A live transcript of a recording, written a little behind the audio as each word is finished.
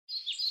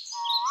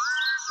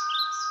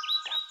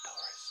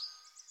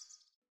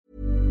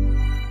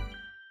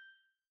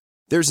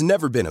There's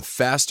never been a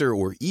faster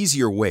or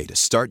easier way to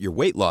start your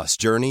weight loss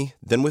journey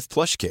than with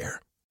PlushCare.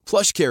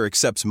 PlushCare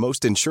accepts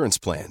most insurance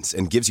plans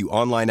and gives you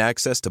online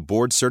access to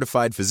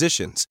board-certified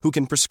physicians who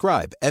can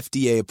prescribe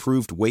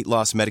FDA-approved weight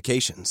loss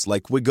medications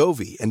like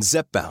Wegovy and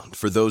Zepbound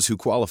for those who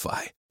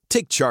qualify.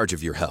 Take charge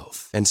of your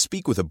health and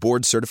speak with a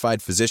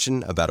board-certified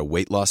physician about a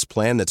weight loss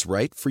plan that's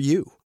right for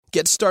you.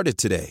 Get started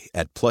today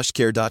at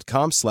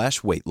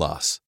plushcare.com/weight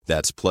loss.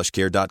 That's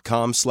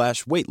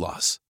plushcare.com/weight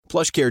loss.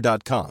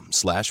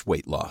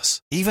 plushcare.com/weight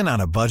loss. Even on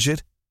a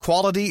budget,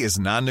 quality is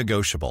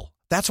non-negotiable.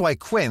 That's why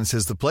Quince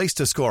is the place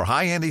to score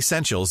high-end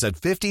essentials at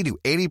 50 to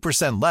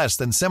 80% less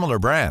than similar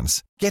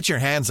brands. Get your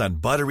hands on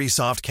buttery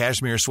soft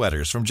cashmere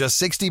sweaters from just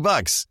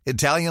 $60,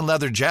 Italian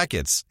leather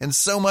jackets, and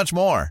so much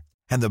more.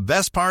 And the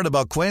best part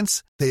about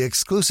Quince, they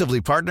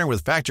exclusively partner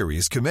with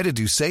factories committed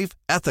to safe,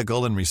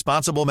 ethical, and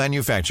responsible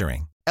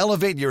manufacturing.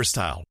 Elevate your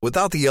style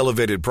without the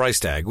elevated price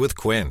tag with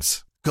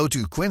Quince. Go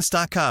to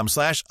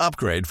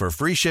quince.com/upgrade for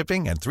free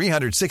shipping and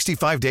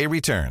 365-day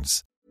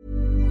returns.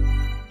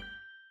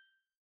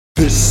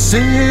 This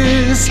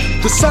is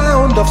the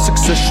Sound of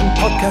Succession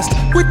podcast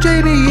with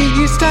Jamie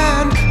East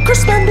and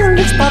Chris Mandel.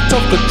 It's part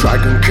of the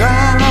Dragon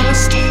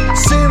Cast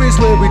series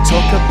where we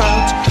talk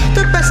about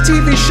the best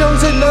TV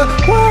shows in the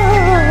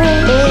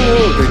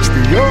world.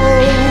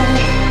 HBO,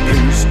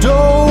 please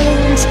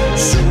don't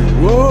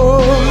sue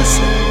us.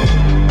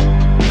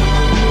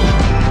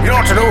 You know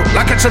what to do?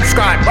 Like and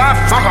subscribe.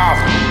 Fuck off.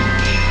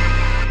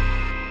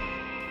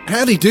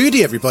 Howdy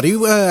doody, everybody.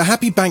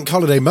 Happy Bank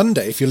Holiday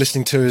Monday if you're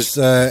listening to us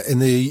in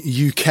the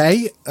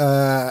UK.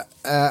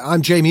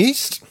 I'm Jamie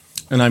East.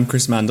 And I'm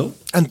Chris Mandel.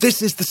 And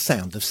this is the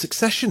Sound of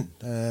Succession.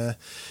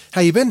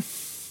 How you been?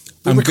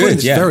 I'm good,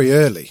 this yeah. very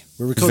early.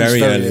 We're recording this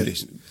very early.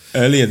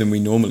 Earlier than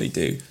we normally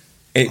do.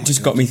 It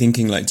just got me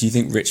thinking, like, do you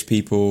think rich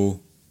people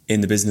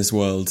in the business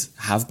world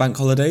have bank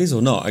holidays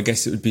or not? I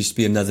guess it would just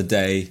be another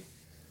day.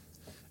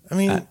 I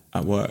mean,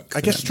 at work.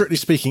 I guess strictly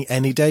speaking,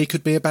 any day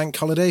could be a bank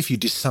holiday if you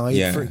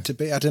decide for it to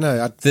be. I don't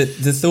know. The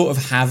thought of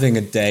having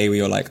a day where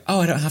you're like, oh,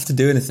 I don't have to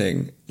do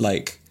anything,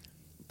 like,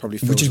 probably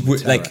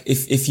like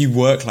if you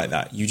work like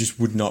that, you just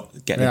would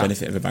not get the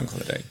benefit of a bank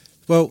holiday.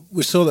 Well,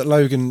 we saw that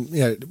Logan,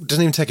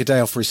 doesn't even take a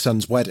day off for his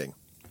son's wedding.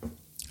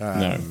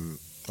 No,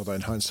 although in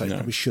hindsight, he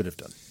probably should have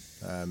done.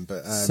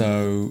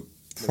 So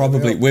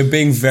probably we're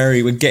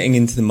getting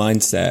into the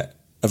mindset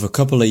of a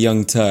couple of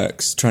young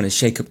Turks trying to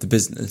shake up the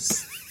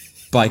business.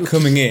 By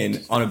coming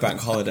in on a bank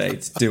holiday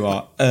to do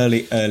our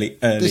early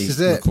this is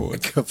record.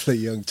 It. A couple of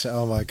young...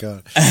 oh, my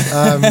God.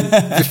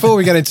 Before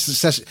we get into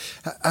Succession,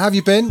 how have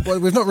you been? Well,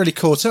 we've not really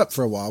caught up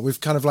for a while. We've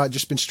kind of like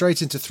just been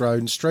straight into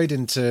Thrones, straight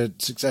into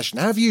Succession.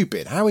 How have you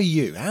been? How are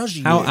you? How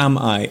am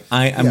I?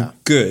 I am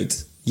good.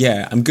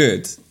 Yeah, I'm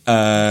good.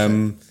 I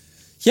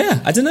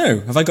don't know.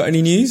 Have I got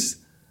any news?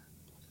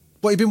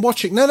 What have you been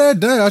watching? No. I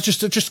was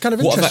just kind of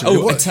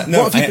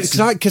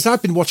interested. Because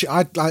I've been watching...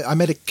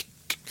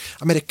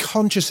 I made a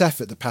conscious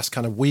effort the past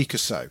kind of week or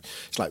so.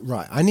 It's like,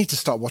 right, I need to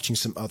start watching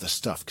some other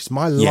stuff because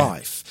my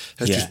life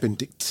has just been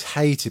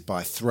dictated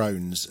by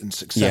Thrones and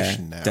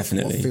Succession now.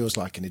 Definitely. What feels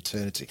like an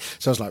eternity.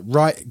 So I was like,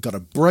 right, got to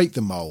break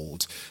the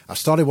mold. I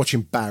started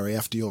watching Barry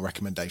after your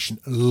recommendation.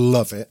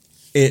 Love it.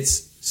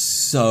 It's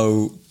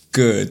so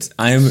good.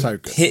 I am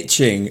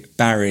pitching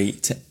Barry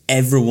to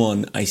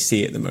everyone I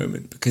see at the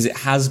moment because it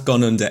has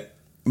gone under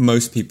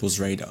most people's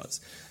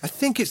radars. I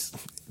think it's...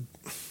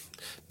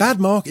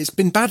 It's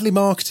been badly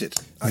marketed.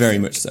 Very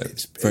much so.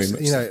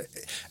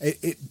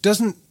 It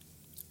doesn't.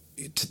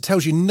 It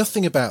tells you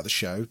nothing about the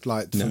show,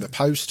 like from the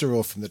poster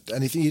or from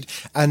anything.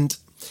 And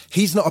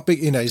he's not a big.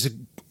 He's a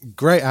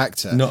great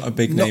actor. Not a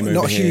big name.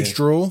 Not a huge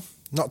draw.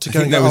 Not to go.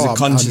 I think that was a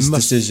conscious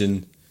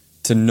decision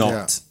to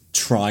not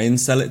try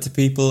and sell it to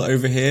people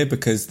over here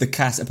because the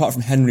cast, apart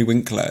from Henry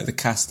Winkler, the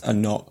cast are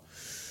not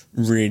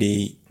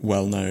really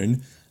well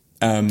known.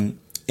 In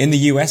the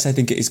US, I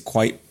think it is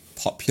quite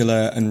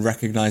popular and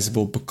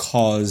recognisable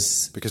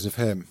because of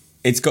him.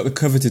 It's got the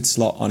coveted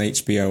slot on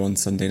HBO on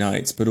Sunday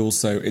nights, but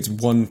also it's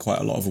won quite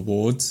a lot of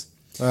awards.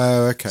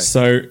 Oh, okay.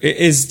 So it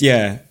is,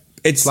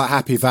 it's like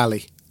Happy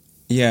Valley.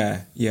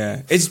 Yeah.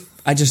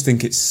 I just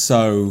think it's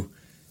so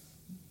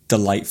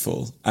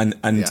delightful, and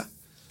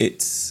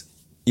it's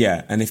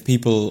and if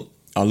people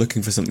are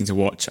looking for something to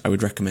watch, I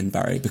would recommend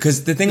Barry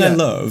because the thing I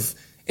love,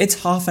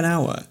 it's half an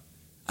hour.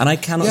 And I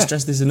cannot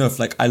stress this enough.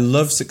 Like, I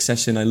love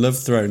Succession, I love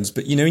Thrones,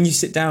 but when you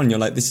sit down, you're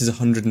like, this is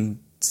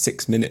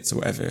 106 minutes or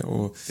whatever,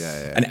 or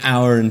an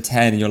hour and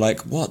 10, and you're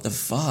like, what the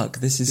fuck?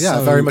 This is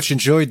I very much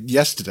enjoyed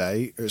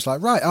yesterday. It was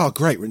like, right,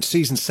 great, we're in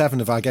season 7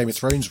 of our Game of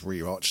Thrones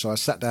rewatch. So I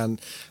sat down,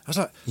 I was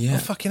like, oh,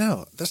 fucking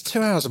hell, that's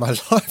 2 hours of my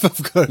life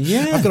I've got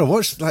to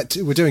watch.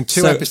 We're doing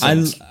 2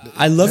 episodes.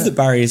 I love that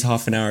Barry is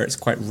half an hour. It's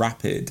quite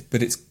rapid,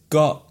 but it's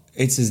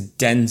as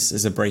dense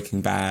as a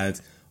Breaking Bad.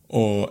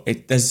 Or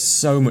there's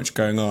so much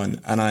going on,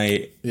 and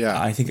I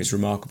think it's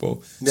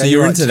remarkable. So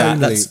you're into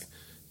that? That's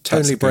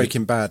totally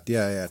Breaking Bad.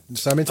 Yeah.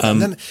 So I'm into that.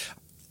 And then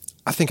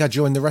I think I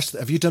joined the rest.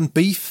 Have you done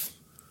Beef?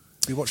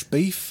 Have you watched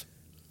Beef?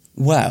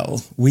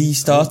 Well, we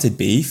started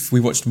Beef.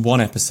 We watched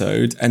one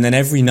episode, and then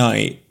every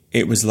night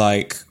it was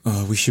like,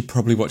 oh, we should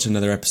probably watch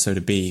another episode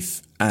of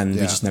Beef, and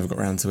we just never got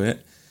around to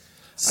it.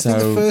 So I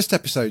think the first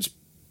episode's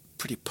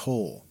pretty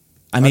poor.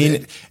 I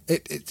mean,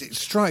 it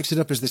strikes it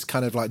up as this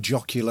kind of like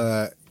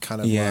jocular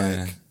kind of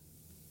like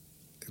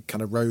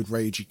kind of road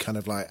ragey kind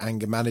of like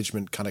anger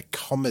management kind of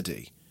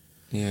comedy.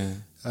 Yeah.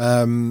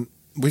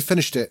 We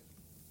finished it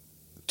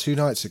 2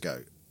 nights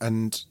ago,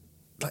 and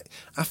like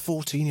our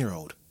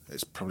 14-year-old,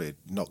 it's probably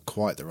not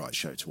quite the right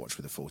show to watch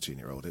with a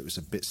 14-year-old. It was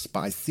a bit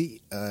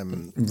spicy.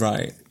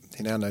 Right.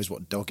 He now knows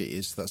what dog it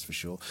is, that's for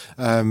sure.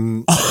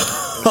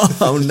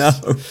 Oh no.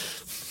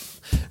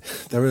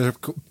 There are.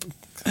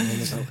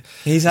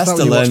 He has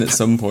to learn at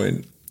some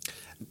point.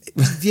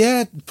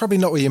 Yeah, probably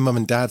not with your mum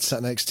and dad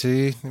sat next to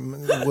you.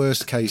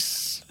 Worst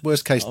case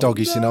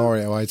doggy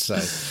scenario, I'd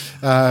say.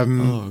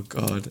 Oh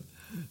God.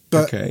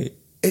 But okay.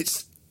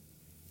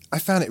 I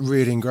found it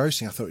really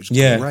engrossing. I thought it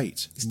was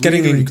great. It's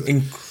getting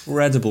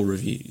incredible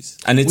reviews,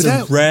 and it's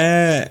a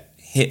rare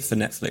hit for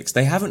Netflix.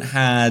 They haven't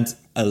had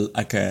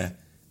a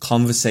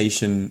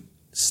conversation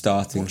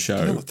starting show.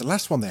 You know what, the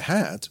last one they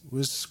had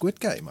was Squid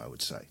Game, I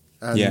would say.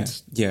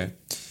 And, yeah.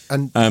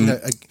 And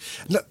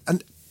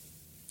and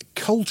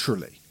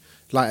culturally,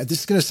 like, this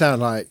is going to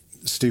sound like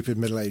stupid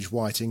middle-aged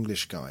white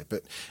English guy,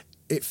 but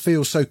it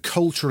feels so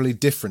culturally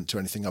different to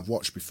anything I've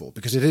watched before,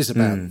 because it is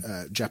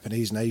about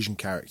Japanese and Asian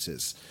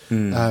characters.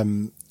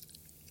 And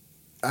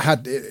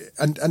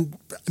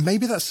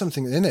maybe that's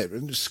something in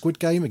it. Squid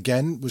Game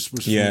again was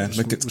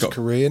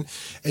Korean.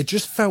 It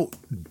just felt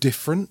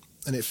different,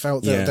 and it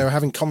felt that they were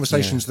having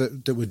conversations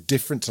that were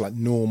different to like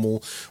normal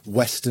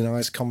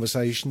westernized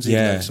conversations,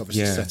 even though it's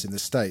obviously set in the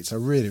States. I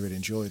really, really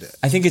enjoyed it.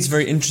 I think it's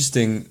very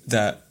interesting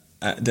that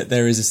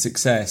there is a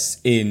success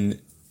in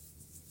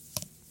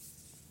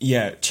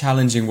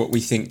challenging what we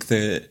think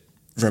the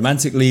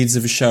romantic leads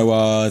of a show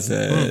are,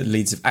 the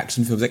leads of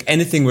action films, like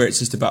anything where it's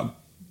just about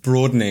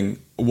broadening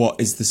what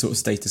is the sort of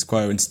status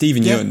quo. And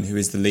Steven Yeun, who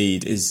is the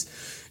lead, is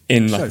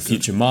in like a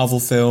future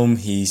Marvel film.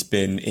 He's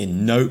been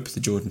in Nope,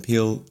 the Jordan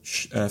Peele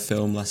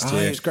film last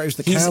year. It's great. He was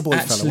the cowboy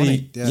fella, wasn't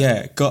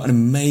he? Got an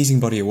amazing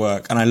body of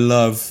work. And I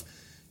love,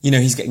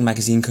 he's getting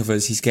magazine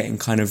covers. He's getting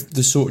kind of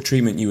the sort of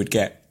treatment you would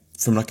get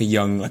from like a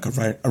young, like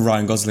a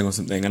Ryan Gosling or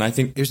something. And I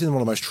think he was in one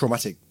of the most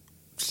traumatic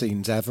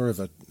scenes ever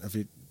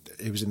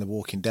he was in The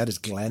Walking Dead as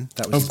Glenn.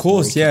 That was of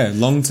course,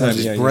 long term,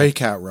 his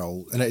breakout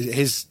role, and I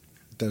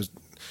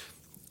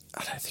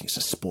don't think it's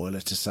a spoiler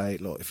to say,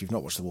 look, if you've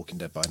not watched The Walking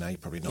Dead by now, you're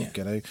probably not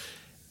going to.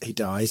 He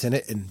dies in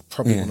it in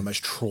probably one of the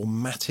most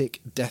traumatic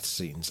death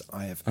scenes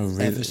I have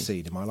ever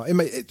seen in my life.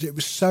 It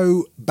was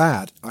so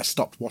bad, I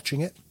stopped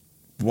watching it.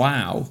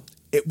 Wow.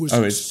 It was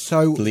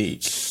so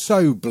bleak,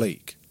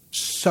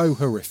 so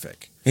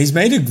horrific. He's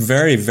made a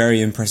very, very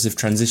impressive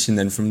transition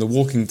then from The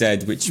Walking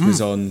Dead, which was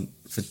on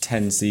for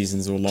 10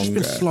 seasons or longer.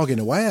 He's been slogging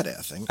away at it,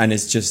 I think. And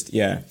it's just,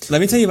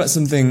 Let me tell you about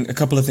a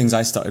couple of things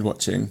I started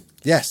watching.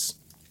 Yes.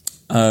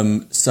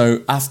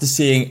 So after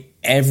seeing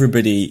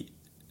everybody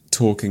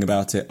talking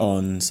about it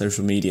on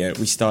social media,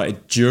 we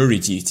started Jury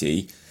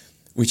Duty,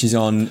 which is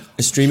on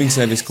a streaming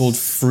service called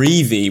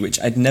Freevee,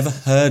 which I'd never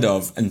heard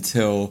of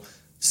until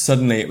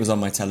suddenly it was on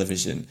my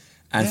television.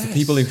 And for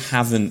people who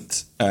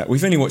haven't,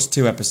 we've only watched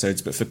 2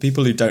 episodes, but for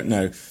people who don't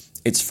know,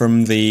 it's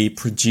from the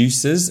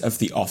producers of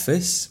The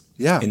Office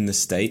in the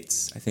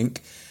States, I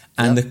think.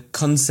 And the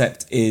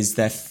concept is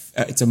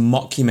it's a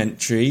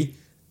mockumentary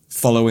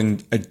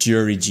following a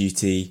jury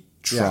duty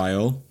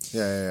trial.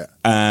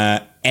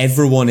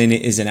 Everyone in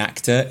it is an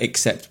actor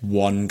except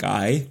one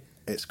guy.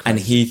 It's crazy. And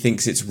he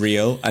thinks it's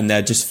real, and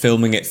they're just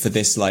filming it for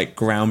this like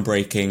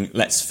groundbreaking,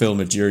 let's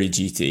film a jury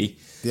duty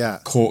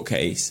court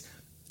case.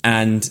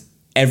 And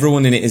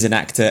everyone in it is an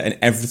actor, and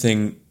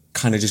everything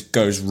kind of just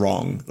goes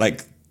wrong.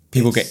 Like,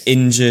 people get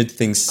injured,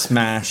 things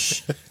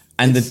smash.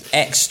 And the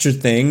extra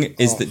thing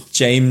is that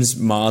James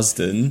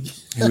Marsden,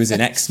 who was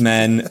in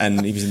X-Men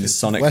and he was in the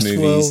Sonic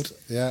movies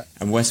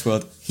and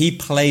Westworld, he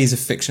plays a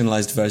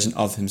fictionalized version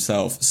of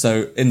himself.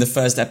 So in the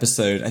first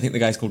episode, I think the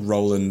guy's called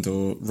Roland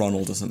or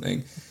Ronald or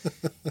something.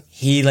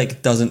 He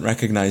like doesn't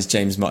recognize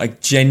James Marsden,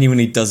 like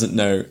genuinely doesn't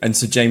know. And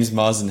so James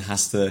Marsden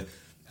has to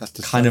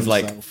kind of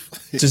like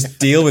just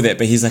deal with it.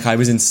 But he's like, I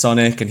was in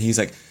Sonic, and he's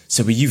like,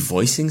 so were you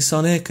voicing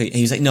Sonic? And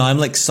he's like, no, I'm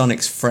like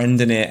Sonic's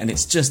friend in it, and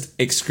it's just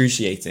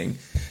excruciating.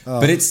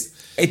 But it's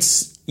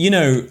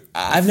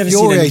I've never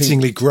seen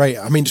anything great.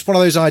 I mean, it's one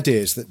of those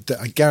ideas that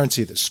I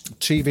guarantee that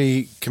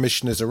TV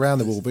commissioners around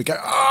the world will go,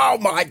 oh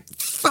my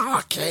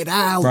fucking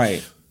hell!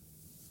 Right?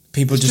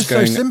 People it's just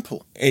going, so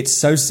simple. It's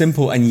so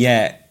simple, and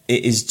yet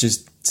it is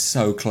just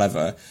so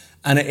clever.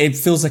 And it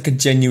feels like a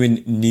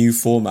genuine new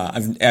format.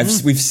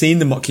 We've seen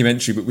the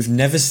mockumentary, but we've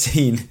never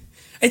seen.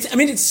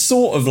 It's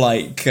sort of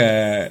like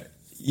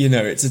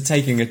it's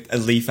taking a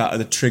leaf out of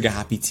the Trigger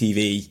Happy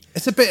TV.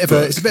 It's a bit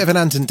of an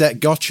Ant and Dec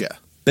gotcha.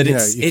 But you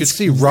can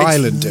see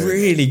Ryland doing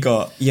really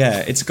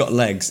it's got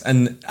legs,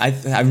 and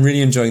I'm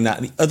really enjoying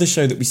that. The other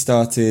show that we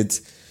started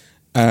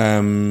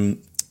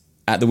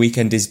at the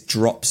weekend is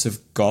Drops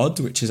of God,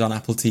 which is on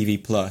Apple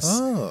TV Plus.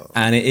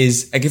 And it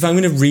is like, if I'm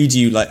going to read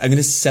you, like, I'm going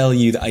to sell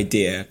you the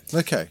idea.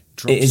 Okay.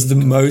 It is the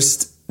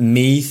most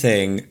me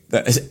thing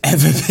that has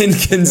ever been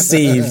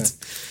conceived.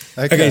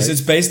 Okay, so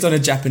it's based on a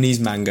Japanese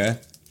manga.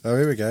 Oh,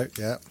 here we go.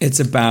 Yeah. It's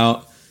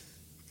about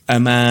a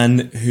man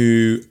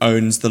who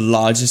owns the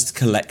largest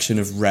collection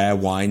of rare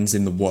wines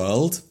in the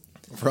world.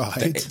 Right.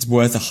 It's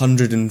worth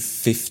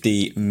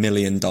 $150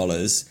 million.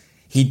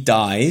 He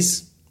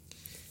dies,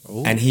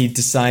 and he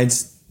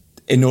decides,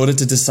 in order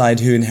to decide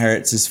who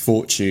inherits his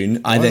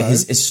fortune, either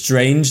his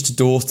estranged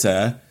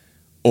daughter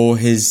or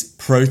his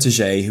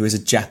protege, who is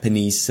a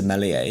Japanese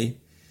sommelier,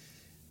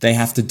 they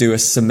have to do a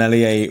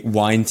sommelier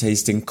wine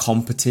tasting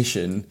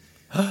competition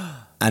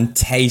and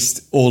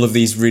taste all of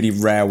these really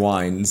rare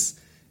wines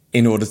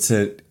in order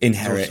to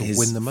inherit his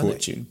win the money.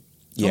 Fortune.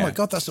 Yeah. Oh my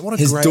God, what a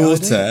his great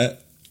daughter, idea.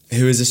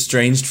 Who is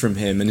estranged from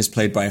him and is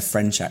played by a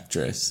French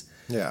actress.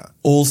 Yeah.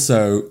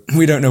 Also,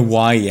 we don't know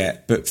why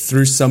yet, but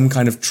through some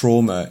kind of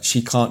trauma,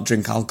 she can't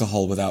drink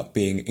alcohol without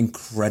being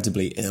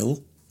incredibly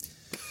ill.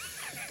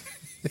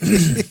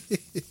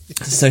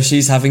 So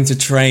she's having to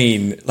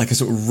train like a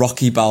sort of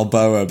Rocky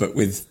Balboa, but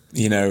with,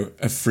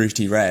 a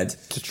fruity red.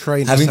 To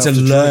train having to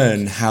herself to learn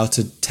drink. how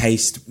to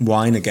taste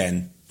wine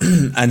again.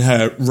 And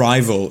her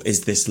rival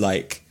is this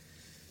like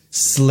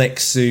slick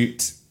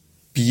suit,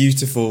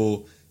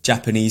 beautiful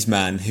Japanese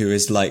man who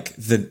is like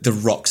the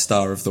rock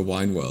star of the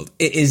wine world.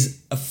 It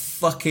is a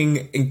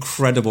fucking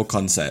incredible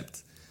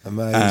concept.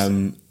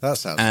 Amazing. That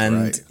sounds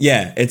great.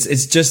 Yeah,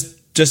 it's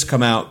just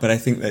come out, but I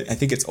think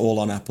it's all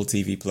on Apple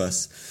TV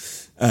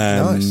Plus.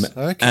 Nice.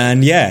 Okay.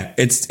 And yeah,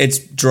 it's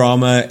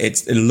drama.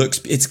 It's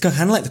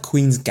kind of like the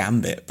Queen's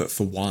Gambit, but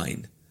for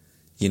wine.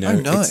 Oh,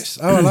 nice.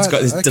 It's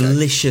got this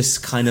delicious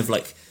kind of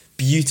like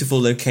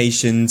beautiful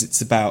locations.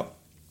 It's about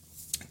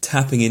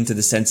tapping into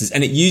the senses,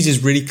 and it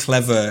uses really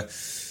clever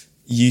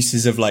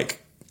uses of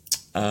like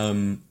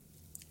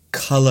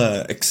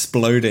color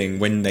exploding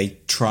when they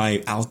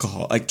try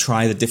alcohol, like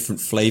try the different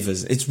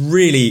flavors. It's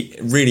really,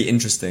 really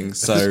interesting.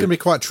 So this is going to be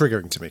quite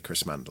triggering to me,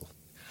 Chris Mandel.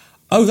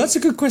 Oh, that's a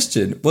good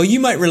question. Well, you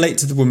might relate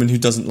to the woman who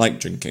doesn't like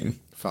drinking.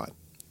 Fine.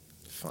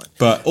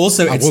 But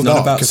also, I it's will not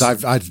not, about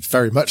because I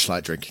very much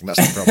like drinking.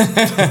 That's the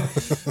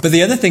problem. But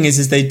the other thing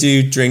is they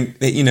do drink.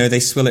 They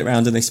swill it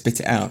around and they spit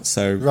it out.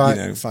 So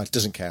right, fine,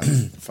 doesn't count.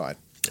 Fine.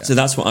 Yeah. So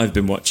that's what I've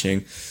been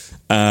watching.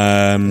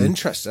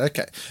 Interesting.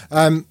 Okay.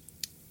 I'm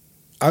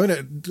going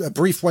to a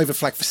brief wave of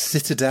flag for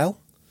Citadel.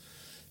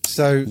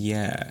 So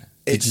yeah,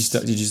 did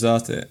you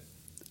start it?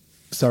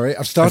 Sorry,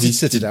 I've started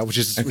Citadel, which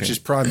is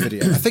Prime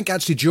Video. I think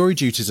actually Jury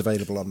Duty is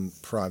available on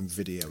Prime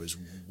Video as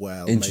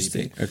well.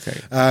 Interesting. Maybe.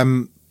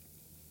 Okay.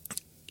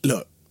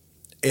 Look,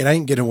 it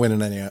ain't going to win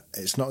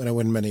it's not going to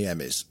win many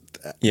Emmys.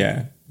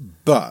 Yeah.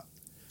 But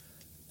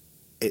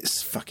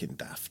it's fucking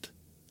daft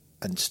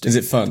and stupid. Is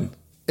it fun?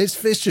 It's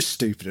just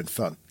stupid and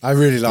fun. I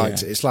really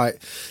liked it. It's like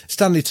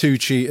Stanley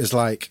Tucci as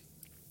like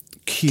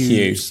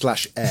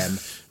Q/M,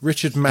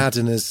 Richard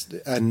Madden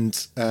and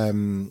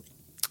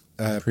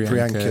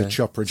Priyanka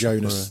Chopra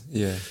Jonas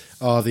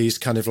are these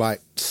kind of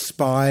like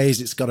spies.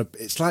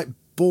 It's like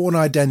Bourne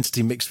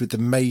Identity mixed with The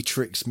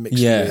Matrix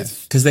mixed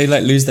with, because they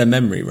like lose their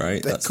memory,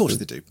 right? Of course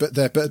they do, but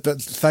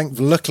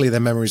luckily their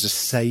memories are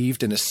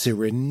saved in a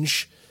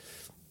syringe.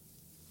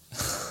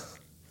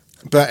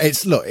 But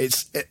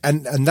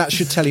and that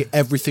should tell you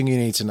everything you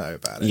need to know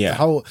about it. Yeah. The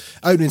whole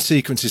opening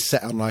sequence is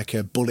set on like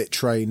a bullet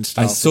train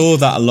style. I saw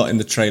that a lot in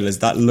the trailers.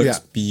 That looks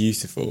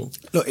beautiful.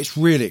 Look, it's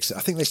really exciting.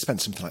 I think they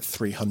spent something like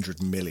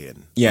 300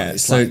 million. Yeah,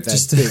 it's so like their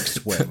just big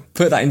swing.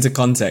 Put that into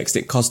context,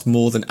 it cost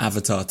more than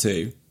Avatar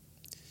 2.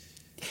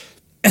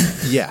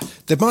 Yeah,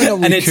 they might not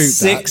recoup and it's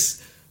that.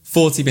 6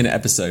 40-minute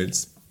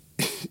episodes.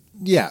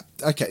 Yeah,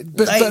 okay,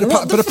 but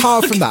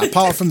apart from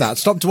that,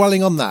 stop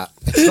dwelling on that.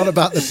 It's not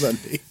about the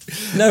money.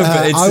 No,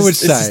 but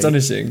it's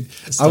astonishing.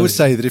 I would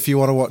say that if you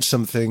want to watch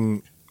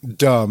something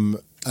dumb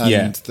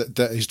and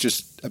that is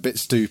just a bit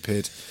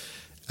stupid,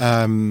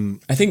 I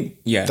think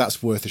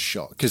that's worth a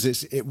shot because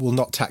it will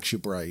not tax your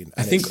brain.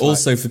 I think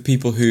also for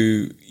people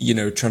who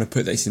trying to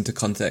put this into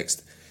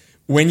context,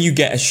 when you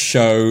get a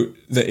show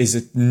that is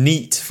a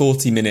neat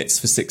 40 minutes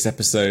for 6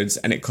 episodes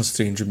and it costs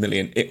 300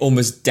 million, it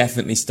almost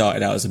definitely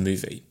started out as a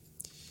movie.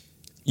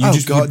 You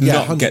would not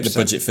 100%. Get the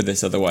budget for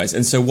this otherwise.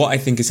 And so what I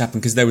think has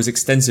happened, because there was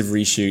extensive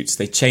reshoots,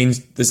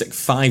 there's like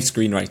 5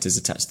 screenwriters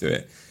attached to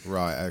it.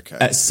 Right, okay.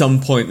 At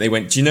some point they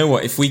went, do you know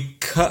what? If we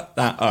cut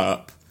that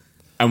up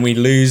and we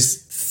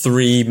lose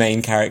 3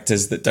 main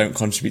characters that don't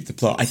contribute to the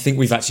plot, I think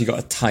we've actually got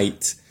a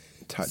tight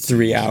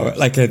 3-hour,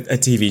 like a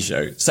TV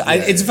show. So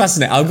it's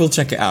fascinating. I will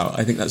check it out.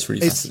 I think that's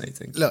really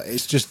fascinating. Look,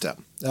 it's just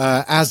dumb.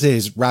 As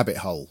is Rabbit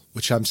Hole,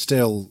 which I'm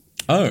still...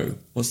 Oh,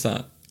 what's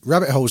that?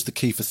 Rabbit Hole is the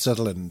Kiefer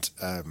Sutherland...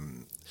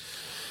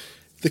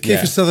 The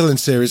Kiefer Sutherland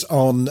series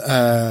on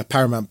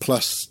Paramount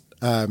Plus.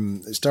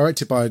 It's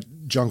directed by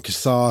John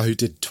Cassar, who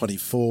did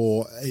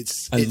 24.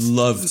 I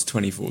loved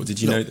 24.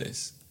 Did you know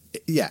this?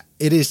 Yeah,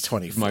 it is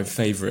 24. My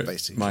favourite.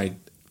 Basically.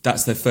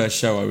 That's the first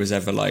show I was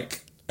ever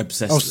like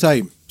obsessed with.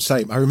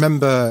 Same. I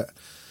remember...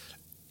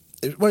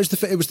 It was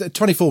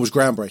 24 was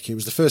groundbreaking. It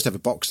was the first ever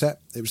box set.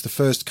 It was the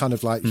first kind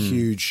of like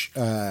huge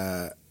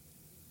kind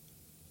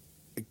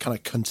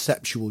of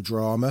conceptual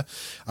drama.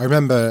 I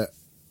remember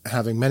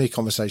having many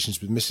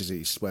conversations with Mrs.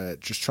 East where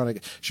just trying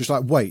to, she was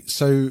like, wait,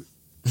 so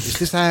is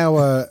this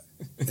our,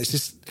 is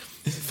this,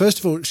 first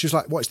of all, she was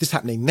like, what, is this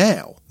happening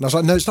now? And I was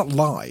like, no, it's not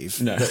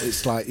live. No. But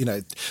it's like, you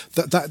know,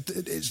 that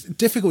it's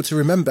difficult to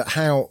remember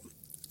how,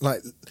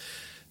 like,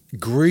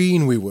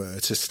 green we were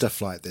to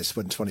stuff like this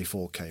when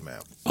 24 came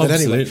out. But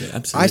absolutely.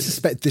 I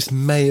suspect this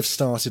may have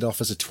started off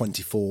as a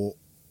 24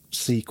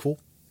 sequel.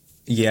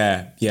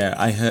 Yeah,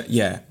 I heard.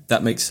 Yeah,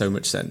 that makes so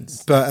much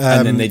sense. But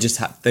and then they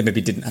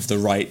maybe didn't have the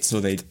rights,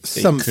 or they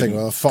something,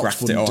 or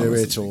Fox wouldn't do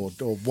it, or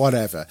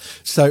whatever.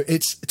 So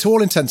it's to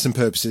all intents and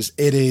purposes,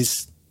 it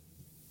is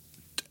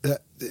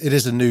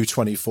a new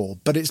 24,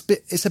 but it's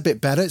a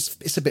bit better.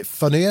 It's a bit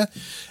funnier,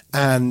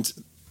 and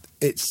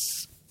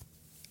it's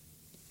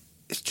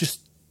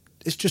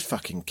just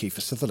fucking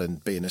Kiefer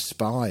Sutherland being a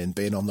spy and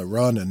being on the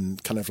run,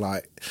 and kind of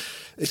like,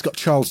 it's got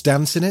Charles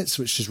Dance in it,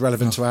 which is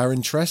relevant to our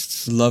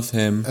interests. Love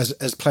him.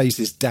 As plays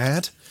his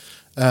dad.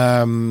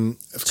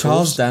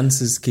 Charles Dance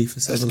is Kiefer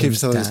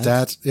Sutherland's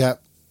dad. Yeah.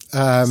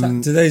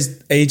 Do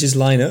those ages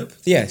line up?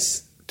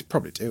 Yes. They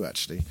probably do,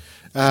 actually.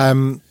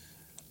 But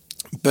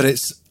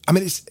it's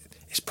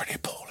pretty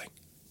appalling.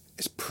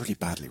 It's pretty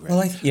badly written.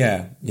 Well,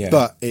 yeah.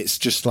 But it's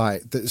just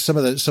like some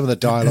of the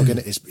dialogue in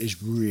it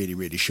is really,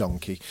 really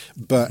shonky,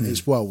 but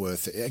it's well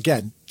worth it.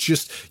 Again,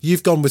 just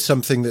you've gone with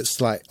something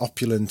that's like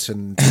opulent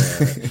and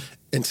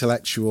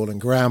intellectual and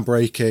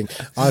groundbreaking.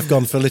 I've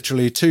gone for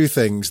literally two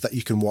things that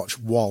you can watch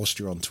whilst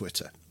you're on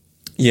Twitter.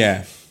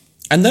 Yeah,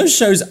 and those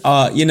shows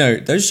are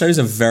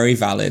very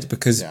valid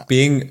because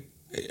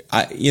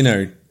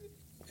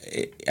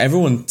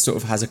everyone sort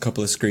of has a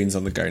couple of screens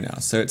on the go now.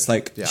 So it's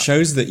like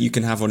shows that you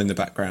can have on in the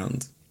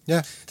background.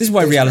 Yeah. This is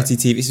why reality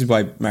TV, this is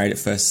why Married at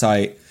First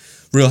Sight,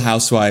 Real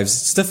Housewives,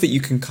 stuff that you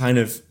can kind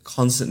of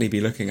constantly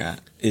be looking at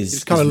is... You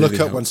just kind of really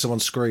look up when someone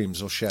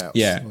screams or shouts.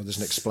 Yeah. Or there's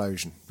an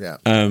explosion. Yeah.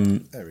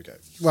 There we go.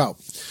 Well,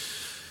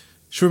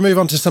 should we move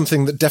on to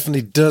something that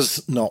definitely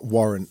does not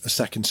warrant a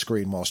second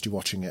screen whilst you're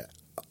watching it,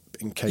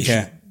 in case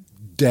you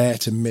dare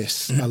to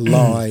miss a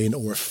line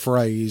or a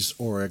phrase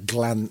or a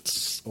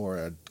glance or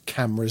a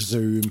camera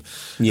zoom.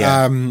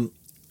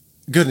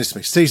 Goodness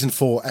me, season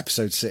 4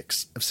 episode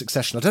 6 of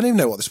Succession. I don't even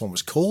know what this one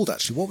was called,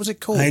 actually. What was it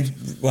called?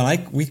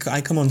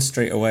 I come on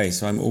straight away,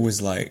 so I'm always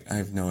like, I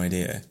have no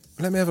idea.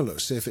 Let me have a look,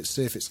 see if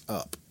it's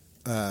up.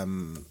 I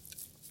think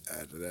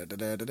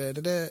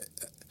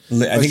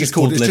it's just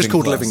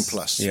called Living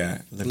Plus.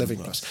 Yeah, Living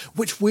Plus,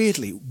 which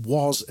weirdly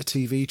was a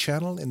TV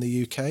channel in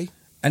the UK.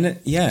 And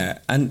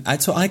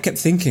I kept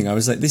thinking, I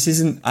was like, this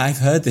isn't, I've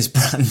heard this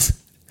brand.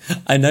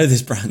 I know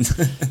this brand.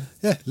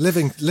 Yeah,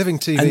 Living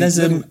TV. And there's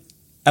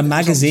a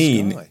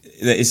magazine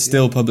that is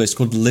still published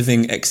called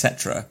Living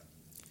Etc.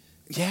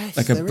 Yes,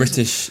 like a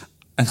British.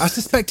 I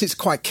suspect it's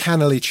quite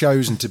cannily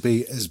chosen to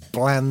be as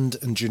bland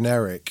and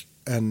generic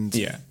and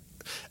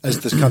as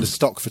the kind of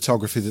stock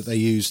photography that they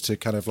use to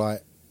kind of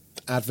like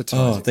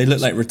advertise. Oh, they look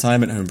like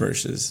retirement home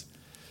brochures.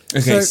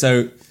 Okay,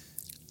 so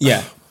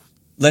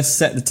let's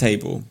set the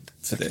table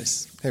for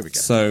this. Here we go.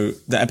 So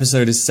the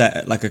episode is set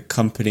at like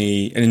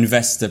an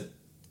investor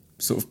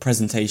sort of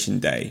presentation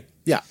day.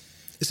 Yeah.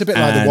 It's a bit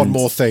like the One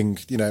More Thing,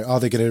 you know, are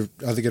they going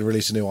to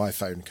release a new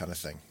iPhone kind of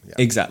thing? Yeah.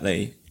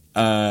 Exactly.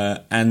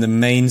 And the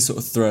main sort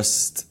of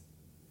thrust,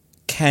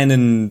 Ken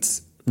and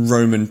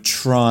Roman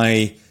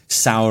try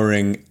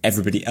souring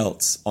everybody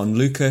else on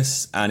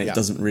Lucas, and it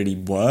doesn't really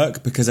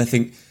work because I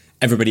think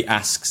everybody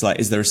asks, like,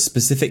 is there a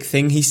specific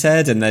thing he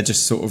said? And they're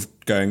just sort of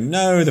going,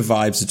 no, the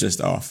vibes are just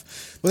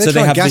off. Well, they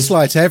try and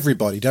gaslight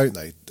everybody, don't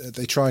they?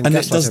 They try and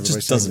gaslight everybody. And it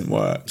just doesn't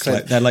work. So,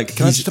 like, they're like,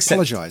 can I just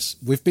apologise?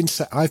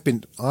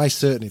 I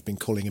certainly have been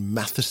calling him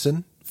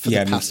Matheson for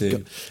the past. Me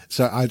too.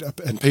 So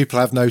and people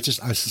have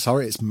noticed. I'm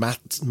sorry, it's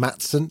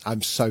Matson.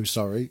 I'm so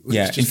sorry.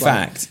 Yeah, in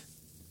fact,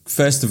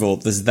 first of all,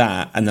 there's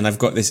that, and then I've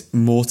got this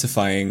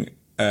mortifying.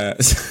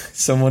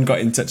 Someone got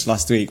in touch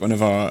last week, one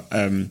of our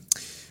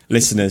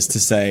listeners, to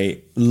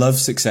say, love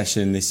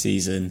Succession this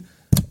season,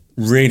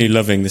 really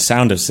loving the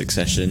sound of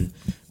Succession,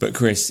 but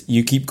Chris,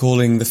 you keep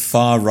calling the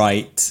far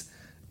right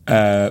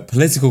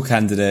political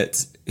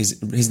candidate,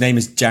 his name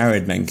is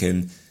Jared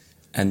Menken,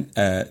 and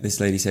this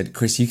lady said,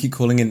 Chris, you keep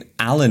calling him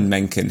Alan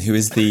Menken, who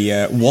is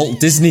the Walt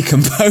Disney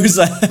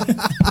composer.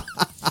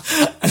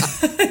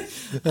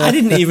 I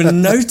didn't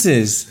even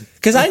notice,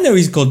 because I know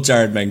he's called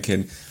Jared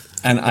Menken.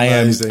 And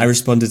I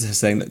responded to her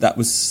saying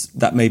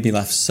that made me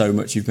laugh so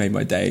much. You've made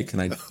my day. Can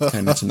I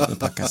mention that on the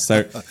podcast?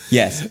 So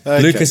yes,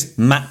 okay. Lucas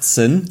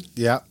Matson.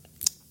 Yeah.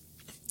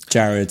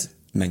 Jared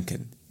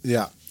Menken.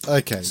 Yeah.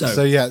 Okay. So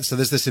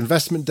there's this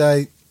investment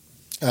day,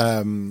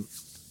 and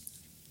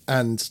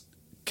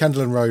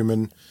Kendall and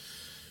Roman,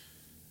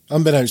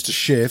 unbeknownst to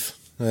Shiv,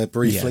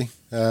 briefly,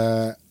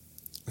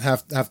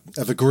 have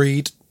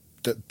agreed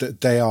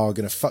that they are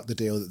going to fuck the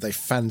deal. That they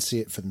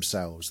fancy it for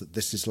themselves. That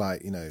this is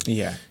like, you know.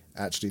 Yeah.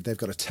 Actually, they've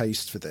got a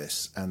taste for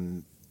this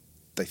and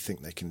they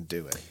think they can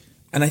do it.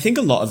 And I think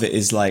a lot of it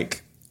is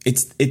like,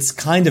 it's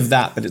kind of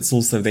that, but it's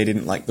also they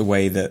didn't like the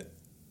way that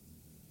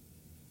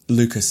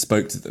Lucas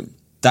spoke to them.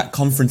 That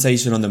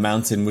confrontation on the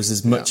mountain was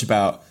as much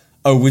about,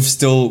 oh, we're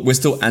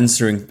still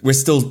answering,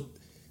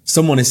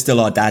 someone is still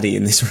our daddy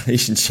in this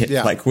relationship.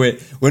 Yeah. Like we're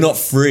not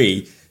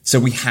free, so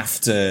we have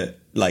to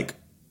like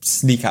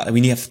sneak out.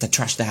 We have to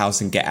trash the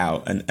house and get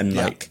out. And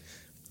like,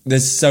 I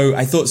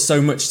thought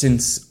so much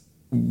since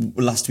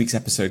last week's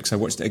episode, because I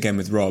watched it again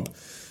with Rob.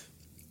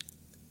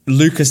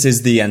 Lucas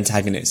is the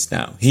antagonist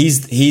now.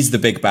 He's the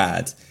big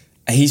bad.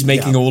 He's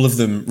making all of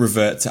them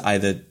revert to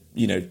either,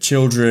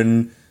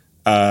 children.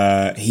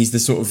 He's the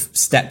sort of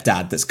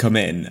stepdad that's come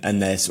in,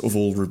 and they're sort of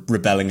all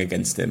rebelling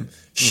against him.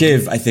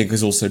 Shiv, I think,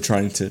 is also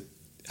trying to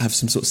have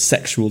some sort of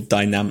sexual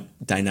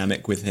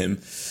dynamic with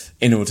him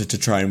in order to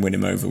try and win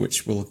him over,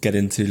 which we'll get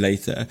into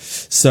later.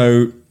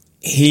 So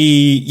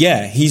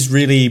he's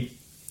really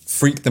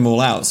freaked them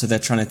all out. So they're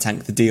trying to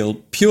tank the deal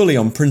purely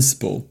on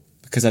principle,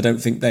 because I don't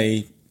think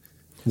they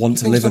want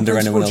to live under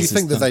anyone else's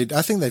thumb.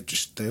 I think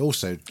they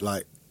also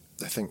like,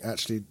 they think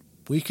actually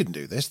we can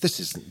do this. This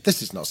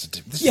is not so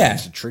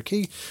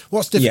tricky.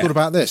 What's difficult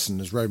about this? And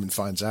as Roman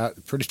finds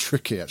out, pretty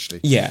tricky actually.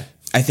 Yeah.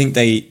 I think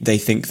they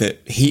think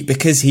that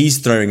because he's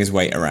throwing his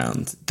weight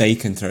around, they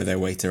can throw their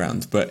weight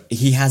around. But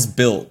he has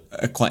built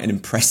quite an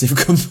impressive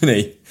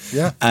company.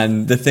 Yeah.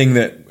 And the thing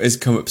that has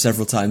come up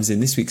several times in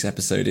this week's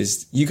episode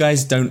is you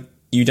guys don't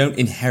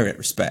inherit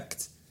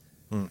respect.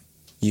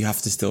 You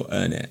have to still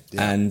earn it.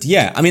 Yeah. And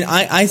I mean,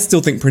 I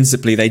still think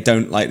principally they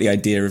don't like the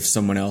idea of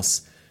someone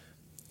else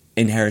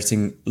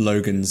inheriting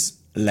Logan's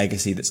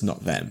legacy that's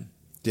not them.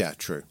 Yeah,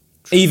 true.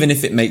 Even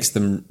if it makes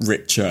them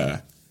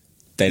richer,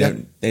 they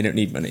don't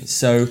need money.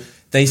 So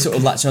they sort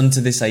of latch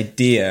onto this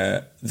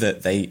idea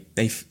that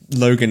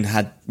Logan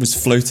was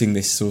floating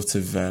this sort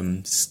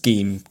of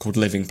scheme called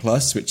Living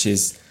Plus, which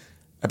is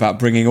about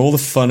bringing all the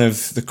fun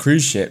of the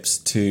cruise ships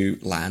to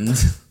land.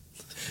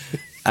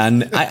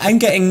 And I'm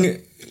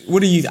getting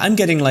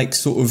like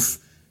sort of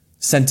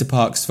Center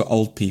Parcs for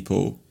old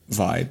people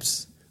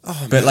vibes.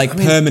 Oh, but like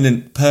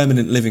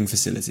permanent living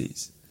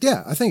facilities.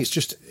 Yeah, I think it's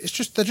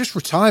just they're just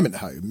retirement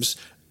homes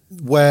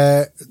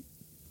where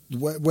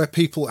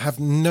people have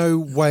no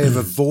way of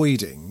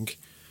avoiding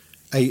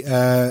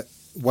a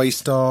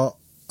Waystar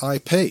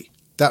IP.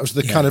 That was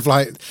the kind of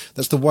like,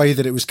 that's the way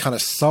that it was kind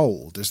of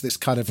sold, as this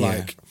kind of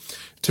like,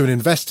 to an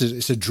investor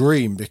it's a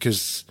dream,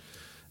 because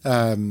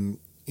I mean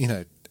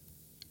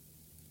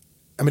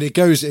it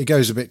goes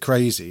a bit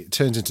crazy. It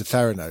turns into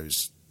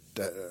Theranos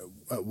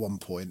at one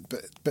point,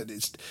 but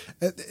it's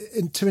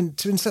to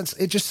in sense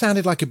it just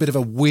sounded like a bit of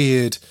a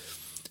weird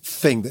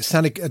thing that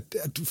sounded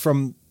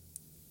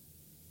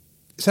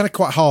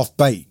quite half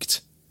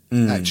baked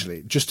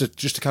actually. Just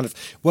to kind of,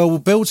 well, we'll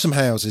build some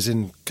houses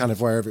in kind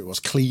of wherever it was,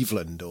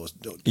 Cleveland or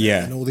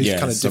and all these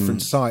kind of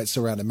different sites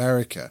around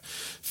America,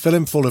 fill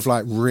them full of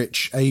like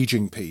rich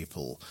aging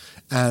people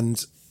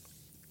and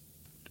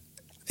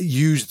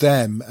use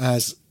them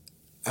as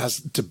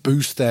to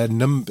boost their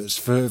numbers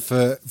for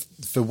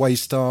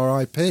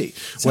Waystar IP.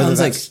 Sounds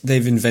like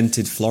they've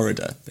invented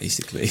Florida,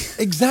 basically.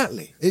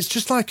 Exactly. It's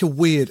just like a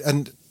weird,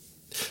 and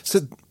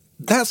so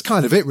that's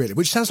kind of it, really.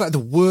 Which sounds like the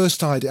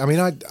worst idea. I mean,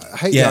 I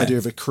hate the idea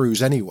of a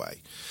cruise anyway.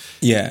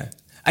 Yeah.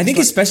 I think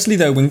especially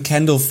though when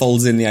Kendall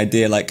folds in the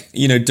idea, like,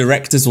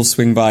 directors will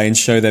swing by and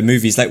show their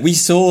movies. Like we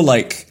saw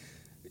like,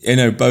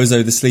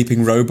 Bozo the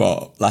Sleeping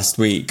Robot last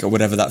week, or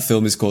whatever that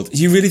film is called.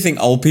 Do you really think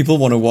old people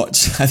want to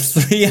watch a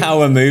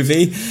 3-hour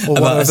movie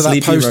about a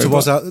sleeping robot?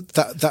 Was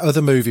that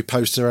other movie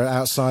poster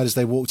outside as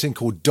they walked in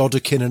called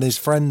Dodderkin and His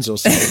Friends or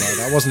something like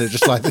that, wasn't it?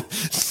 Just like the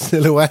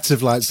silhouette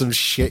of like some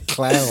shit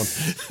clown.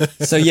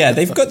 So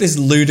they've got this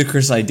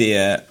ludicrous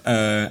idea,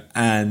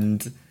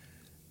 and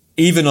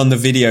even on the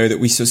video that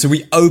we saw, so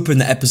we open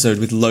the episode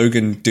with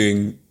Logan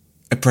doing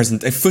a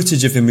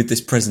footage of him with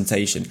this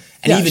presentation,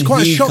 and even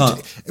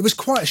it was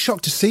quite a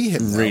shock to see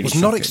him. Really, I was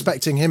not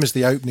expecting him as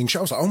the opening shot.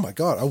 I was like, oh my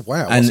god, oh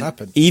wow, what's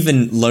happened?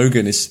 Even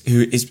Logan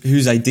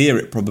whose idea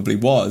it probably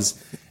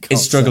was,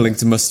 is struggling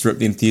to muster up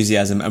the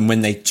enthusiasm, and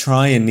when they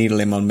try and needle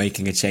him on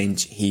making a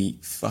change, he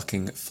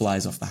fucking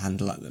flies off the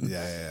handle at them.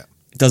 Yeah.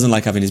 Doesn't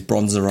like having his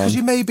bronzer on. Because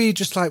you maybe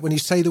just like when you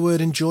say the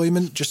word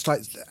enjoyment, just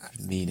like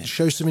mean it.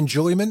 Show some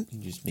enjoyment.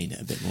 Just mean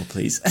it a bit more,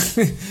 please.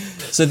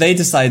 So they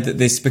decide that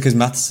because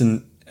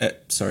Mattson.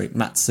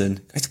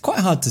 It's quite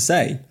hard to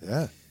say.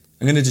 Yeah.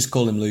 I'm going to just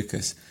call him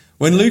Lucas.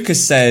 When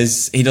Lucas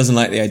says he doesn't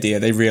like the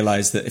idea, they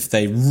realise that if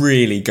they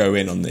really go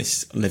in on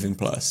this Living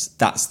Plus,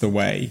 that's the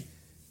way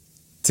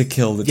to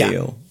kill the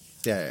deal.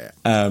 Yeah.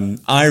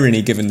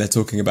 Irony, given they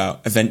talk about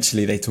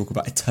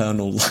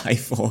eternal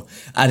life or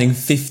adding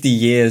 50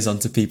 years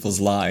onto people's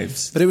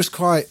lives. But it was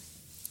quite...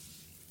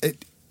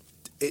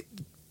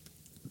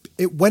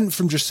 It went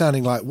from just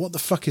sounding like, what the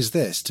fuck is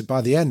this, to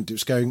by the end it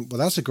was going, well,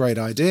 that's a great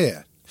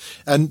idea.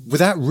 And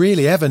without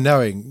really ever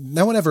knowing,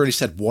 no one ever really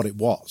said what it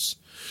was.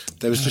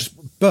 There was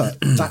just, but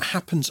that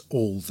happens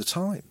all the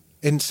time.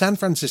 In San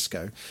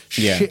Francisco,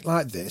 shit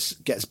like this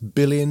gets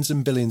billions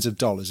and billions of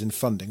dollars in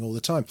funding all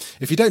the time.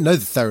 If you don't know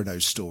the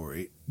Theranos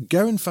story,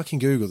 go and fucking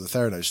Google the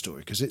Theranos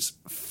story because it's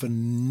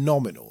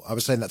phenomenal. I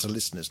was saying that to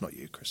listeners, not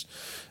you, Chris.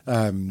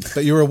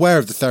 But you're aware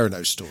of the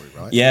Theranos story,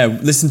 right? Yeah,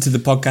 listen to the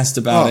podcast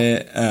about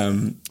it.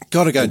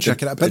 Got to go and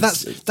check it out. But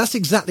that's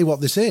exactly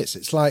what this is.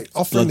 It's like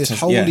offering this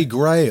holy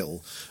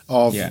grail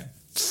of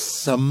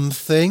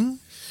something.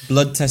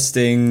 Blood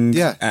testing.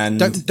 Yeah. And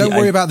don't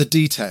worry about the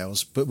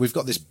details, but we've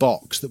got this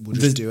box that will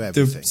just do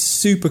everything. The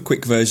super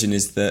quick version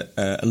is that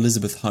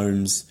Elizabeth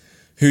Holmes,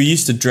 who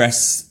used to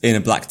dress in a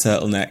black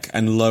turtleneck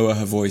and lower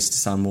her voice to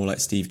sound more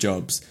like Steve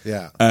Jobs,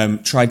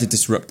 tried to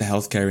disrupt the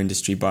healthcare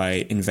industry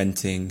by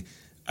inventing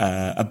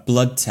a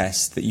blood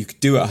test that you could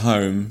do at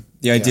home.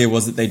 The idea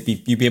was that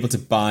you'd be able to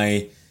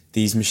buy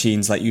these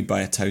machines like you'd buy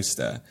a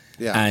toaster,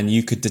 and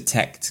you could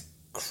detect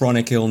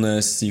chronic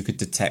illness, you could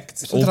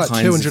detect all kinds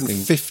of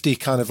things. 250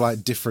 kind of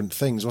like different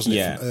things, wasn't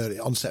it? From early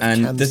onset of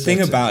cancer. And the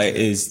thing about it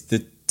is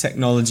the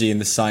technology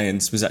and the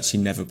science was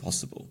actually never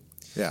possible.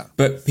 Yeah.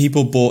 But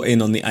people bought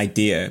in on the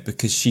idea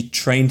because she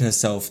trained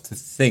herself to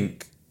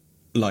think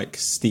like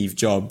Steve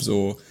Jobs,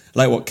 or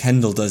like what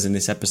Kendall does in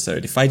this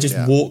episode. If I just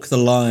walk the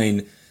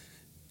line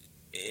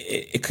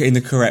in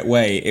the correct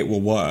way, it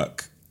will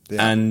work.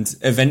 Yeah. And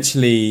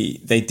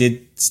eventually they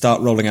did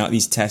start rolling out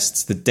these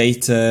tests. The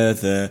data,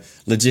 the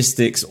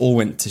logistics all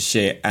went to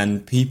shit,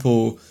 and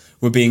people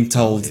were being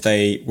told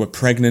they were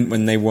pregnant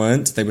when they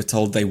weren't. They were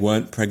told they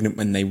weren't pregnant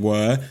when they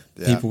were.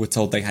 Yeah. People were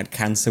told they had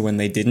cancer when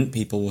they didn't.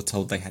 People were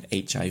told they had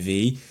HIV.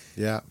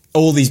 Yeah.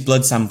 All these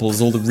blood samples,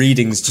 all the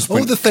readings, just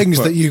all the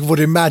things that you would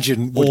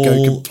imagine would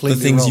go completely wrong.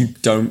 The things you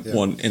don't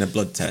want in a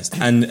blood test.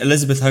 And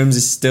Elizabeth Holmes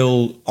is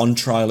still on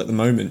trial at the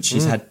moment.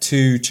 She's had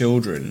 2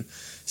 children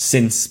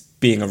since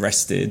being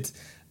arrested,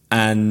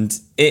 and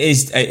it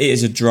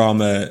is a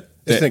drama.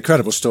 It's an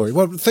incredible story.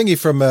 Well, Thingy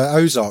from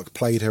Ozark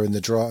played her in the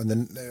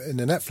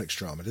Netflix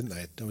drama, didn't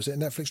they? Was it a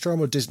Netflix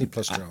drama or Disney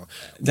Plus drama?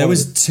 There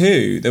was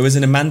 2. There was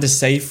an Amanda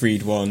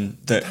Seyfried one.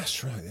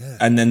 That's right, yeah.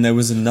 And then there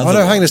was another. Oh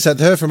no, hang on a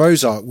second. Her from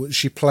Ozark.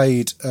 She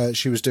played.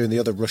 She was doing the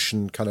other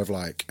Russian kind of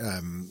like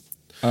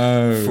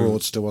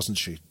fraudster, wasn't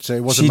she? So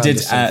it was. She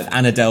did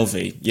Anna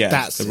Delvey. Yeah,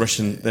 that's the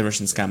Russian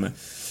scammer.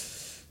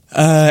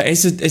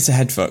 It's a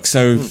head fuck.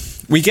 So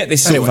we get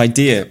this sort of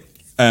idea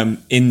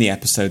in the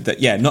episode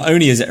that not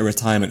only is it a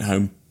retirement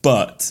home,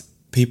 but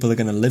people are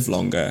going to live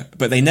longer.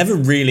 But they never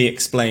really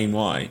explain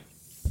why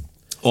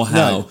or how.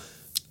 No.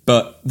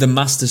 But the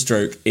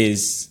masterstroke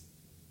is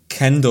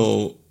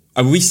Kendall.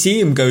 We see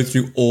him go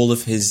through all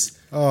of his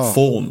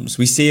forms.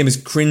 We see him as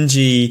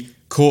cringy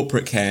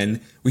corporate Ken.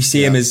 We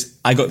see him as,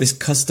 I got this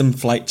custom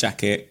flight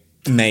jacket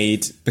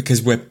made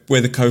because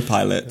we're the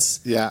co-pilots.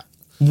 Yeah.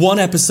 One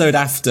episode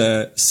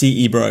after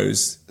CE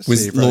Bros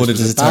was lauded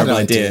as a terrible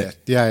idea.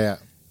 Yeah.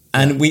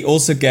 And we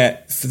also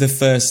get, for the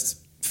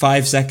first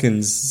 5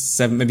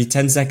 seconds, maybe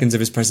 10 seconds of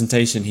his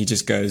presentation, he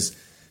just goes,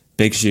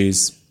 big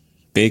shoes,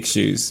 big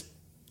shoes,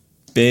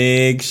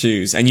 big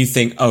shoes. And you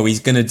think,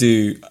 he's going to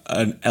do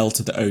an L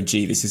to the OG.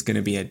 This is going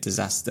to be a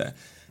disaster.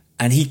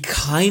 And he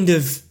kind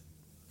of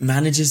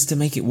manages to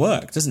make it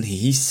work, doesn't he?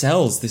 He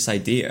sells this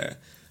idea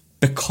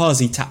because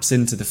he taps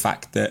into the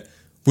fact that,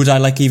 would I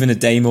like even a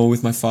day more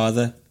with my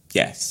father?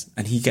 Yes.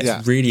 And he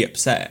gets really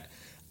upset.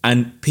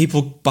 And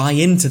people buy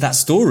into that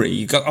story.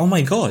 You go, oh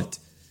my God.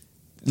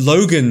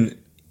 Logan,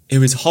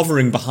 who is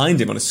hovering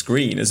behind him on a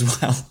screen as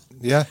well.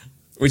 Yeah.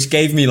 Which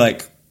gave me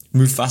like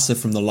Mufasa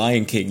from The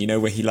Lion King,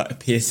 where he like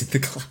appears in the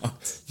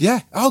clouds.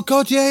 Yeah. Oh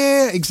God,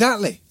 yeah,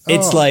 exactly.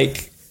 It's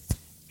like,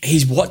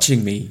 he's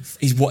watching me.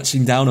 He's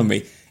watching down on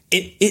me.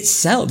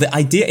 The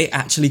idea, it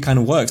actually kind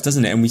of works,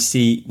 doesn't it? And we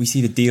see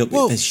the deal.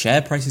 The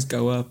share prices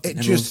go up, and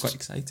everyone's quite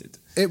excited.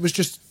 It was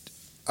just,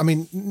 I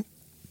mean,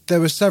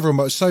 there were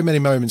so many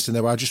moments in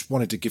there where I just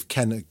wanted to give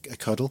Ken a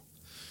cuddle.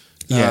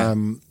 Yeah.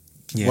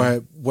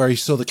 Where he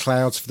saw the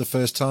clouds for the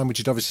first time, which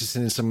he'd obviously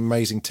seen in some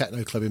amazing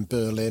techno club in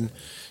Berlin,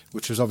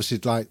 which was obviously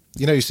like,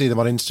 you see them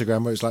on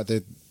Instagram where it's like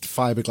the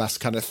fiberglass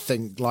kind of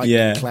thing, like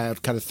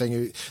cloud kind of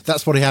thing.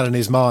 That's what he had in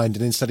his mind,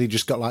 and instead he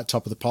just got like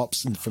Top of the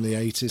Pops from the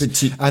 80s.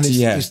 And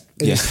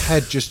his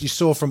head just, you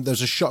saw there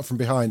was a shot from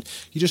behind,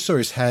 you just saw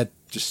his head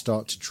just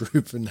start to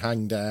droop and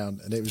hang down,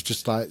 and it was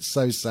just like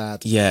so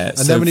sad. Yeah.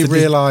 And then when he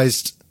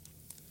realised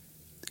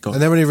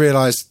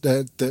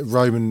that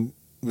Roman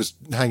was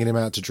hanging him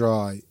out to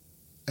dry,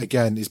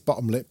 again, his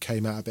bottom lip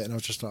came out a bit, and I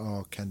was just like,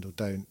 "Oh, Kendall,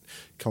 don't!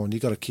 Come on, you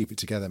got to keep it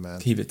together, man.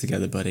 Keep it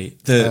together, buddy."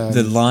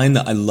 The line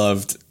that I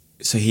loved.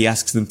 So he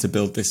asks them to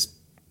build this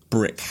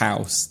brick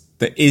house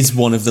that is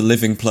one of the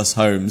Living Plus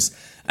homes,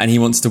 and he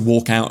wants to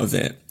walk out of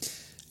it.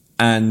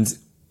 And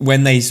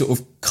when they sort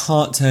of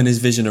can't turn his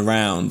vision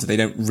around, they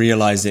don't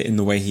realize it in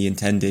the way he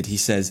intended. He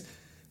says,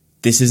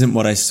 "This isn't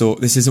what I saw.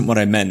 This isn't what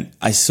I meant.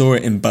 I saw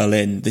it in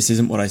Berlin. This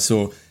isn't what I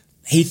saw."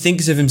 He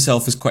thinks of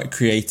himself as quite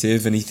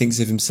creative, and he thinks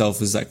of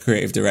himself as that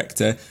creative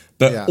director.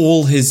 But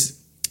all he's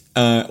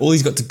got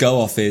to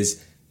go off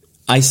is,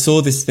 I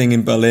saw this thing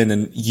in Berlin,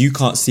 and you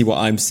can't see what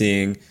I'm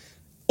seeing.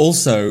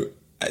 Also,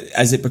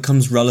 as it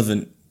becomes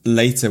relevant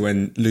later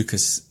when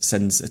Lucas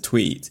sends a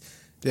tweet,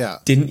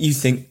 didn't you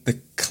think the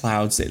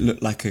clouds, it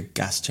looked like a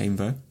gas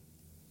chamber?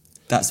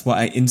 That's what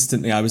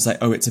I was like,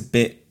 oh, it's a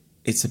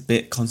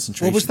bit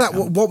concentration. What was that?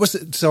 What was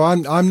it? So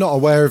I'm not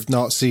aware of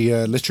Nazi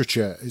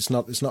literature. It's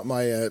not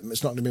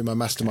going to be my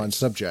mastermind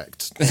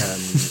subject.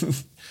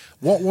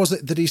 What was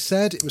it that he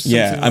said? It was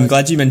something I'm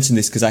glad you mentioned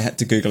this because I had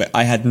to Google it.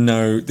 I had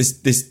this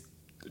didn't,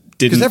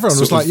 because everyone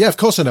was like, yeah, of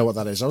course I know what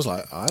that is. I was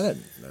like, I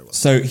don't know what.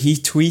 So he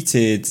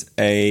tweeted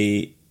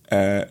a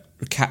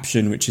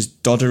caption which is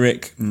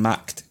Doderick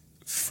macht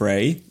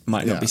frei.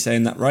 Might not be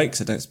saying that right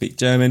because I don't speak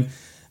German.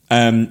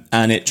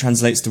 And it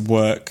translates to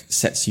work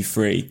sets you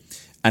free.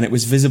 And it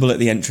was visible at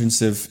the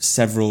entrance of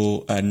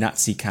several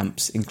Nazi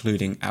camps,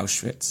 including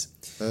Auschwitz.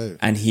 Oh.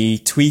 And he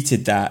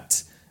tweeted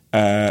that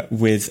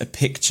with a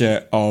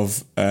picture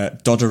of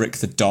Doderick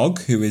the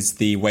dog, who is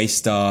the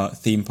Waystar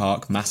theme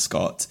park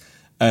mascot,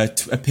 a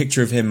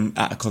picture of him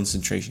at a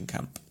concentration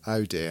camp.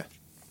 Oh, dear.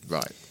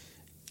 Right.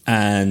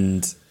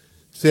 And...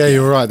 So, yeah,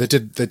 you were right. They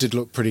did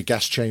look pretty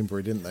gas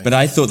chambery, didn't they? But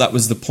I thought that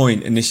was the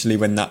point initially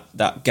when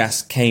that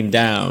gas came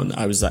down.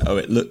 I was like, oh,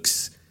 it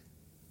looks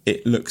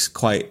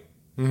quite...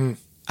 Mm-hmm.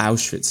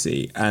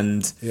 Auschwitz-y,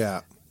 and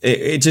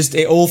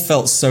it all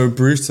felt so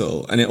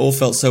brutal and it all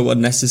felt so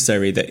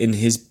unnecessary that in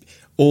his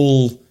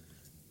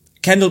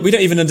Kendall, we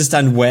don't even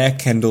understand where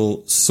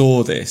Kendall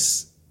saw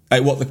this,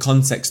 like what the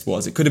context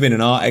was. It could have been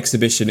an art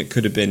exhibition, it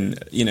could have been,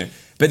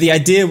 but the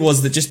idea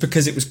was that just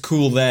because it was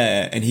cool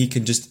there and he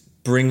can just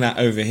bring that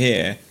over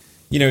here,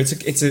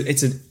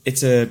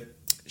 it's a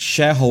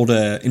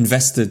shareholder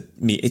investor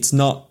meet. It's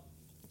not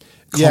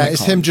Comic-Con,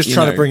 it's him just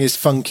trying to bring his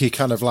funky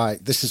kind of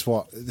like this is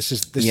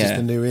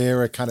the new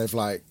era kind of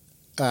like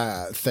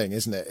thing,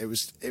 isn't it?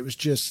 It was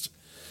just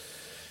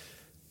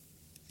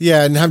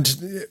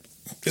and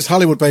it's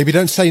Hollywood, baby.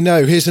 Don't say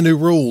no. Here's a new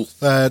rule.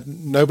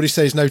 Nobody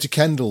says no to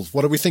Kendall.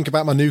 What do we think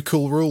about my new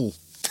cool rule?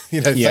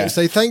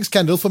 Say thanks,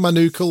 Kendall, for my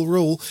new cool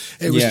rule.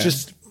 It was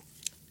just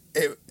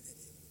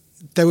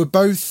they were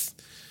both.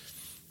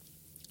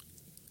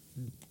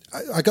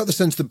 I got the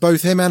sense that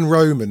both him and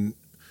Roman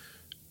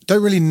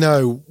don't really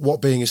know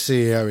what being a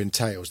CEO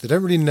entails. They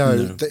don't really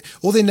know. No.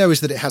 All they know is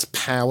that it has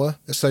power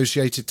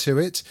associated to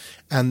it,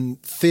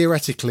 and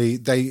theoretically,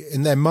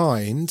 in their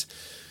mind,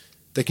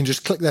 they can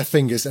just click their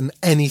fingers and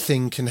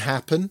anything can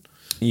happen.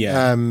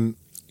 Yeah. And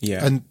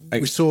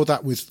we saw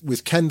that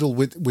with Kendall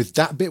with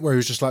that bit where he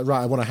was just like,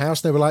 right, I want a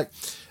house. And they were like,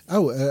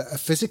 oh, a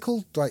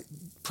physical, like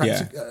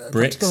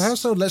practical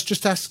house. So let's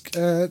just ask,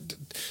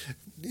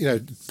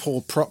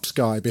 Paul Props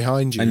guy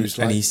behind you.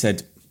 And he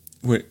said,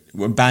 we're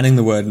banning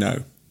the word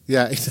no.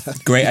 Yeah,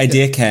 exactly. Great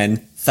idea, Ken.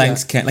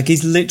 Thanks, Ken. Like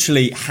he's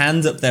literally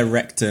hand up their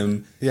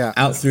rectum,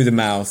 out through the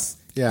mouth.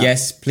 Yeah.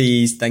 Yes,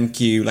 please, thank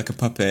you, like a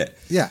puppet.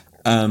 Yeah.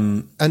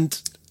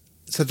 And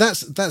so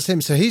that's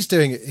him. So he's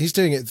doing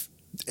it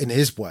in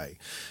his way.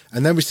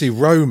 And then we see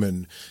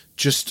Roman,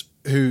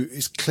 who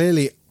is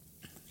clearly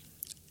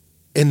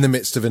in the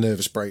midst of a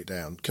nervous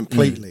breakdown,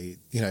 completely.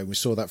 We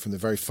saw that from the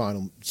very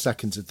final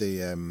seconds of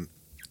the.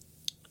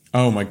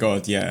 Oh my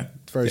God! Yeah,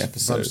 very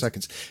final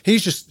seconds.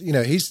 He's just,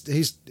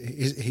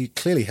 he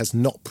clearly has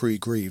not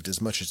pre-grieved as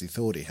much as he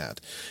thought he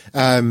had,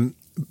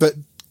 but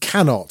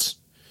cannot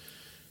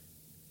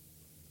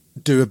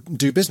do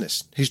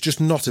business. He's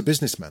just not a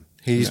businessman.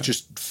 He's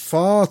just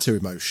far too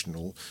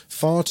emotional,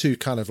 far too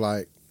kind of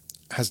like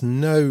has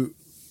no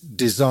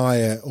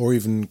desire or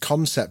even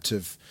concept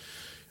of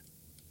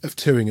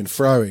toing and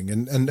froing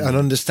and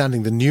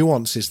understanding the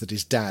nuances that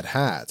his dad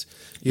had.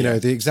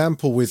 The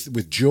example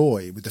with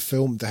Joy, with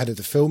the head of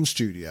the film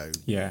studio,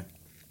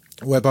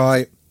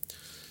 whereby,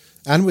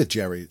 and with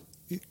Jerry,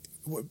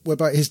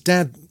 whereby his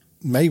dad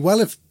may well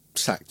have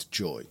sacked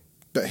Joy,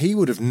 but he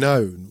would have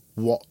known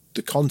what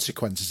the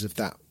consequences of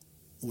that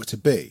were to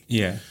be.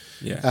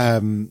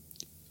 And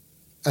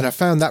I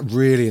found that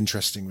really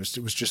interesting.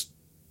 It was just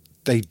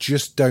they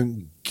just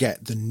don't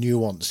get the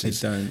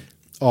nuances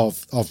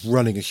of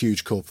running a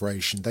huge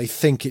corporation. They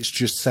think it's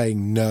just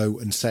saying no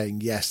and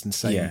saying yes and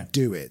saying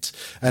do it.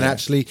 And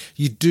actually,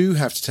 you do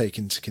have to take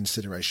into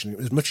consideration,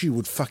 as much as you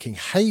would fucking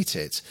hate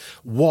it,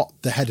 what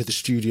the head of the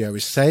studio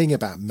is saying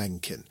about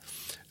Mencken.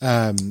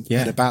 And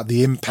about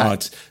the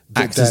impact.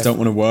 Actors don't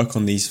want to work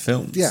on these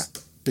films. Yeah,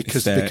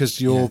 because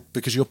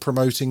you're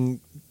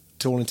promoting,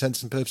 to all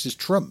intents and purposes,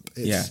 Trump.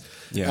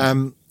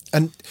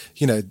 And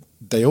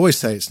they always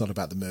say it's not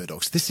about the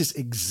Murdochs. This is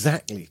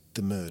exactly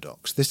the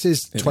Murdochs. This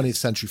is 20th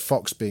Century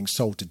Fox being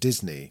sold to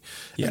Disney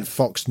and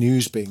Fox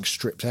News being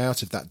stripped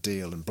out of that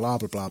deal and blah,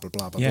 blah, blah, blah,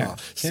 blah, blah, blah.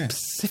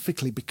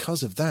 Specifically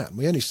because of that. And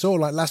we only saw,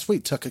 like last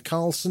week, Tucker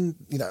Carlson,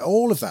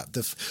 all of that,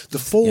 the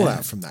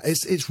fallout from that.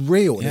 It's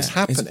real and it's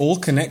happening. It's all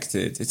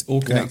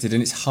connected.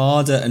 And it's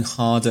harder and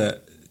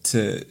harder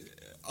to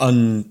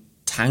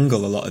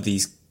untangle a lot of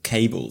these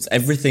cables.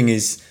 Everything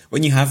is,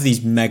 when you have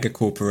these mega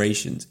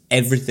corporations,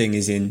 everything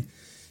is in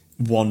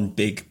one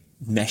big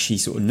meshy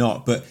sort of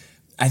knot. But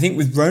I think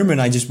with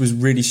Roman, I just was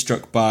really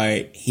struck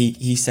by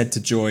he said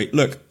to Joy,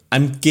 look,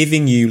 I'm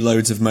giving you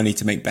loads of money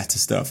to make better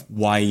stuff.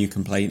 Why are you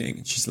complaining?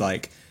 And she's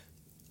like,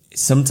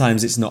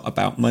 sometimes it's not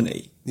about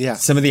money. Yeah.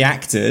 Some of the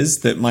actors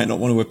that might not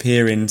want to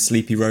appear in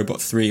Sleepy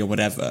Robot 3 or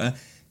whatever,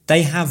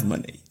 they have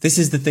money. This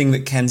is the thing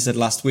that Ken said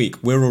last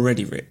week. We're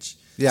already rich.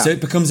 Yeah. So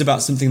it becomes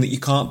about something that you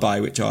can't buy,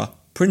 which are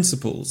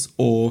principles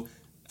or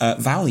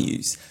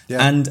values.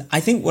 Yeah. And I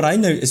think what I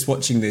noticed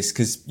watching this,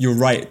 because you're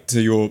right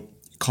to your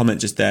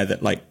comment just there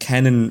that like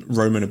Ken and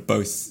Roman are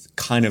both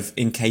kind of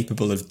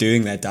incapable of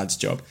doing their dad's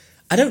job.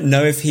 I don't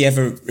know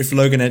if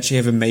Logan actually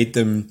ever made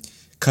them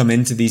come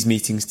into these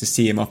meetings to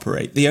see him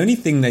operate. The only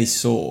thing they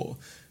saw,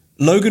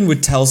 Logan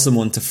would tell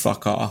someone to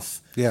fuck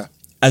off. Yeah.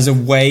 As a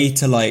way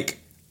to like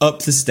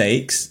up the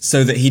stakes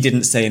so that he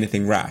didn't say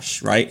anything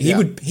rash, right?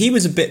 He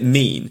was a bit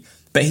mean,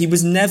 but he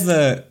was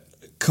never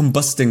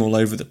combusting all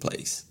over the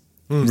place,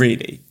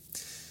 really.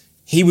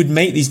 He would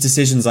make these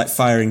decisions like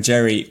firing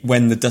Jerry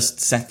when the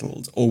dust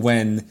settled or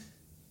when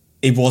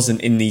it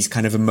wasn't in these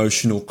kind of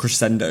emotional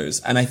crescendos.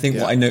 And I think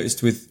what I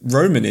noticed with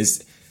Roman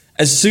is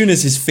as soon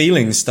as his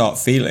feelings start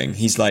feeling,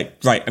 he's like,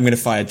 right, I'm going to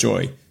fire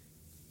Joy.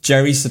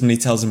 Jerry suddenly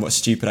tells him what a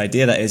stupid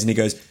idea that is. And he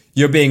goes,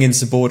 you're being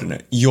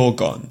insubordinate. You're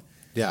gone.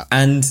 Yeah.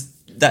 And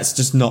that's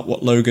just not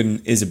what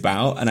Logan is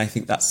about. And I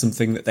think that's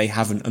something that they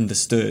haven't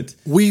understood.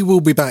 We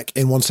will be back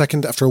in 1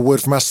 second after a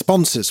word from our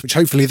sponsors, which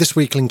hopefully this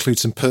week will include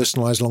some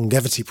personalised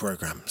longevity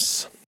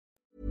programmes.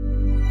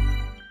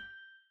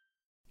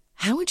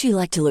 How would you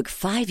like to look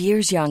 5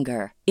 years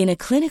younger? In a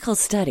clinical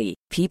study,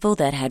 people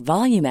that had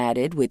volume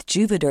added with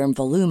Juvederm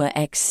Voluma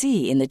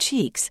XC in the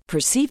cheeks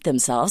perceived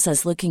themselves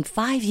as looking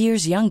 5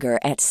 years younger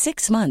at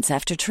 6 months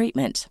after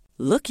treatment.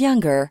 Look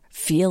younger,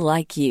 feel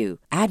like you.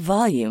 Add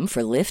volume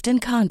for lift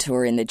and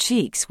contour in the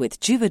cheeks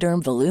with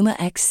Juvederm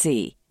Voluma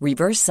XC.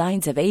 Reverse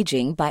signs of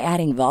aging by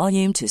adding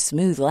volume to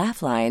smooth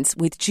laugh lines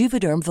with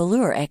Juvederm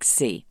Volure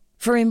XC.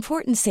 For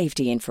important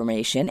safety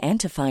information and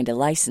to find a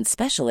licensed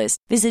specialist,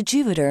 visit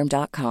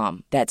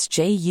Juvederm.com. That's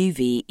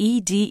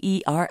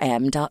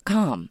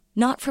JUVEDERM.com.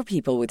 Not for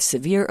people with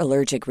severe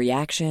allergic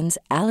reactions,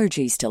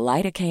 allergies to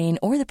lidocaine,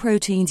 or the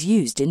proteins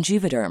used in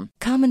Juvederm.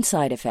 Common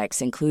side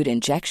effects include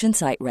injection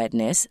site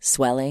redness,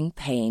 swelling,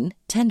 pain,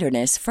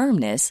 tenderness,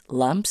 firmness,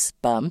 lumps,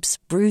 bumps,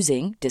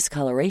 bruising,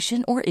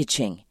 discoloration, or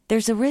itching.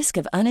 There's a risk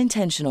of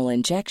unintentional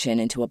injection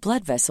into a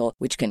blood vessel,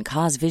 which can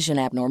cause vision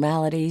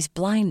abnormalities,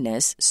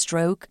 blindness,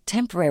 stroke,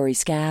 temporary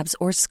scabs,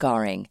 or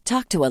scarring.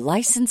 Talk to a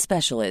licensed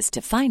specialist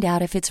to find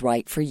out if it's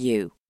right for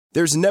you.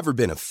 There's never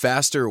been a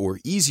faster or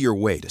easier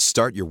way to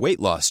start your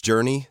weight loss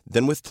journey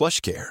than with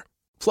PlushCare.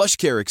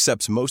 PlushCare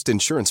accepts most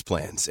insurance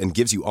plans and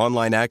gives you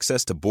online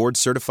access to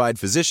board-certified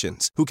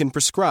physicians who can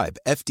prescribe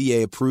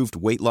FDA-approved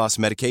weight loss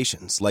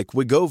medications like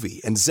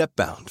Wegovy and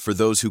Zepbound for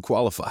those who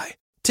qualify.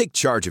 Take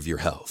charge of your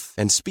health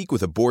and speak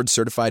with a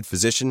board-certified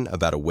physician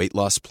about a weight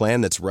loss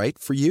plan that's right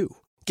for you.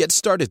 Get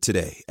started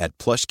today at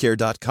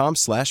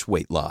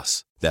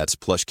plushcare.com/weight-loss. That's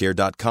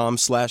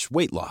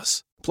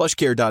plushcare.com/weight-loss.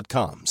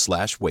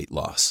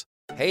 plushcare.com/weight-loss.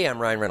 Hey, I'm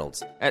Ryan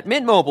Reynolds. At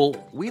Mint Mobile,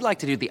 we like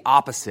to do the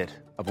opposite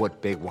of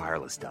what Big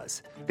Wireless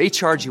does. They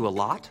charge you a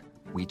lot,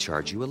 we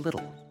charge you a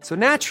little. So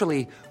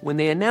naturally, when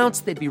they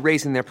announced they'd be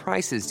raising their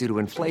prices due to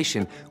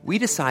inflation, we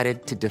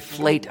decided to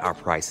deflate our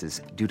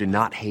prices due to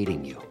not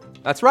hating you.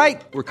 That's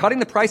right. We're cutting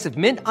the price of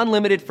Mint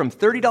Unlimited from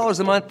 $30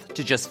 a month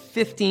to just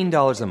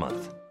 $15 a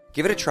month.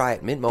 Give it a try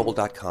at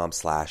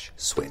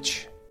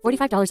mintmobile.com/switch.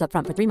 $45 up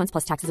front for 3 months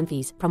plus taxes and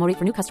fees. Promo rate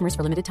for new customers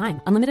for limited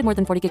time. Unlimited more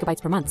than 40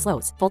 gigabytes per month.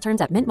 Slows full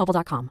terms at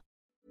mintmobile.com.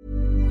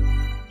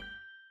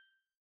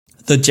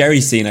 The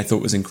Jerry scene I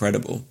thought was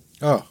incredible.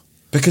 Oh.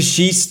 Because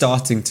she's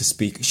starting to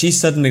speak. She's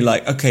suddenly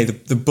like, okay,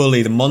 the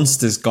bully, the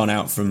monster's gone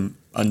out from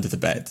under the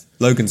bed.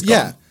 Logan's gone.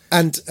 Yeah.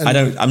 And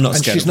I'm not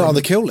scared. And she's not on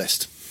the kill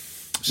list.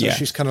 So yeah.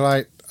 She's kind of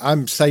like,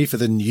 I'm safer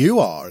than you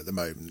are at the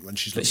moment when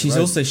she's. But she's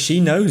also,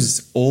 she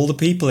knows all the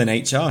people in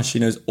HR. She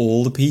knows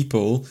all the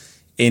people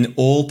in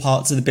all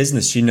parts of the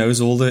business. She knows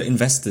all the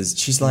investors.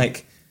 She's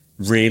like,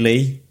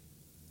 really?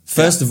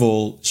 First of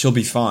all, she'll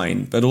be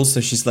fine. But also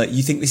she's like,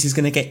 you think this is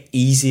going to get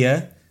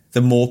easier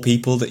the more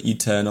people that you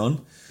turn on?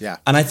 Yeah.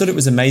 And I thought it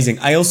was amazing.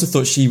 I also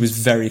thought she was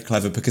very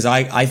clever because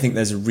I think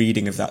there's a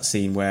reading of that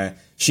scene where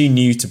she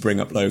knew to bring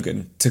up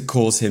Logan, to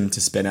cause him to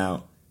spin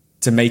out,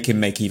 to make him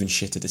make even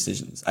shitter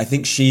decisions. I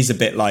think she's a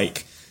bit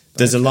like,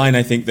 there's a line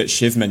I think that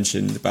Shiv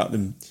mentioned about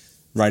them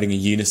riding a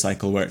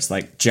unicycle where it's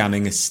like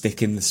jamming a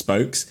stick in the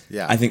spokes.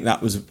 Yeah. I think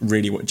that was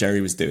really what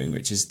Jerry was doing,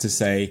 which is to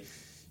say,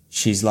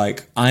 she's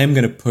like, I am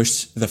going to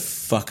push the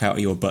fuck out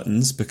of your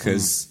buttons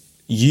because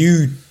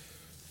you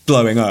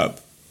blowing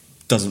up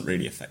doesn't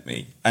really affect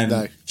me.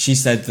 And she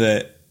said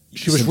that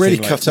she was really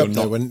cut up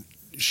though when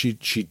she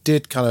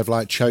did kind of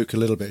like choke a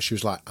little bit. She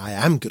was like, I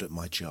am good at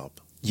my job.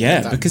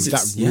 Yeah, because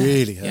that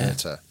really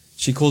hurt her.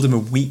 She called him a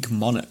weak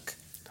monarch.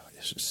 Oh,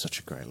 it's such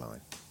a great line.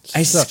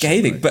 It's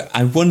scathing, but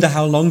I wonder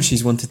how long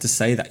she's wanted to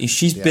say that.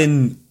 She's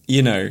been,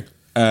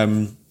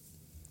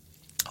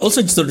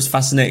 also just thought it was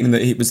fascinating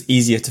that it was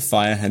easier to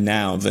fire her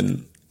now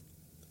than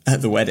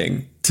at the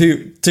wedding.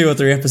 Two or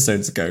three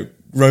episodes ago,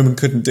 Roman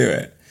couldn't do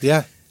it.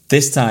 Yeah.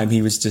 This time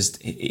he was just,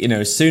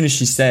 as soon as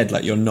she said,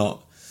 like, you're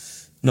not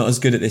as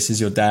good at this as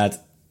your dad.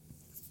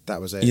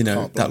 That was it.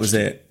 That was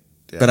it.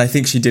 But I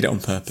think she did it on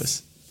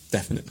purpose,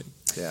 definitely.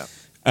 Yeah.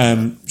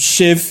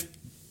 Shiv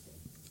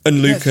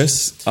and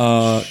Lucas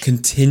are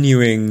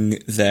continuing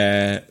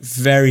their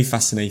very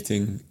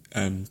fascinating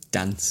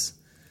dance.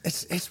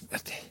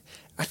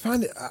 I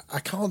find it. I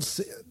can't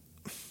see.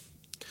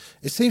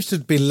 It seems to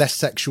be less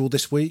sexual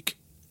this week.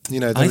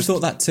 I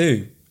thought that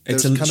too.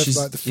 It's kind of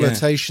like the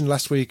flirtation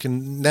last week,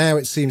 and now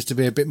it seems to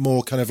be a bit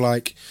more kind of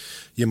like,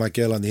 you're my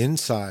girl on the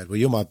inside, well,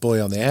 you're my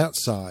boy on the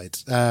outside,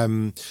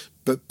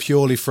 but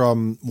purely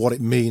from what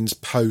it means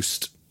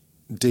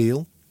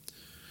post-deal.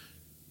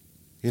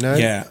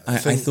 Yeah,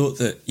 I thought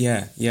that,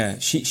 yeah.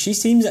 She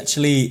seems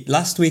actually,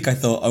 last week I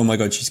thought, oh my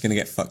God, she's going to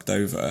get fucked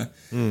over.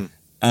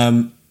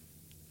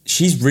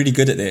 She's really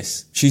good at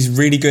this. She's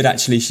really good,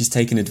 actually. She's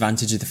taken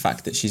advantage of the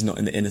fact that she's not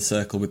in the inner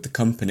circle with the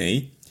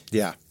company.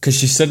 Yeah. Because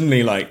she's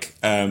suddenly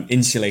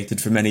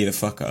insulated from any of the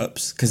fuck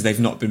ups because they've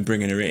not been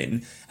bringing her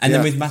in. And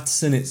then with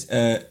Matheson, it's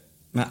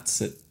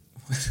Matheson.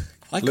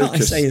 Why can't I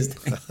say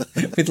his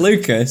name? With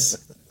Lucas,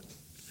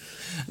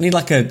 I need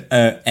like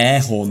a air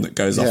horn that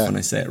goes off when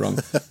I say it wrong.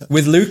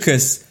 With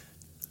Lucas,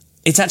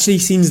 it actually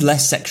seems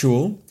less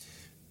sexual,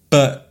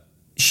 but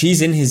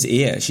she's in his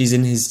ear. She's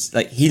in his,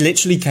 he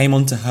literally came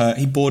onto her,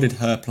 he boarded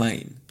her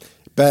plane.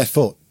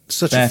 Barefoot.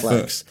 Such a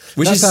flex.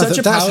 Which is such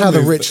a power That's how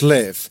move, the rich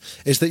live,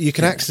 is that you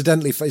can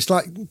accidentally, it's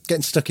like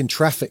getting stuck in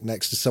traffic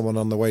next to someone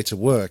on the way to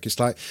work. It's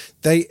like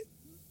they,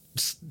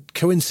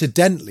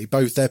 coincidentally,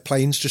 both their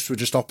planes were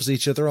just opposite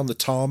each other on the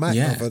tarmac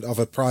of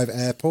a private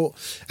airport.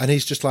 And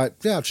he's just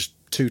like, I'll just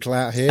tootle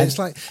out here. It's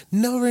like,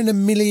 never in a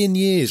million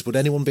years would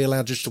anyone be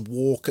allowed just to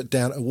walk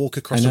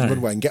across the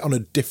runway and get on a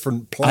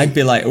different plane. I'd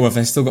be like, have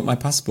I still got my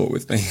passport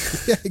with me?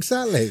 Yeah,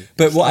 exactly.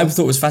 But what I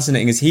thought was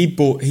fascinating is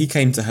he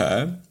came to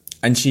her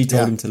and she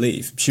told him to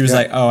leave. She was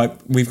like,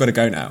 we've got to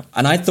go now.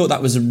 And I thought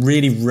that was a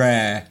really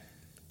rare,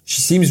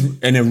 she seems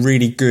in a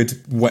really good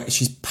way,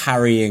 she's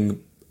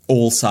parrying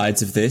all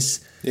sides of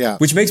this. Yeah.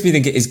 Which makes me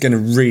think it is going to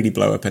really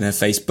blow up in her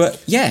face.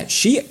 But yeah,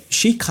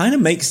 she kind of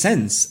makes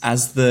sense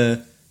as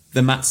the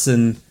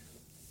Matheson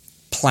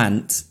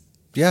plant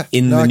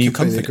in the new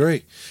company.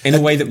 Agree. In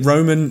a way that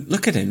Roman,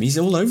 look at him, he's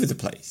all over the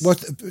place. Well,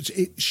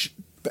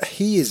 but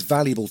he is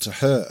valuable to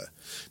her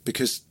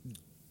because,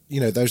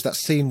 there's that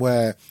scene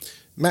where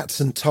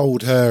Matheson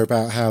told her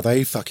about how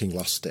they fucking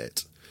lost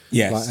it.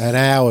 Yes. Like an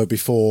hour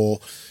before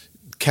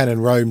Ken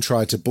and Rome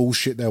tried to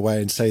bullshit their way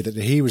and say that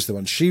he was the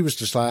one. She was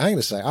just like, hang on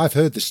a sec, I've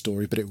heard this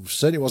story, but it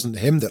certainly wasn't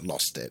him that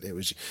lost it. It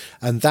was,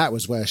 and that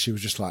was where she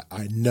was just like,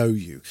 I know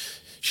you.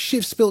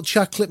 Shiv spilled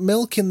chocolate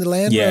milk in the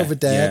Land Rover,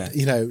 Dad.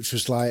 She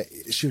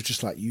was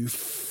just like, you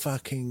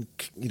fucking,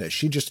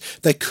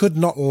 they could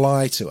not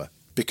lie to her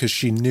because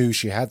she knew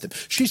she had them.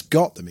 She's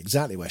got them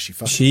exactly where she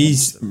fucking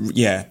wants them.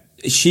 Yeah.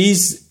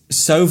 She's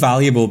so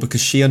valuable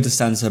because she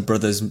understands her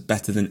brothers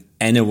better than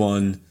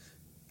anyone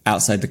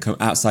outside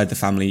the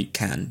family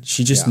can.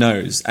 She just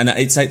knows. And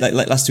it's like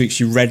last week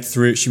she read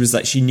through, she was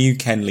like, she knew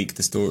Ken leaked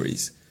the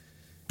stories.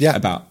 Yeah.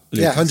 About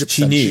Lucas. Yeah, 100%.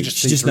 She knew.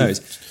 She just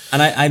knows.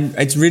 And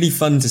it's really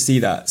fun to see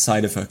that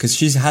side of her because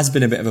she has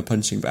been a bit of a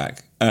punching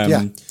bag.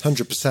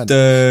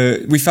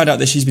 100%. We found out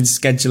that she's been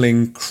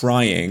scheduling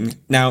crying.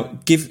 Now,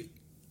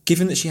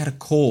 given that she had a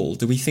call,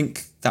 do we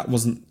think that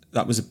was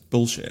a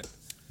bullshit?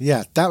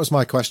 Yeah, that was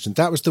my question.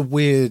 That was the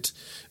weird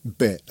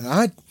bit.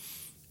 I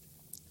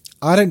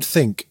don't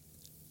think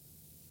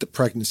the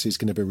pregnancy is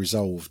going to be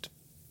resolved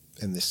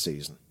in this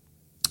season.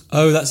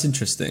 Oh, that's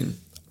interesting.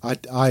 I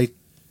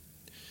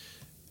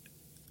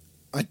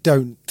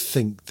don't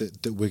think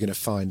that we're going to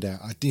find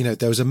out.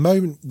 There was a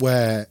moment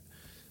where,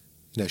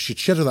 she'd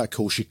scheduled that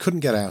call. She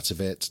couldn't get out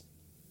of it,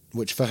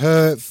 which for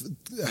her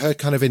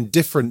kind of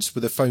indifference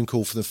with a phone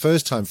call for the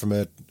first time from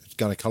a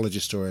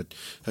gynecologist or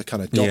her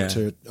kind of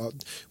doctor,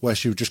 where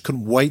she just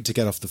couldn't wait to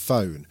get off the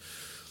phone.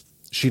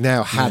 She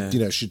now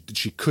had,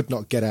 she could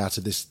not get out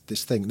of this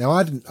thing. Now,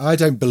 I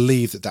don't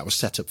believe that was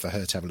set up for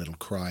her to have a little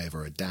cry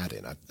over her dad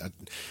in.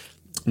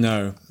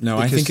 No,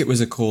 I think it was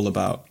a call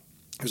about...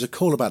 It was a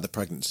call about the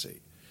pregnancy.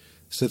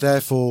 So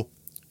therefore,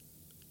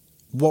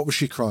 what was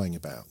she crying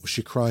about? Was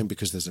she crying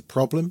because there's a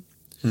problem?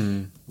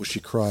 Was she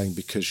crying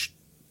because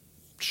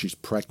she's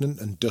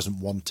pregnant and doesn't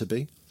want to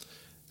be?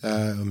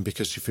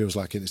 Because she feels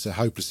like it's a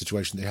hopeless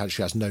situation that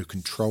she has no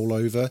control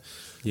over?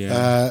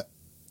 Yeah.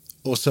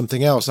 Or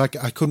something else. I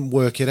couldn't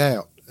work it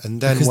out.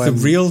 And then because the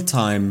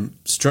real-time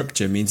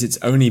structure means it's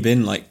only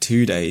been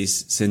 2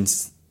 days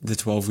since the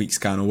 12-week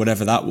scan or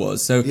whatever that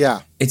was. So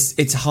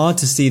it's hard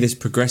to see this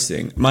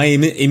progressing. My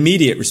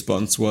immediate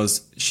response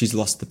was she's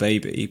lost the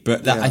baby.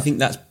 But I think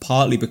that's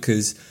partly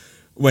because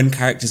when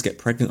characters get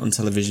pregnant on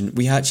television,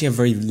 we actually have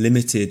very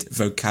limited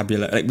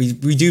vocabulary.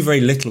 We do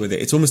very little with it.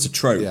 It's almost a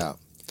trope. Yeah.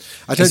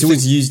 It's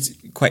always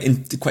used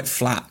quite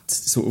flat,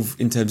 sort of,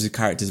 in terms of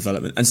character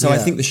development. And so I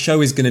think the show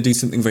is going to do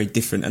something very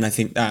different. And I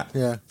think that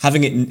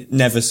having it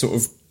never sort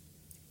of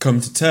come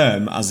to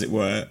term, as it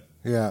were,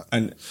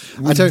 and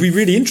would be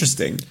really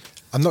interesting.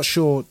 I'm not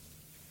sure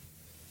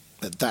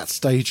at that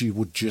stage you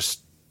would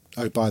just,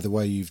 oh, by the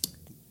way, you've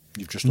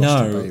just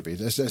lost a baby.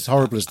 As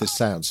horrible as this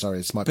sounds, sorry,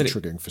 this might be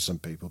triggering for some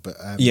people, but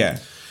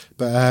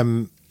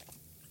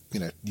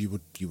you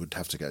would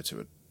have to go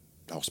to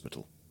a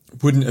hospital.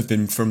 Wouldn't have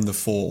been from the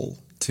fall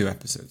 2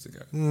 episodes ago.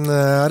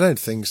 No, I don't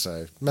think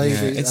so. Maybe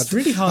it's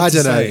really hard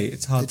to say.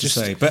 It's hard to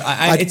say, but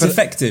it's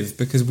effective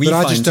because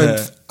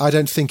I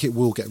don't think it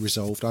will get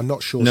resolved. I'm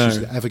not sure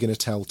she's ever going to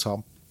tell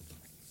Tom.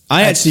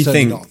 I actually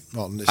think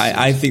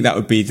I think that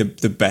would be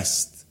the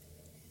best.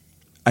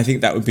 I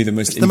think that would be the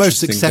most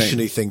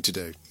Succession-y thing to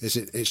do.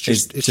 It's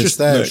just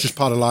there. Look, it's just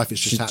part of life.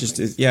 It's just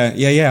happening.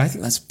 Yeah. I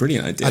think that's a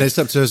brilliant idea. And it's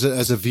up to us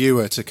as a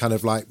viewer to kind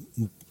of like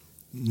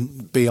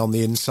be on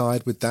the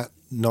inside with that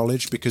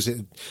knowledge because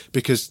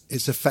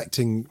it's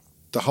affecting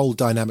the whole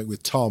dynamic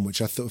with Tom,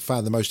 which I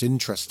found the most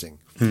interesting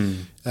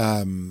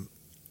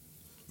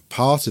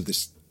part of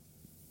this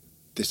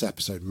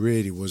episode.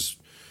 Really was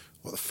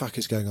what the fuck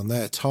is going on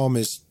there.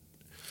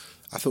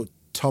 I thought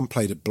Tom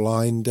played a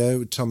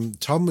blinder.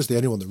 Tom was the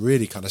only one that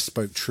really kind of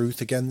spoke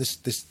truth again. This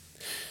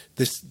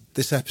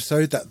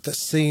episode, that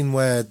scene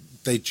where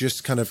they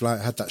just kind of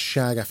like had that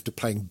shag after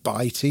playing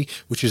Bitey,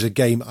 which is a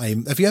game.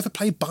 Have you ever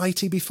played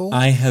Bitey before?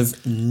 I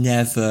have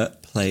never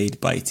played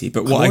Bitey,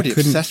 but I'm already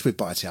obsessed with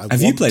Bitey.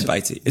 Have you played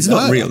Bitey? It's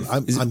not real.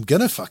 I'm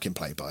gonna fucking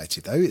play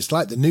Bitey though. It's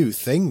like the new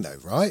thing though,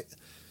 right?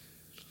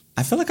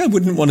 I feel like I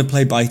wouldn't want to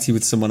play Bitey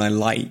with someone I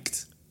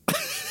liked.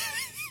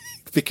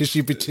 Because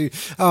you'd be too...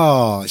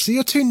 Oh, so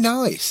you're too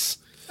nice.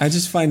 I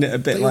just find it a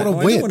bit like... I don't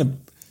want to...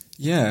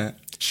 Yeah.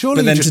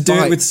 Surely but then to do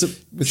it with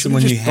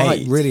someone you hate...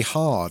 bite really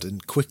hard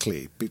and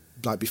quickly,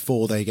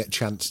 before they get a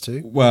chance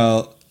to.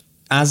 Well,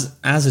 as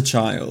a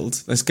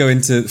child, let's go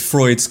into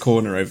Freud's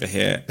corner over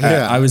here.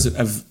 I was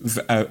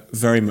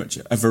very much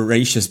a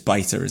voracious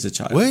biter as a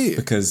child. Were you?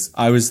 Because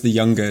I was the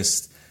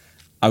youngest.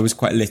 I was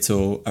quite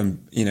little,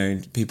 and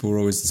people were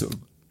always sort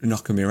of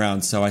knocking me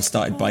around, so I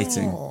started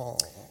biting.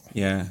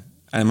 Yeah.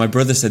 And my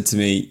brother said to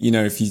me,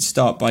 if you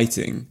start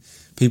biting,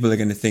 people are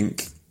going to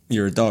think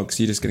you're a dog,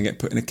 so you're just going to get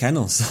put in a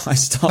kennel. So I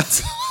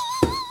stopped.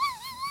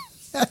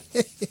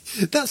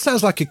 That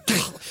sounds like a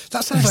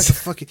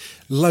fucking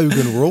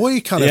Logan Roy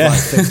kind of like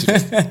thing to do.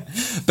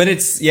 But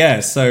it's,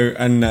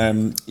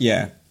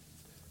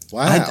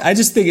 Wow. I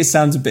just think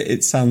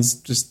it sounds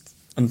just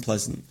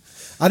unpleasant.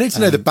 I need to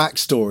know the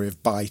backstory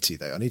of Bitey,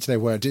 though. I need to know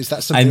where it is.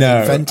 That something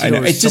invented? I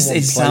know. It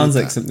sounds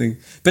like something.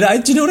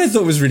 But do you know what I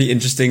thought was really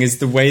interesting is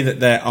the way that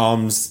their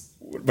arms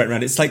went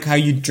around. It's like how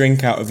you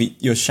drink out of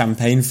your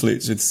champagne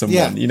flutes with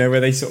someone, where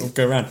they sort of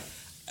go around.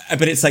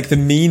 But it's like the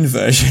mean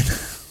version.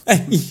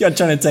 You're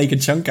trying to take a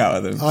chunk out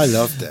of them. I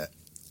loved it.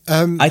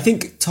 I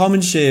think Tom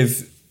and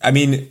Shiv,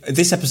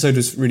 this episode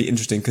was really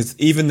interesting because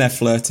even their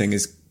flirting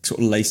is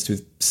sort of laced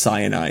with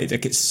cyanide.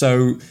 Like, it's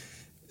so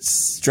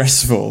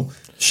stressful.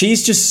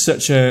 She's just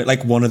such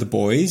one of the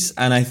boys,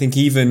 and I think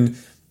even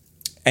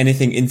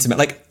anything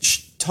intimate,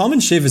 Tom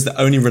and Shiv is the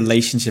only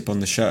relationship on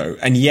the show,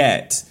 and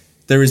yet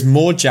there is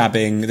more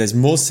jabbing, there's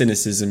more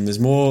cynicism, there's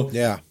more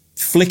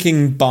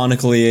flicking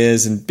barnacle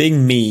ears and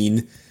being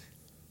mean,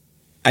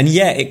 and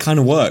yet it kind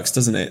of works,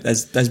 doesn't it?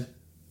 It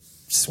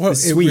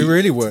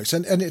really works,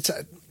 and it's.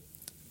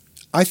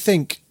 I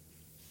think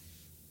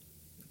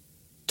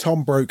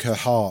Tom broke her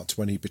heart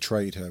when he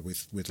betrayed her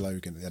with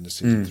Logan at the end of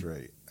season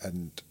 3,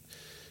 and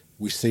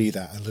we see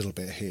that a little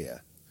bit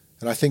here.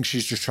 And I think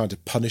she's just trying to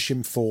punish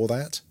him for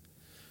that.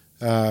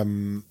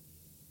 Tom's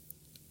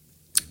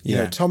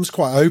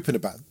quite open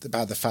about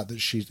the fact that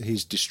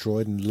he's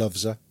destroyed and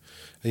loves her.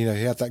 And,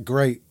 he had that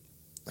great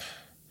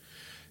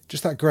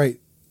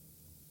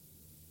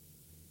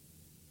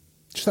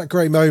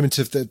moment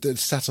of that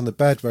sat on the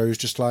bed where he was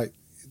just like,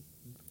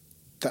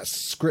 that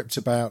script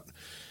about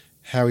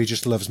how he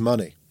just loves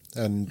money.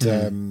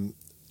 And,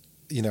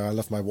 I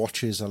love my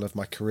watches, I love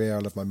my career, I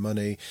love my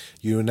money.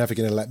 You were never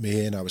going to let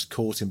me in. I was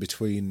caught in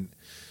between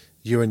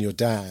you and your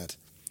dad.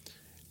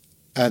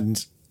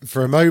 And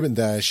for a moment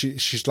there,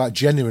 she's like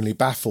genuinely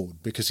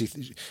baffled because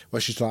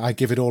she's like, I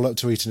give it all up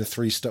to eating a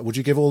 3-star. Would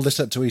you give all this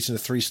up to eating a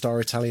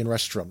 3-star Italian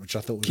restaurant? Which I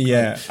thought was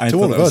great. To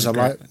all of us, I'm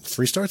like,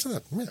 3-star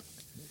Italian? Yeah.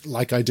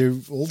 Like I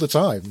do all the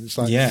time. It's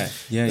like,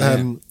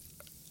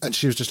 and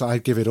she was just like,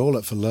 I'd give it all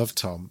up for love,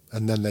 Tom.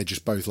 And then they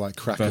just both like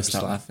crack up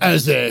laughing.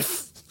 As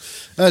if.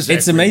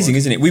 It's amazing,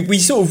 isn't it? We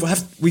sort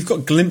of we've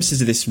got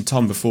glimpses of this from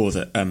Tom before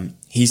that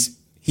he's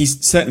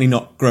certainly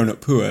not grown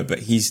up poor, but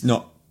he's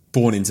not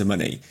born into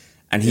money,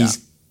 and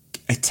he's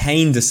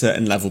attained a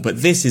certain level.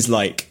 But this is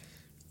like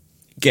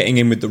getting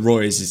in with the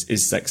Roys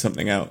is like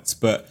something else.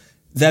 But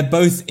they're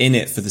both in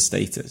it for the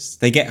status.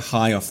 They get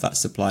high off that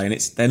supply, and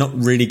they're not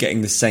really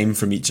getting the same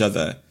from each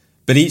other.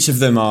 But each of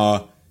them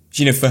are.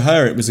 For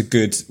her, it was a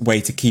good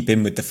way to keep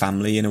in with the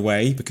family in a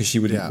way because she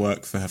wouldn't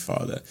work for her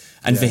father.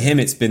 And for him,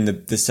 it's been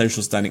the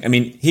social standing. I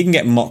mean, he can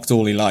get mocked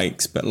all he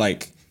likes, but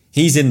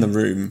he's in the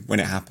room when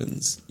it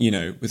happens,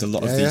 with a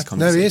lot of these conversations.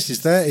 No, he is.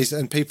 He's there.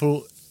 And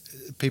people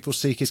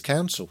seek his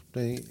counsel.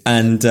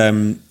 And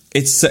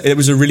it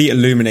was a really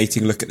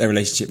illuminating look at their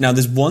relationship. Now,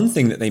 there's one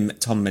thing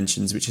that Tom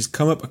mentions, which has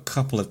come up a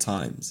couple of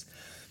times.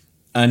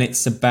 And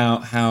it's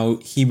about how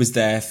he was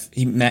there.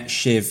 He met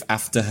Shiv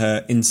after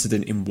her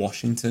incident in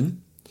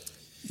Washington.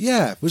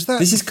 Yeah, was that...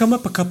 This has come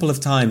up a couple of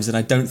times, and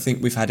I don't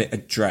think we've had it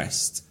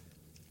addressed.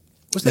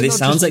 Was that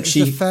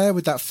the affair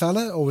with that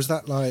fella, or was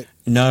that like...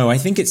 No, I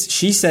think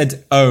she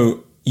said,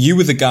 oh, you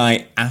were the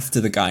guy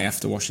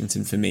after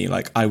Washington for me.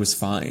 Like, I was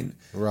fine.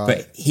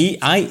 Right. But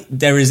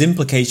there is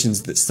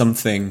implications that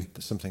something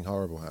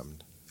horrible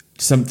happened.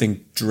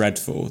 Something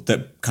dreadful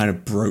that kind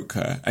of broke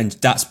her. And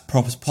that's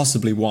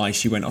possibly why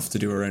she went off to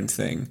do her own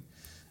thing.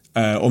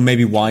 Or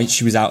maybe why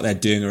she was out there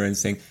doing her own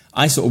thing.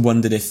 I sort of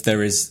wondered if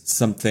there is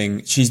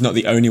something... She's not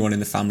the only one in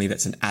the family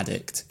that's an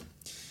addict.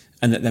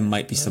 And that there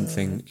might be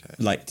something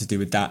like to do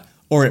with that.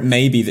 Or it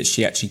may be that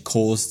she actually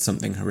caused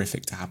something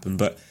horrific to happen.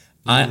 But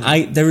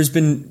there has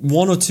been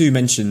one or two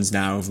mentions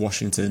now of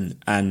Washington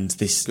and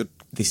this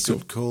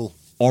sort of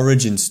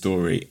origin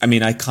story. I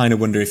mean, I kind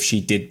of wonder if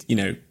she did,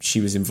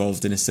 she was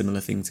involved in a similar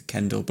thing to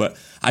Kendall. But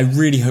I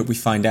really hope we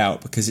find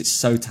out, because it's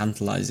so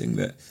tantalizing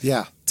that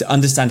to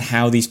understand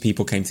how these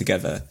people came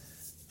together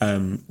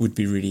would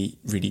be really,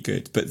 really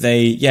good. But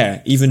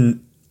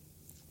even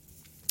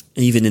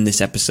in this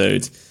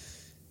episode,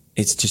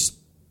 it's just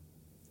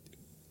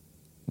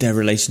their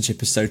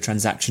relationship is so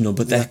transactional,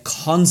 but they're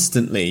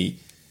constantly,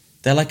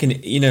 they're like an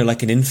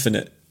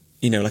infinite,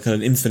 like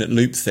an infinite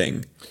loop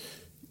thing.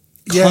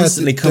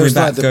 Constantly coming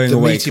back, going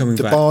away, coming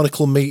back. The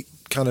barnacle meat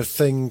kind of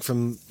thing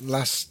from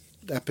last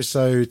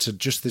episode to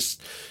just this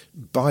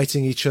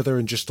biting each other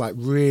and just like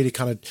really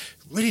trying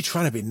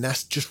to be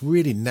just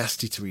really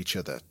nasty to each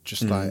other.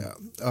 Just like,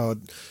 how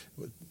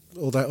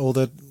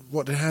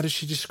does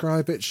she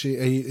describe it?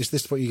 Is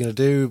this what you're going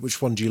to do?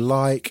 Which one do you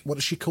like? What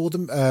does she call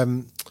them?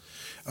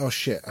 Oh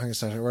shit! Hang on a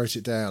second. I wrote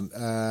it down.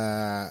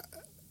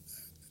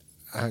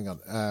 Hang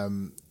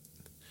on.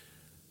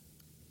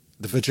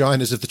 The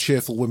vaginas of the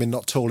cheerful women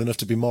not tall enough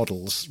to be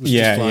models.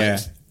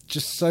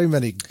 Just so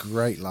many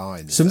great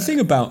lines. Something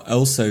about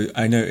also,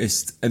 I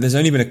noticed, there's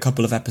only been a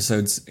couple of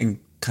episodes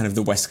in kind of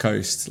the West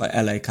Coast, like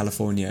LA,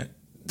 California.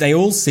 They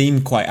all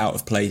seem quite out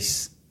of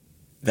place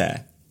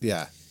there.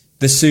 Yeah.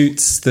 The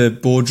suits, the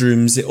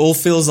boardrooms, it all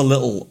feels a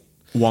little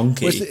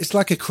wonky. Well, it's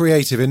like a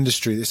creative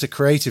industry. It's a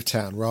creative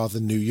town rather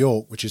than New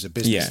York, which is a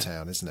business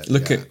town, isn't it?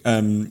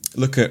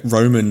 Look at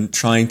Roman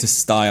trying to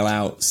style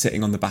out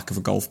sitting on the back of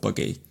a golf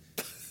buggy,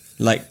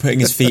 like putting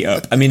his feet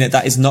up. I mean,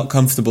 that is not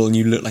comfortable, and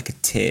you look like a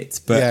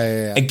tit. But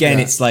again,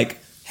 it's like,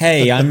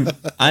 hey, I'm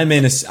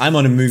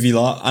on a movie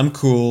lot. I'm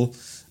cool.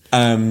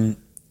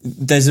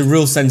 There's a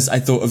real sense, I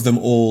thought, of them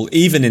all,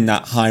 even in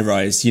that high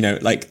rise,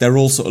 like they're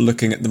all sort of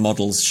looking at the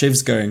models.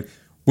 Shiv's going,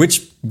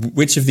 which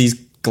of these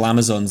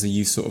glamazons are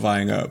you sort of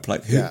eyeing up?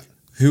 Like,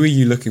 who are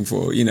you looking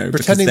for?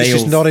 Pretending that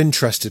she's not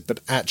interested,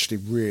 but actually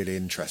really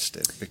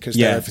interested, because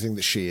they're everything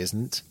that she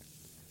isn't.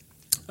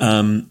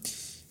 I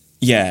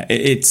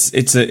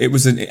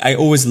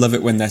always love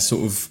it when they're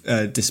sort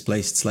of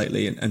displaced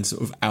slightly and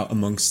sort of out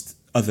amongst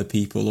other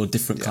people or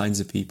different kinds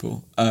of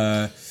people.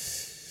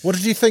 What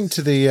did you think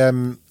to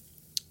the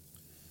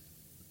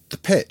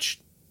pitch?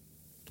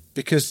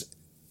 Because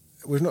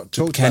we've not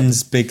talked about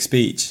Ken's big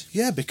speech.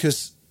 Yeah,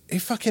 because he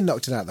fucking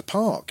knocked it out of the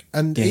park,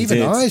 and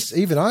even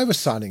I was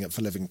signing up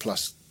for Living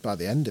Plus by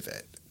the end of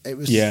it. It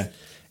was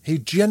he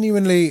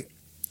genuinely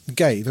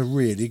gave a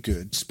really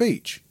good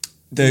speech.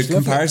 The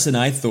comparison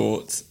I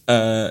thought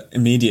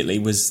immediately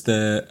was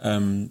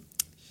the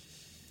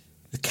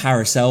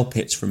carousel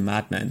pitch from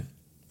Mad Men,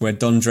 where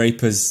Don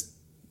Draper's,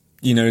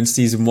 in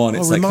season 1,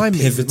 it's like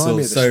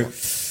pivotal.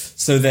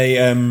 So they,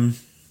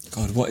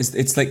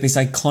 it's like this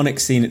iconic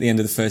scene at the end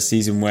of the first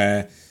season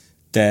where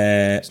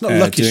they're. It's not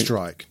Lucky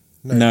Strike.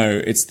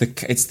 No, it's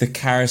the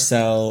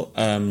carousel,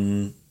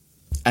 and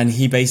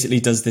he basically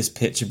does this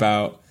pitch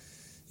about,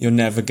 you're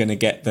never going to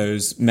get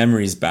those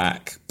memories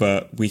back,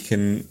 but we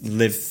can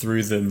live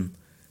through them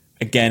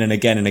again and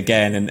again and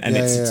again. And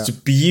it's a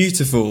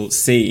beautiful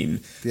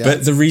scene. Yeah.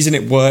 But the reason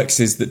it works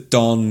is that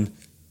Don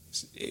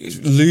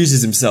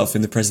loses himself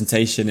in the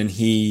presentation, and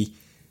he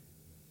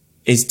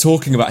is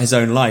talking about his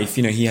own life.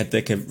 He had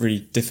like a really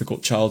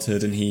difficult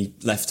childhood, and he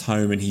left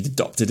home and he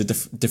adopted a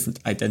different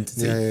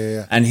identity.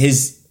 And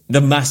the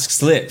mask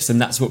slips,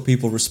 and that's what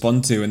people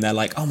respond to. And they're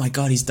like, oh my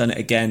God, he's done it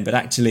again. But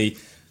actually,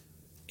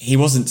 he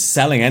wasn't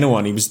selling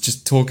anyone. He was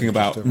just talking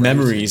about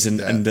memories and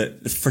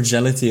the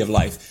fragility of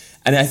life.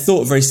 And I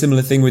thought a very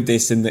similar thing with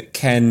this, in that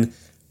Ken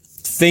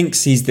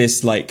thinks he's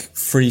this like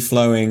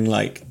free-flowing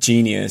like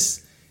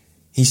genius.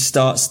 He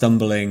starts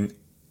stumbling,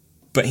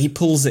 but he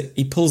pulls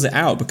it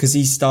out, because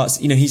he starts,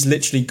 he's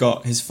literally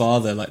got his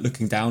father like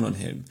looking down on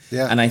him.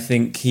 Yeah. And I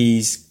think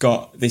he's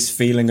got this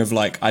feeling of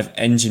like, I've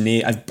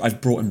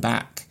brought him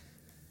back.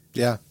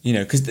 Yeah.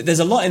 Because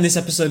there's a lot in this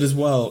episode as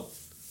well,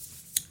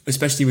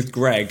 especially with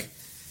Greg.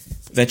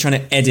 They're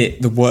trying to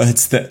edit the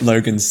words that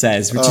Logan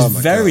says, which is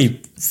very,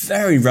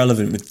 very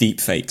relevant with deep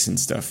fakes and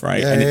stuff,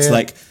 right? And it's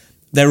like,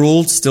 they're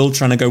all still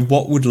trying to go,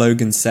 what would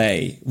Logan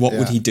say? What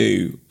would he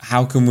do?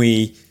 How can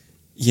we,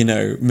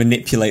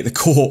 manipulate the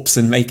corpse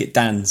and make it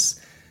dance?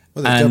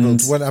 Well,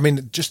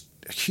 just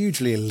a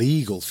hugely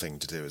illegal thing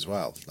to do as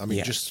well. I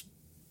mean, just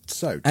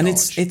so dodge. And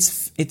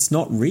it's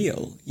not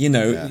real.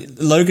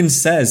 Logan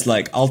says,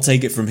 like, I'll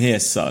take it from here,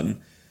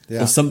 son.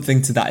 or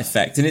something to that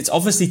effect. And it's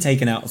obviously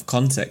taken out of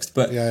context,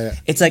 but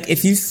it's like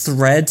if you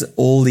thread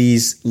all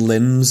these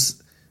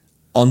limbs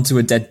onto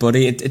a dead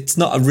body, it's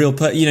not a real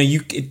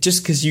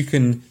just because you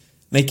can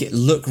make it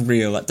look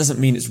real, that doesn't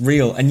mean it's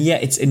real. And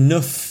yet it's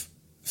enough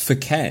for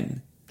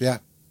Ken. Yeah.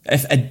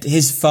 If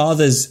his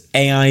father's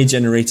AI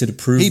generated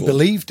approval. He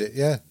believed it,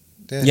 yeah.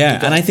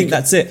 And I think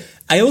that's it.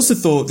 I also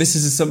thought this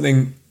is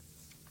something,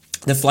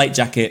 the flight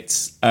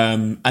jackets,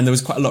 and there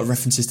was quite a lot of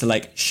references to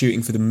like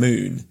shooting for the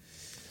moon.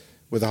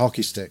 With a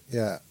hockey stick,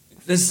 yeah.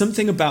 There's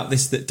something about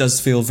this that does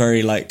feel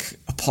very like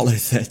Apollo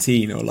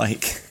 13 or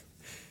like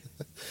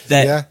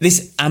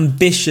this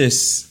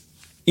ambitious,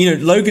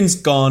 Logan's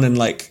gone and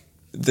like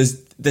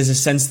there's a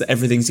sense that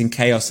everything's in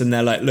chaos and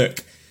they're like,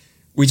 look,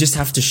 we just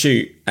have to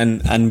shoot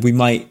and we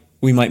might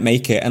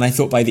make it. And I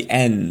thought by the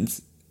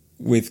end,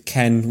 with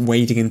Ken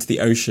wading into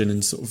the ocean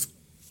and sort of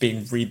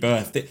being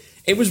rebirthed,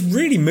 it was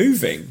really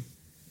moving.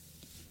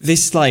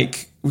 This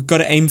like, we've got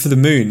to aim for the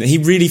moon. He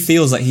really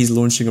feels like he's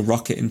launching a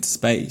rocket into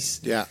space.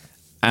 Yeah.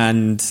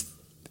 And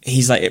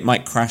he's like, it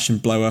might crash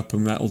and blow up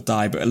and that'll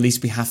die, but at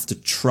least we have to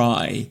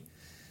try.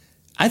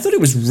 I thought it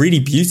was really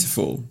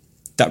beautiful.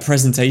 That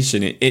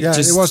presentation, it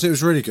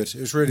was really good.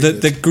 It was really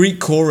good. The Greek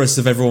chorus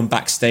of everyone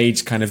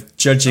backstage kind of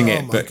judging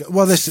it. But God.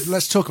 Well,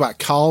 let's talk about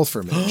Carl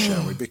for a minute,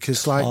 shall we?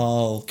 Because like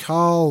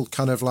Carl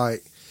kind of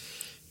like,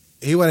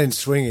 he went in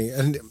swinging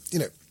and,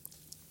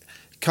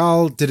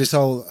 Carl did his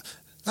whole,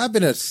 I've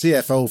been a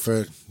CFO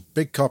for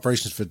big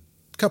corporations for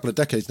a couple of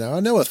decades now.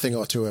 I know a thing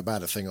or two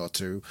about a thing or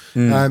two.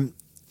 And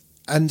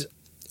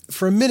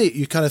for a minute,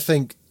 you kind of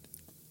think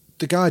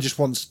the guy just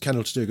wants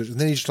Kendall to do good. And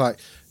then he's just like,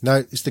 no,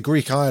 it's the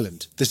Greek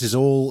island. This is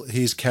all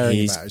he's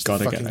caring about. It's the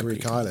fucking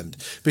Greek island.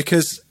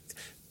 Because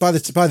by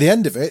the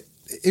end of it,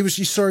 you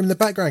saw him in the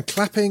background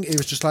clapping. It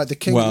was just like the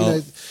king,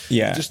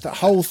 just that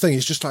whole thing.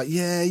 He's just like,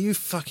 yeah,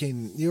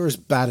 you're as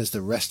bad as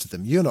the rest of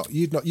them. You're not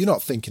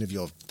thinking of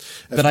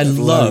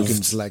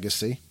Logan's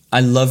legacy. I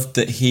loved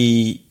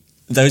that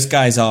those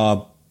guys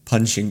are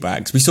punching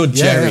bags. We saw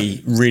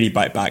Jerry really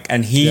bite back,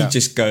 and he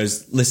just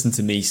goes, listen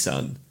to me,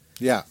 son.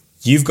 Yeah.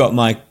 You've got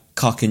my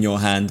cock in your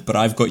hand, but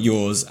I've got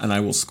yours and I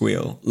will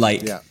squeal.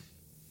 And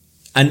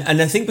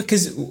I think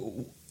because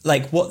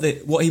like what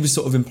he was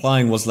sort of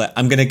implying was like,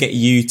 I'm going to get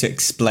you to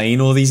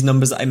explain all these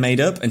numbers that I made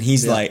up. And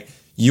he's like,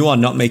 you are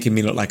not making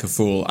me look like a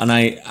fool. And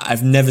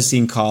I've never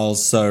seen Carl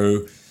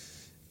so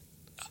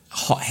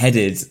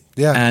hot-headed.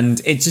 Yeah. And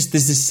it just,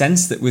 there's this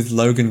sense that with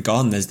Logan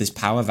gone, there's this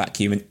power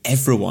vacuum and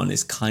everyone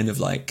is kind of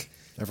like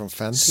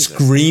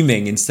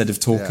screaming instead of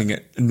talking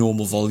at a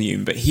normal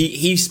volume. But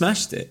he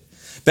smashed it.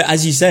 But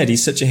as you said,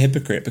 he's such a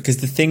hypocrite because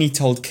the thing he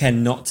told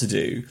Ken not to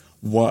do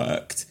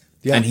worked.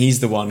 Yeah. And he's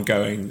the one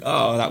going,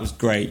 oh, that was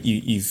great.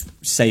 You've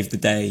saved the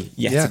day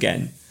yet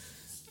again.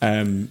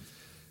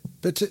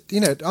 But,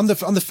 on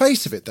the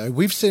face of it, though,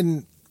 we've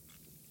seen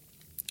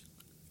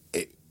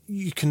it,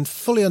 you can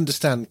fully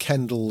understand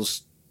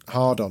Kendall's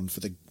hard-on for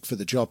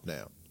the job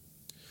now.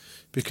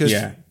 Because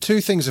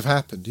two things have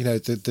happened.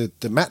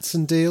 The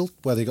Matsson deal,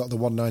 where they got the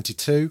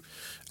 192,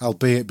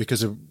 albeit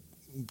because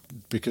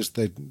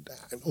they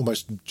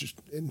almost just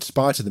in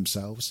spite of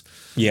themselves.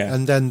 Yeah.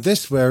 And then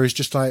this where he's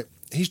just like,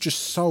 he's just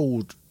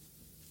sold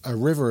a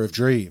river of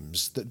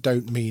dreams that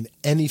don't mean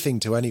anything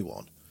to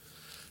anyone.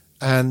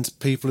 And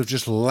people have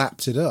just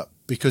lapped it up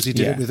because he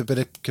did it with a bit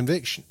of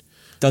conviction.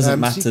 Doesn't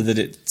matter that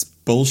it's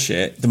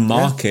bullshit. The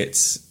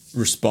market's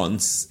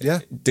response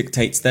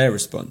dictates their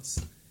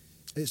response.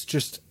 It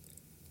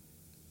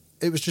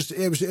was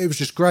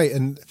just great.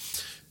 And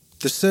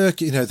the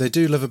circuit, they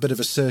do love a bit of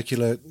a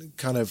circular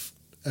kind of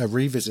a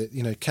revisit.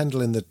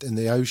 Kendall in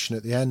the ocean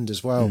at the end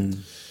as well.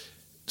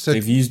 So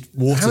they've used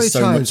water. How many so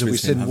times much have we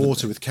with him, seen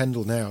water with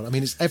Kendall now? I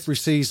mean, it's every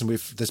season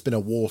there's been a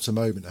water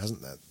moment,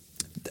 hasn't there?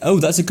 Oh,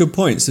 that's a good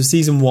point. So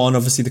season 1,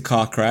 obviously the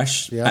car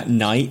crash at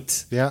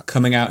night,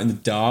 coming out in the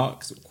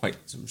dark, quite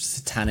sort of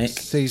satanic.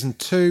 Season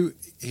 2,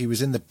 he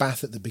was in the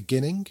bath at the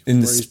beginning,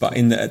 in the spa,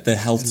 at the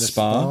health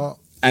spa.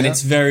 And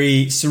it's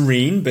very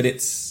serene, but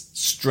it's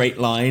straight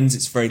lines.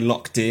 It's very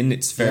locked in.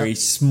 It's very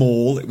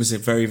small. It was a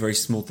very, very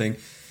small thing.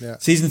 Yeah.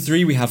 Season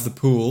 3, we have the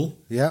pool.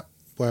 Yeah,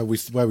 where we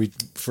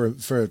for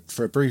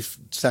a brief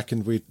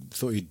second we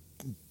thought he'd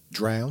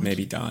drowned,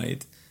 maybe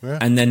died. Yeah.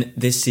 And then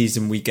this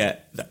season we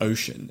get the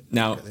ocean.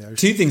 Now,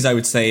 two things I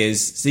would say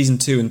is season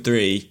 2 and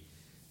 3,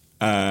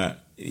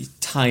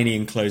 tiny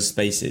enclosed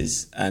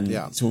spaces, and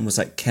it's almost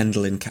like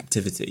Kendall in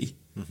captivity.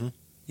 Mm-hmm.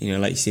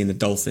 Like you see in the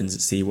dolphins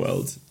at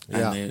SeaWorld,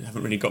 and they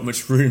haven't really got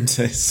much room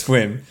to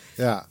swim.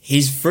 Yeah.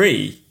 He's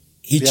free.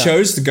 He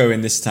chose to go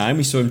in this time.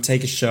 We saw him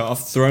take his shirt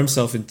off, throw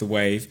himself into the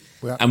wave,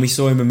 and we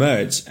saw him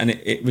emerge. And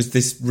it was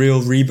this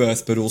real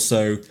rebirth, but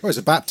also... Well, it was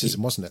a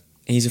baptism, wasn't it?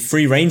 He's a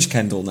free-range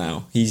Kendall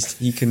now. He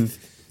can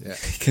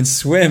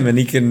swim and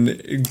he can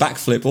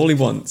backflip all he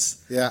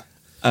wants. Yeah.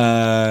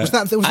 Was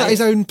that his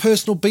own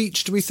personal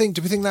beach, do we think?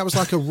 Do we think that was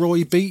like a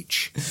Roy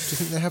beach? Do you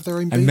think they have their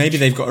own beach? And maybe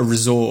they've got a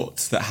resort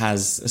that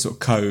has a sort of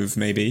cove,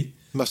 maybe.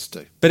 Must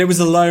do. But it was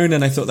alone,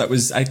 and I thought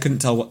I couldn't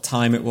tell what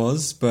time it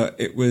was, but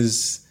it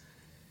was...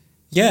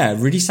 Yeah,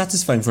 really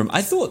satisfying for him.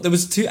 I thought there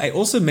was two. It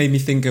also made me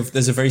think of,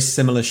 there's a very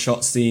similar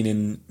shot scene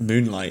in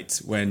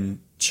Moonlight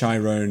when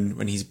Chiron,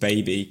 when he's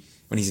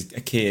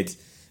a kid,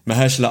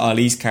 Mahershala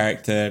Ali's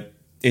character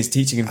is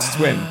teaching him to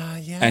swim.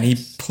 Yes. And he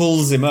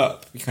pulls him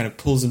up. He kind of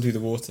pulls him through the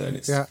water. And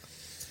it's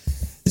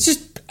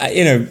just,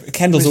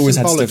 Kendall's always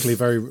had stuff. Symbolically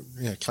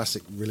very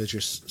classic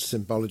religious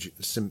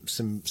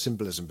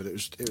symbolism, but it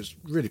was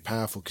really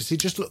powerful because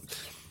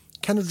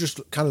Kendall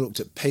just kind of looked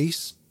at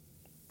peace.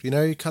 He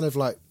kind of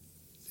like,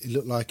 it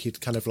looked like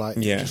he'd kind of like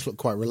just looked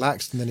quite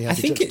relaxed, and then he had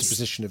the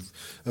juxtaposition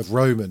of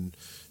Roman,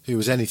 who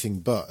was anything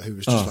but, who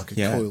was just like a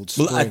coiled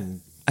spring. Well,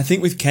 I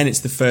think with Ken,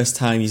 it's the first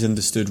time he's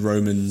understood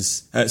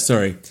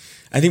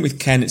I think with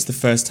Ken, it's the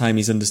first time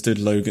he's understood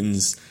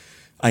Logan's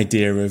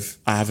idea of,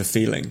 I have a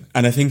feeling.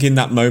 And I think in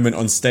that moment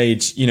on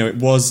stage, it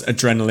was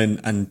adrenaline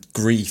and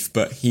grief,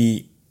 but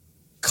he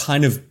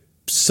kind of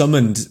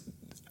summoned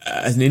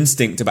an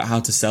instinct about how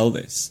to sell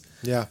this.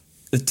 Yeah.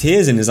 The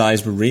tears in his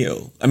eyes were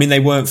real. I mean,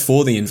 they weren't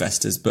for the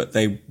investors, but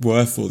they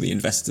were for the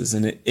investors,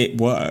 and it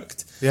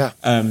worked. Yeah.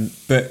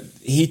 But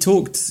he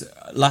talked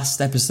last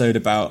episode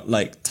about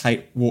like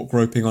tightrope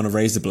roping on a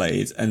razor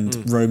blade,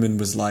 and Roman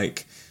was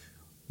like,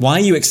 why are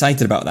you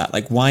excited about that?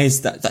 Like, why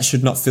is that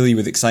should not fill you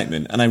with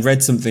excitement? And I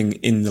read something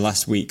in the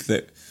last week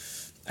that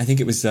I think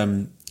it was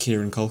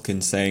Kieran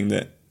Culkin saying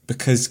that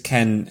because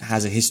Ken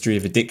has a history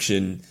of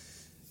addiction,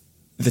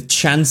 the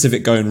chance of it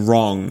going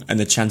wrong and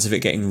the chance of it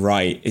getting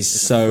right is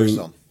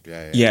so...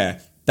 Yeah,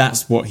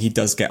 that's what he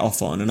does get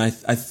off on. And I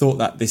thought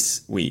that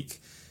this week,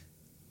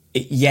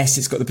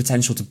 it's got the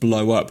potential to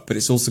blow up, but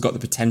it's also got the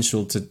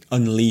potential to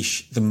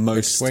unleash the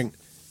most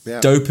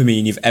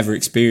dopamine you've ever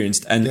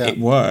experienced. And it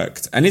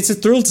worked. And it's a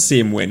thrill to see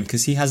him win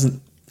because he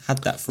hasn't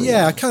had that for a while.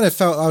 Yeah, I kind of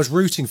felt I was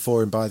rooting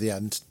for him by the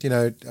end.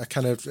 I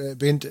kind of...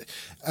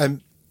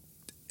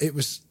 it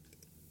was...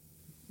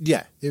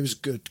 Yeah, it was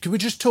good. Can we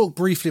just talk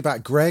briefly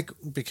about Greg?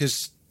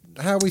 Because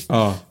I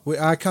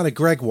kind of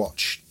Greg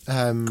watch.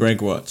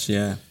 Greg watch,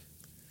 yeah.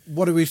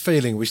 What are we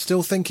feeling? Are we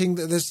still thinking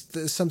that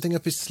there's something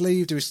up his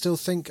sleeve? Do we still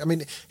think? I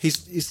mean,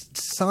 he's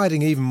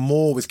siding even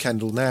more with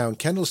Kendall now, and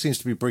Kendall seems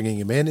to be bringing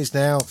him in.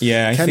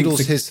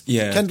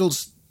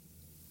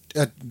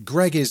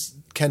 Greg is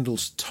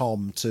Kendall's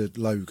Tom to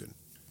Logan.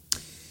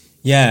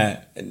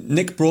 Yeah,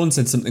 Nick Braun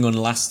said something on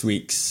last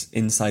week's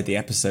Inside the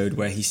Episode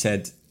where he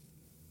said,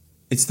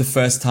 it's the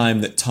first time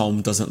that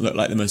Tom doesn't look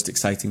like the most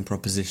exciting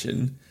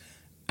proposition,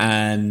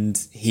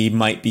 and he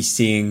might be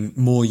seeing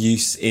more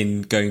use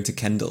in going to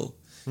Kendall,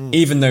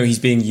 even though he's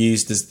being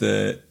used as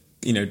the,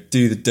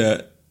 do the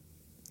dirt,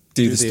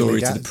 do the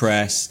story to the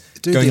press,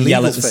 go and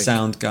yell at the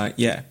sound guy.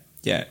 Yeah.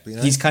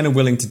 He's kind of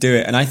willing to do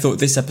it. And I thought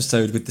this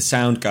episode with the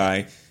sound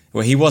guy,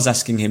 where he was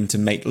asking him to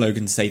make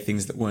Logan say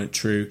things that weren't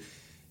true.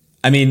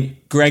 I mean,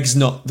 Greg's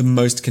not the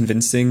most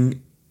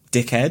convincing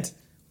dickhead,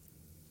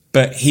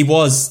 but he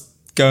was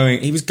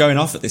going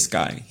off at this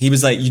guy. He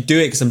was like, you do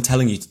it because I'm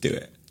telling you to do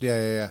it.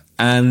 Yeah.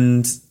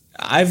 And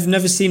I've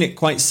never seen it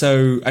quite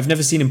so... I've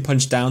never seen him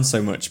punch down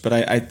so much, but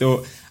I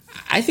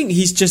think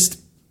he's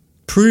just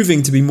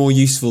proving to be more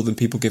useful than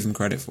people give him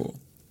credit for.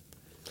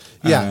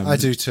 Yeah, I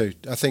do too.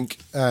 I think...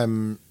 I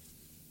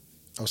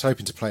was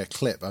hoping to play a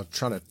clip. I'm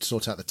trying to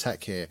sort out the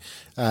tech here.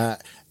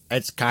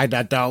 It's kind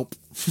of dope.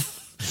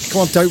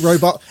 Come on, dope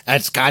robot.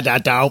 It's kind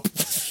of dope.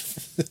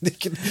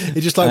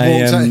 He just like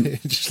walks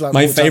out.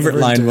 My favourite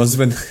line was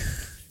when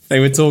they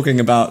were talking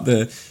about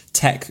the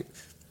tech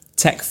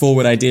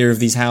forward idea of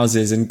these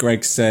houses, and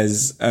Greg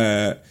says,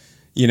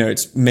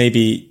 it's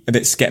maybe a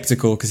bit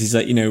skeptical because he's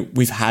like,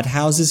 we've had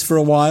houses for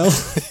a while.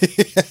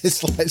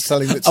 It's like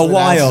selling it to a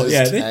while,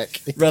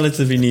 tech.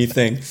 Relatively new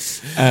thing.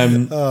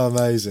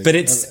 Amazing! But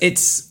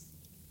it's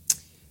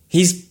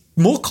he's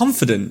more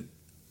confident,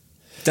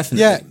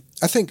 definitely. Yeah,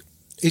 I think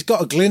he's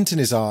got a glint in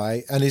his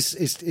eye, and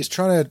he's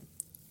trying to.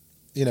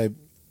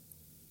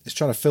 He's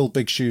trying to fill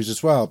big shoes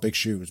as well. Big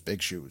shoes.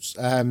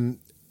 And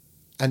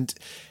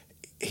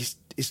he's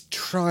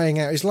trying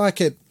out. He's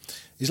like a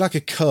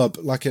cub.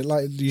 Like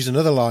use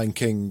another Lion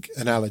King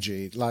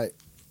analogy. Like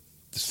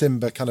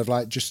Simba, kind of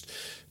like just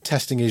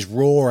testing his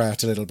roar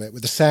out a little bit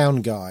with the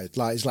sound guy.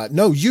 Like he's like,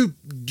 no, you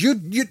do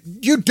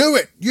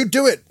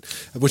it,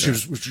 which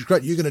was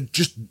great. You're gonna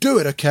just do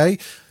it, okay?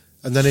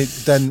 And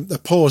then the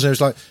pause, and it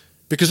was like,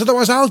 because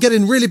otherwise I'll get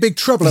in really big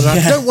trouble, and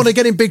I don't want to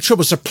get in big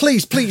trouble. So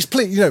please, so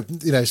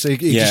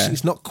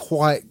he's not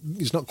quite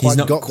got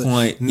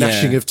the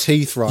gnashing of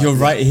teeth right. You're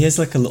right. He has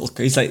like a little.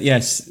 He's like,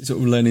 yes, sort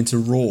of learning to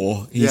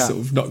roar. He's sort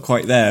of not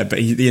quite there, but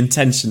the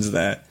intention's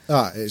there.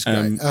 It's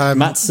great.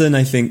 Matsson,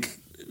 I think,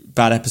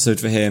 bad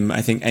episode for him.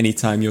 I think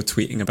anytime you're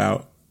tweeting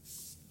about,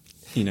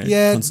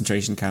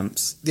 concentration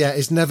camps,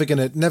 he's never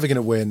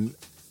gonna win.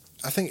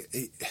 I think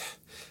he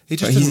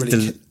just doesn't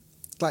really.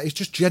 Like he's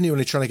just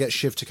genuinely trying to get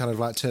Shiv to kind of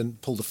like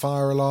pull the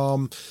fire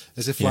alarm,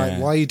 as if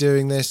like, why are you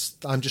doing this?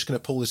 I'm just going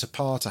to pull this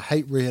apart. I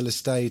hate real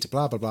estate.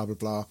 Blah blah blah blah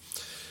blah.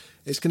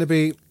 It's going to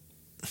be.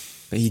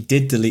 But he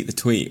did delete the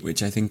tweet,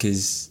 which I think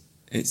it's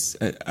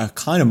a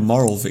kind of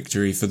moral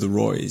victory for the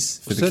Roys,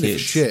 for the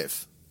kids. For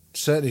Shiv.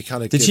 certainly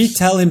kind of. Did she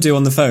tell him to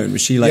on the phone?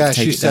 Was she like, yeah,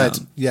 take she it said,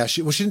 down? Yeah,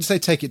 she didn't say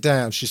take it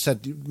down. She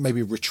said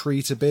maybe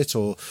retreat a bit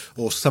or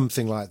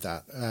something like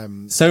that.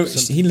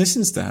 He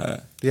listens to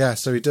her. Yeah,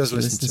 so he does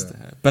listen to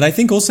her. But I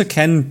think also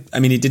Ken, I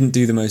mean, he didn't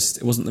do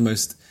it wasn't the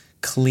most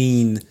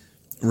clean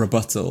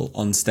rebuttal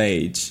on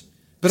stage.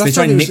 But so they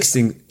tried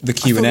mixing the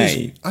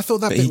Q&A. I thought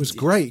that bit was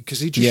great because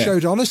he just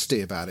showed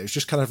honesty about it. It was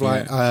just kind of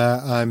like,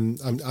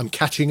 I'm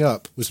catching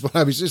up. Was what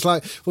I was just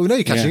like, well, we know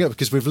you're catching up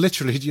because we've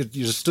literally you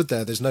just stood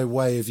there. There's no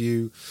way of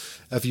you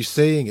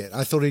seeing it.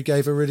 I thought he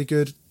gave a really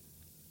good,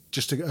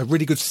 just a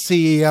really good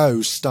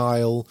CEO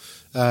style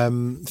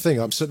thing.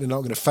 I'm certainly not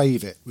going to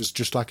fave it. It was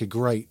just like a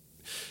great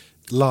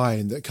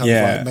line that kind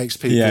of like makes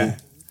people. Yeah.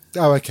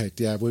 Oh, okay,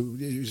 yeah.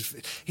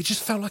 He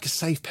just felt like a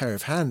safe pair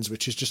of hands,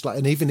 which is just like,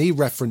 and even he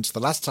referenced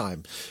the last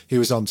time he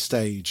was on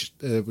stage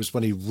was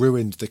when he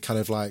ruined the kind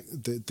of like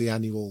the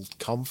annual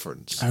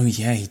conference. Oh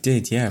yeah, he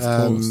did. Yeah,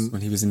 of course,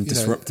 when he was in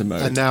disruptor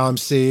mode. And now I'm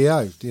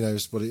CEO.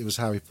 Is what it was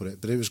how he put it.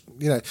 But it was,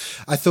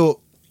 I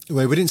thought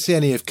we didn't see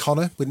any of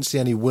Connor. We didn't see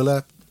any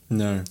Willa.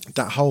 No,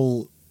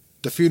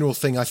 the funeral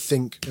thing. I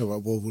think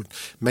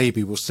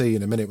maybe we'll see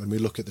in a minute when we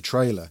look at the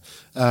trailer.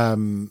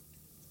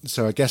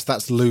 So I guess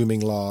that's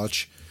looming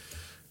large.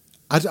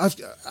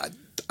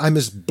 I'm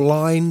as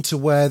blind to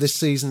where this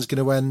season's going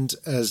to end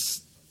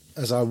as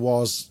I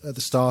was at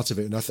the start of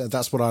it, and I think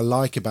that's what I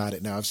like about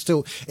it now.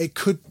 It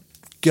could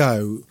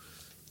go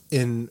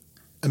in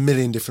a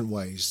million different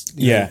ways.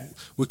 You know,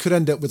 we could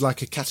end up with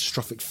like a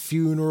catastrophic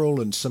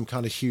funeral and some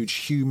kind of huge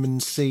human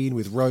scene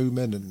with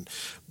Roman and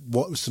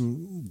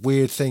some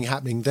weird thing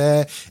happening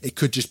there. It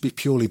could just be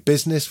purely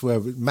business where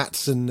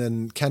Matsson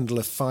and Kendall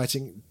are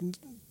fighting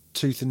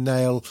tooth and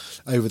nail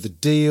over the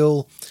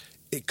deal.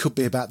 It could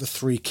be about the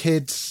three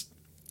kids.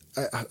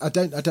 I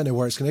don't know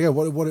where it's going to go.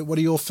 What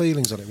are your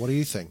feelings on it? What do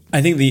you think?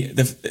 I think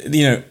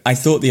I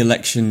thought the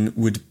election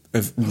would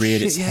have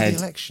reared its head the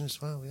election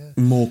as well,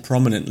 more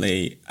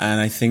prominently,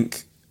 and I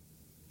think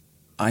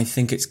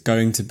it's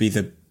going to be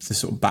the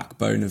sort of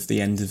backbone of the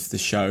end of the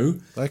show.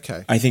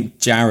 Okay. I think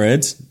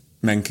Jared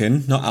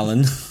Mencken, not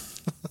Alan,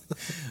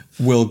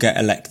 will get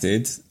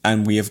elected,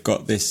 and we have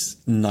got this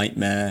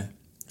nightmare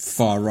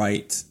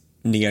far-right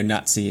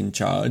neo-Nazi in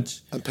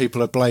charge. And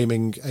people are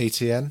blaming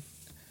ATN?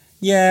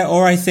 Yeah,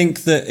 or I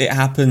think that it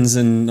happens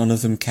and none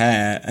of them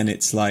care, and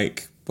it's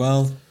like,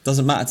 well,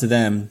 doesn't matter to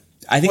them.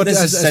 I think there's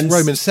a sense...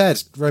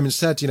 As Roman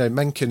said,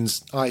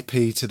 Mencken's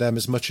IP to them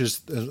as much as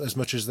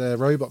their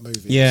robot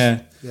movies.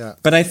 Yeah.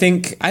 But I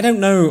think, I don't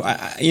know,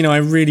 I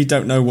really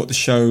don't know what the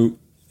show...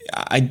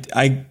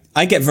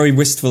 I get very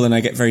wistful and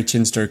I get very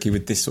chin-strokey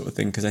with this sort of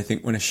thing, because I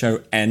think when a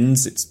show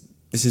ends,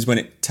 this is when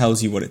it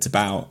tells you what it's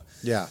about.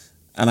 Yeah.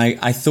 And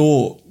I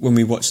thought when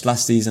we watched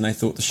last season, I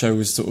thought the show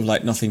was sort of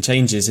like nothing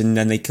changes, and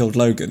then they killed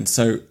Logan.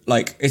 So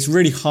like, it's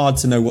really hard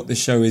to know what the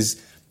show is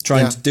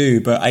trying to do.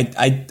 But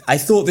I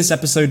thought this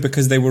episode,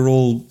 because they were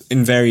all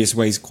in various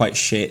ways quite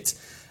shit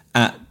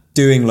at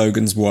doing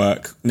Logan's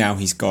work, now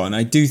he's gone.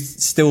 I do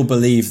still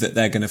believe that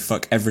they're going to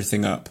fuck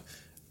everything up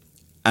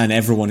and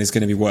everyone is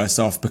going to be worse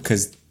off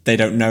because they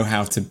don't know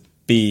how to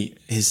be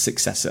his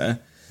successor.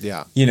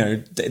 Yeah,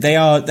 they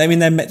are. I mean,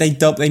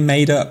 they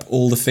made up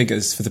all the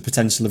figures for the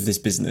potential of this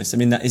business. I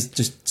mean, that is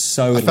just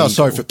so. I felt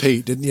sorry for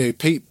Pete, didn't you?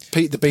 Pete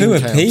the bean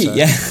counter. Who Pete?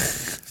 Yeah,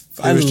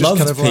 I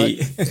love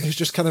Pete. He was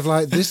just kind of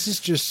like, this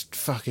is just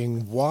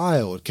fucking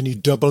wild. Can you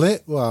double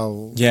it?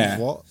 Well, yeah.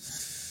 What?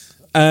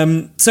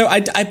 So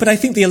but I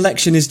think the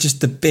election is just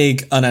the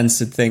big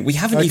unanswered thing. We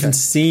haven't even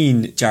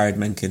seen Jared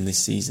Mencken this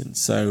season,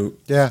 so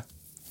yeah.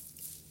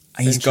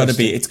 He's got to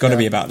be. It's got to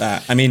be about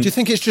that. I mean, do you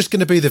think it's just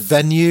going to be the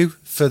venue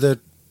for the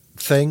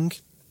thing,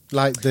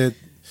 like the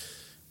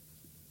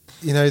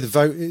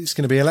vote? It's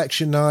going to be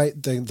election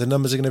night. The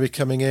numbers are going to be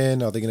coming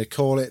in. Are they going to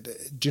call it?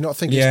 Do you not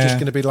think it's just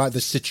going to be like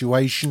the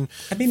situation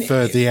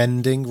for the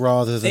ending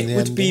rather than the ending?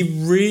 It would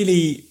be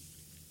really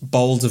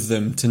bold of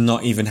them to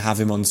not even have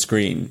him on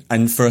screen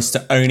and for us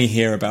to only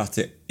hear about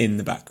it in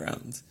the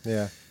background.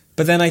 Yeah,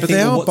 but then I think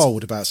they are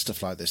bold about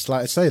stuff like this.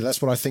 Like I say,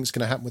 that's what I think is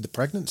going to happen with the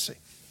pregnancy.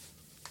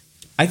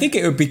 I think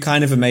it would be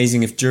kind of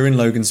amazing if during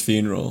Logan's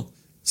funeral,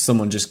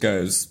 someone just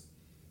goes,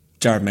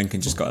 Jared Mencken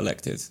just got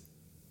elected.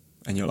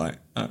 And you're like,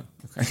 oh,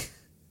 okay.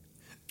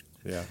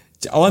 Yeah.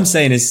 All I'm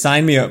saying is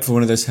sign me up for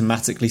one of those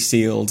hermetically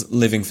sealed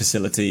living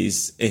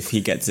facilities if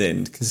he gets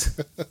in, because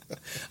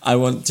I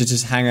want to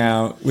just hang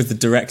out with the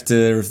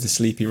director of the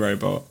Sleepy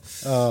Robot.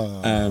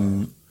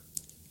 Oh.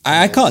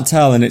 I can't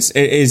tell, and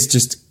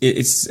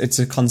it's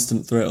a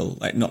constant thrill,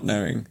 like not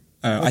knowing.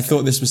 I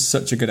thought this was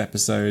such a good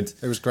episode.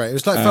 It was great. It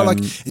was felt like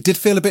it did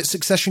feel a bit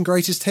Succession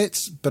Greatest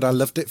Hits, but I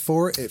loved it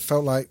for it. It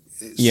felt like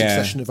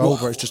Succession of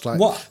old, where it's just like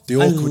the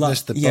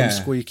awkwardness, the bum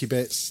squeaky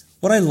bits.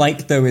 What I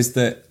like though is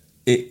that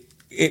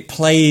it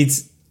played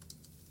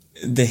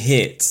the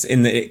hits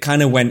in that it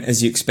kind of went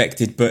as you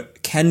expected,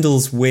 but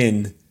Kendall's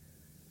win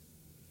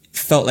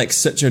felt like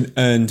such an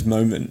earned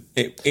moment.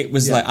 It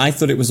was like, I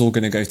thought it was all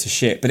going to go to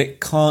shit, but it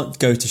can't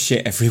go to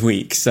shit every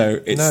week.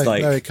 So it's no,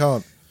 it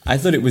can't. I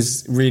thought it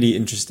was really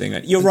interesting.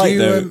 You're right,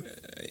 though.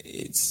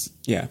 It's,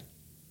 yeah.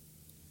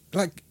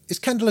 Like, Is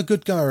Kendall a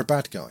good guy or a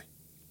bad guy?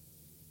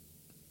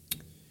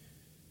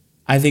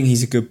 I think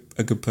he's a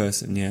good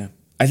person, yeah.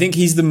 I think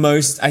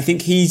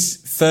he's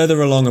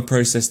further along a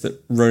process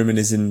that Roman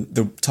is in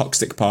the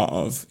toxic part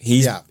of.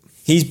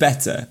 He's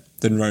better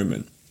than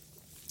Roman.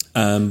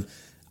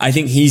 I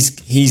think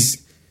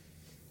he's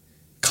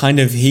kind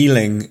of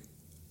healing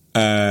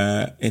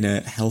in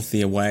a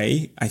healthier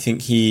way. I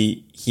think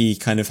he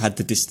kind of had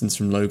the distance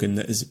from Logan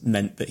that has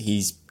meant that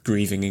he's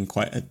grieving in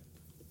quite an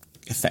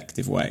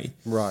effective way.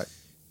 Right.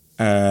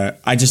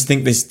 I just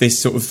think this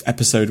sort of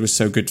episode was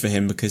so good for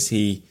him because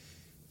he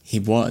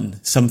won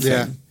something.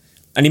 Yeah.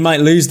 And he might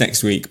lose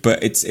next week,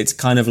 but it's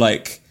kind of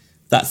like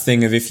that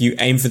thing of if you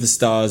aim for the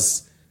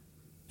stars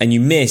and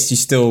you miss, you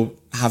still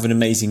have an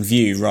amazing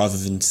view rather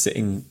than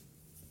sitting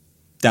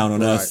down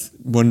on earth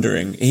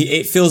wondering.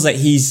 It feels like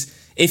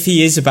if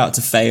he is about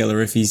to fail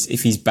or if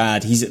he's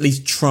bad, he's at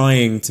least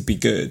trying to be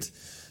good.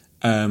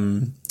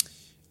 And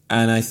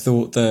I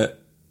thought that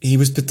he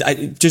was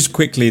just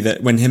quickly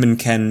that when when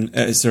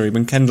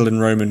Kendall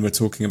and Roman were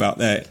talking about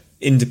their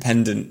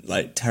independent,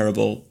 like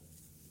terrible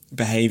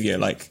behavior,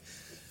 like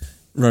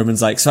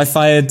Roman's like, so I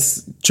fired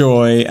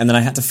Joy and then I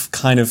had to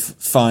kind of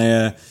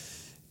fire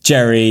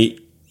Jerry.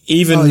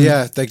 Even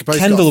they both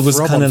Kendall was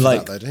kind of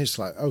like, it's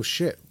like, oh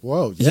shit,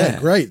 whoa,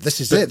 great, this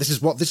is it. This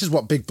is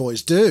what big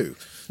boys do.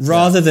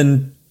 Rather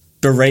than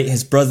berate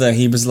his brother,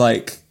 he was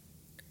like,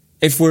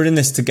 if we're in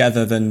this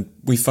together, then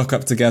we fuck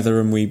up together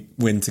and we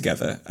win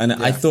together. And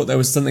I thought there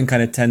was something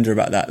kind of tender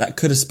about that. That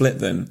could have split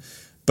them,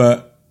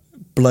 but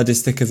blood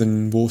is thicker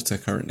than water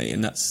currently,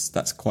 and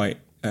that's quite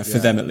for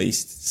them at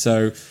least.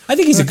 So I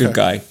think he's a good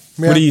guy.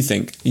 Yeah. What do you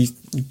think?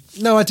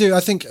 No, I do. I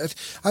think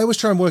I always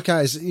try and work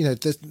out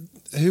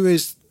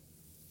who's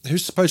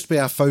supposed to be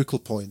our focal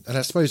point, and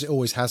I suppose it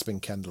always has been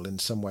Kendall in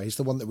some way. He's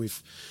the one that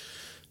we've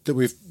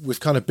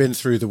kind of been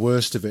through the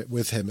worst of it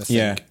with him, I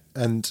think.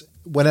 And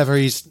whenever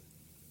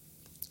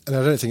and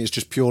I don't think it's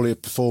just purely a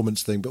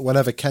performance thing, but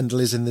whenever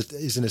Kendall is in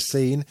a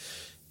scene,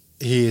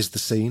 he is the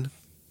scene,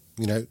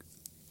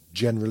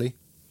 generally.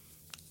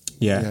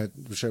 Yeah.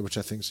 Which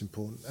I think is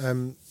important.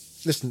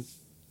 Listen,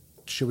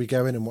 shall we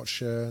go in and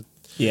watch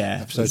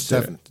episode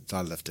 7?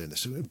 I love doing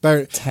this.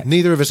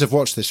 Neither of us have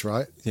watched this,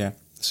 right? Yeah.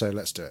 So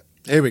let's do it.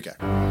 Here we go.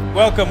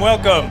 Welcome.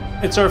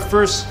 It's our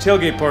first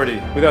tailgate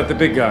party without the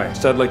big guy.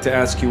 So I'd like to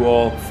ask you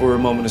all for a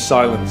moment of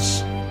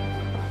silence.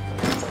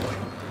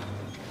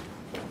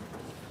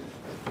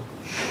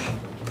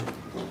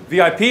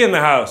 VIP in the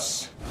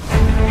house.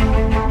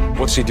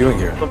 What's he doing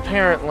here?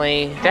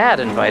 Apparently, Dad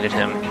invited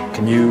him.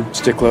 Can you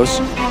stick close?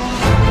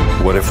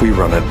 What if we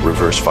run it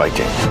reverse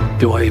Viking?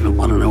 Do I even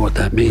want to know what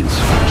that means?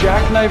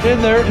 Jackknife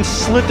in there and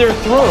slit their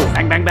throat.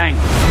 Bang, bang, bang.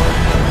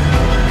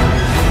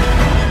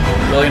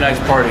 Really nice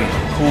party.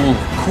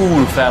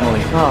 Cool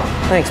family. Oh,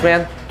 thanks,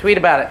 man. Tweet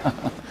about it.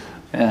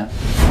 Yeah.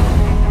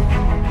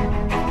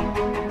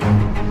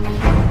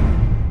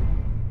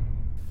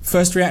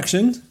 First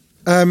reaction?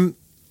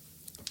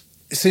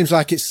 It seems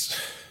like it's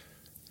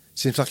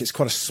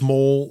quite a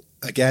small,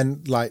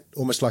 again, like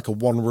almost like a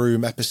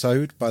one-room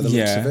episode by the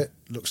looks of it.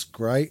 Looks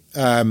great.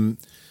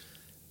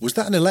 Was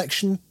that an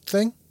election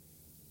thing?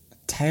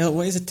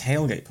 What is a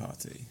tailgate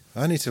party?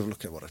 I need to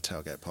look at what a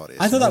tailgate party is.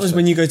 I thought that was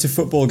when you go to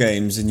football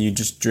games and you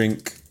just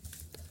drink.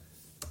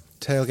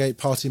 Tailgate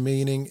party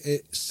meaning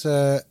it's...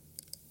 yeah,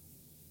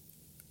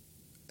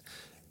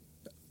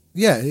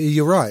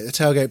 you're right. A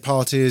tailgate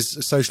party is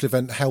a social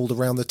event held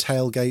around the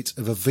tailgate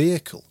of a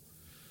vehicle.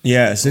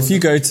 Yeah, so if you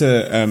go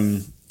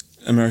to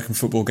American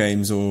football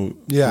games or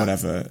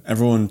whatever,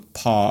 everyone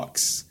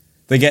parks.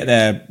 They get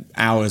there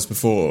hours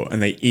before and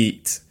they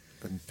eat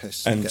and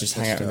just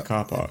hang out in the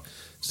car park.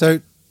 So,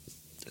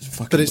 but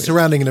it's weird.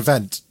 Surrounding an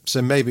event,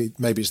 so maybe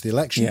it's the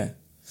election. Yeah,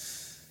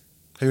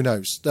 who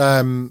knows?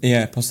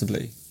 Yeah,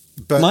 possibly.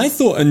 But my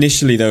thought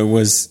initially, though,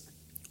 was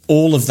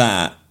all of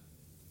that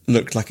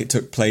looked like it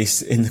took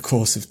place in the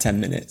course of 10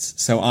 minutes.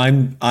 So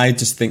I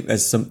just think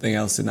there's something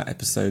else in that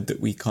episode that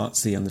we can't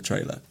see on the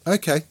trailer.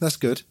 Okay, that's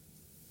good.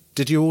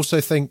 Did you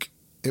also think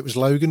it was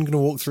Logan going to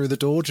walk through the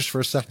door just for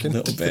a second?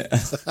 A little bit.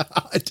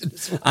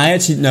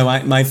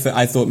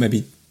 I thought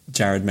maybe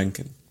Jared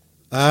Menken.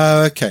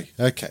 Okay.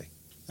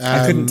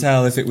 I couldn't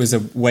tell if it was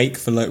a wake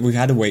for Logan. We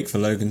had a wake for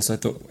Logan, so I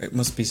thought it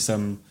must be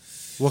some...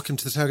 Welcome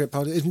to the tailgate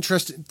party.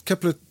 Interesting.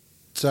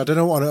 So I don't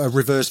know what a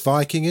reverse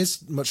Viking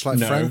is, much like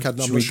Frank. I'm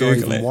not sure I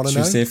even want to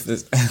know. See if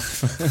there's...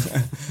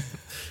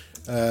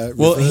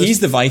 well, he's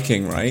the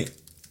Viking, right?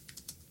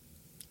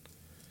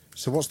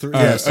 So what's the...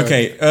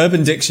 Okay,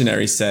 Urban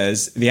Dictionary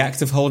says, the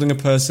act of holding a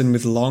person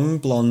with long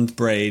blonde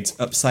braids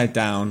upside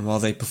down while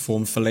they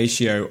perform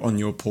fellatio on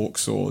your pork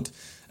sword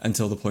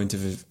until the point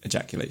of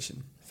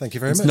ejaculation. Thank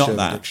you very much,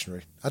 Urban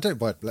Dictionary. I don't...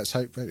 Well, let's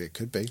hope maybe it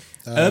could be.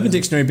 Urban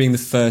Dictionary being the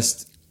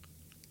first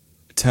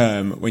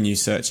term when you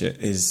search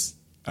it is...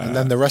 and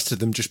then the rest of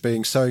them just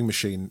being sewing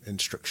machine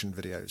instruction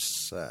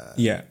videos.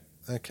 Yeah.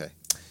 Okay.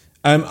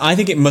 I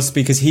think it must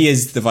be because he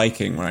is the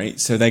Viking, right?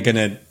 So they're going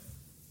to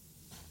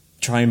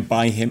try and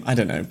buy him. I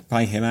don't know.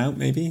 Buy him out,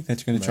 maybe? They're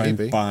going to try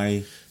and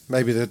buy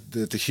Maybe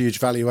the huge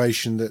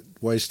valuation that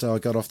Waystar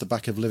got off the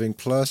back of Living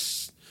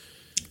Plus.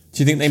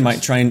 Do you think they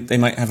might try and they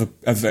might have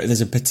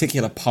there's a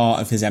particular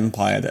part of his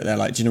empire that they're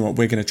like, do you know what,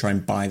 we're going to try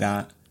and buy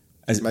that?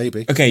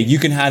 Maybe. Okay, you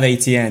can have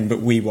ATN,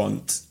 but we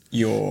want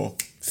your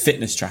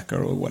fitness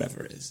tracker or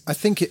whatever it is.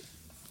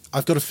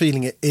 I've got a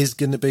feeling it is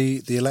going to be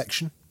the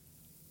election.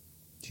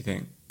 Do you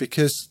think?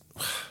 Because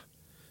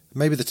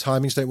maybe the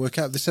timings don't work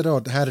out. They said,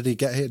 "Oh, how did he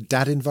get here?"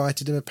 Dad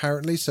invited him,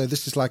 apparently. So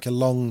this is like a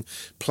long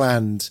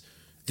planned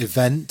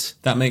event.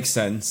 That makes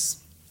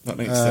sense. Dad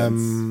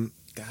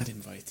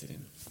invited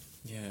him.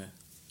 Yeah.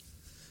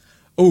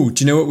 Oh,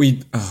 do you know what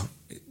we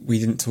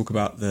didn't talk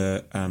about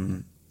the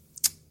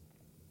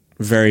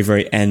very,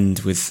 very end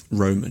with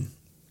Roman.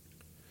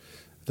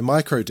 The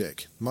micro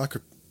dick.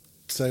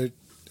 So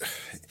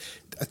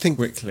I think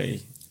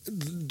quickly.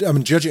 I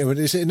mean, judging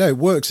it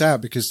works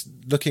out because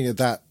looking at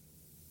that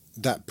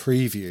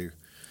preview,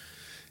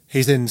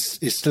 he's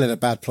still in a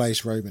bad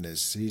place. Roman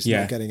is. He's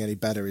not getting any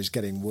better. He's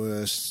getting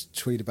worse.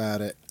 Tweet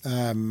about it.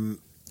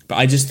 But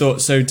I just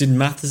thought. So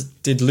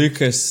did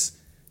Lucas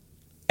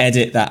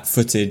edit that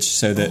footage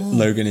so that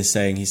Logan is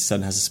saying his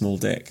son has a small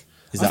dick?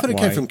 I thought it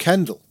came from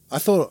Kendall. I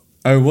thought.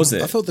 Oh, was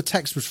it? I thought the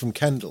text was from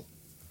Kendall.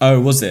 Oh,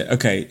 was it?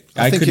 Okay,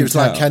 I think it was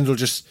like Kendall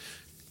just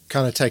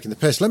kind of taking the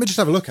piss. Let me just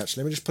have a look.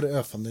 Actually, let me just put it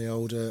up on the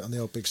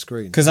old big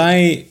screen. Because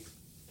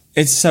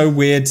it's so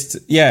weird.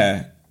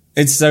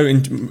 It's so.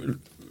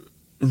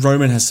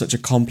 Roman has such a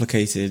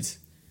complicated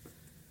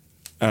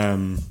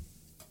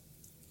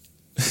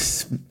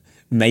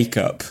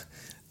makeup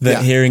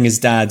that hearing his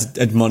dad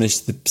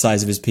admonish the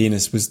size of his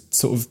penis was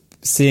sort of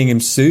seeing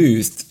him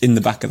soothed in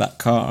the back of that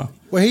car.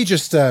 Well, he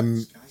just.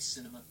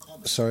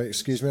 Sorry,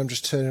 excuse me. I'm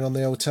just turning on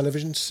the old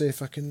television to see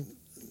if I can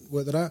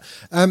work that out.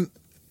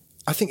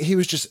 I think it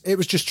was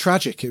just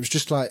tragic. It was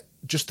just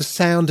the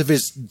sound of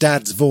his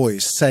dad's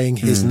voice saying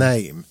his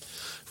name,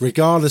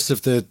 regardless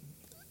of the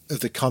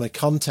kind of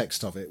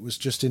context of it, was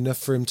just enough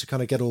for him to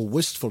kind of get all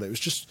wistful. It was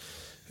just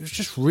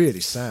really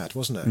sad,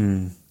 wasn't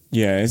it?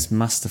 Yeah, it's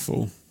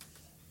masterful.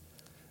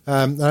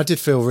 And I did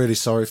feel really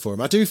sorry for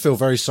him. I do feel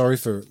very sorry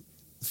for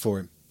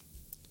him.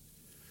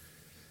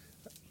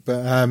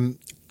 But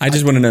I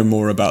just want to know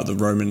more about the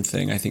Roman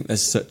thing. I think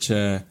there's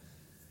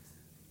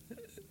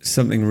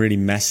something really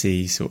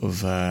messy sort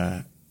of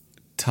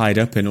tied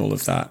up in all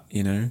of that,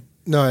 you know?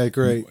 No, I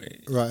agree.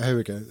 Right, here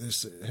we go.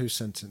 Who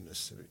sent in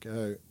this? Here we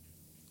go.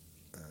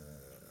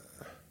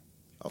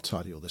 I'll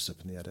tidy all this up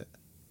in the edit.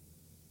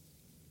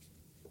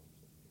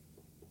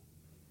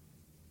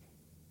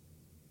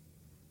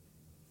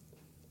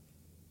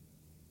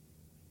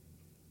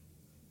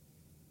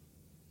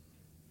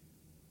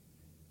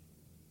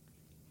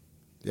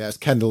 Yeah, it's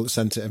Kendall that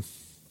sent it him.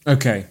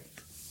 Okay.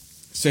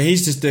 So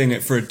he's just doing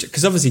it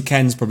because obviously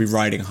Ken's probably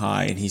riding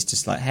high and he's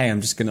just like, hey,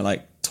 I'm just going to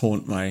like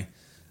taunt my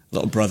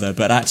little brother.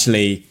 But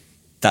actually,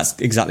 that's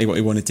exactly what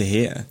he wanted to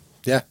hear.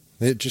 Yeah.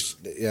 It just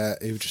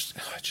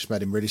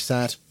made him really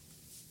sad.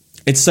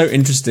 It's so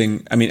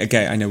interesting. I mean,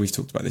 again, I know we've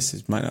talked about this.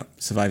 It might not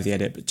survive the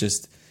edit, but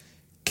just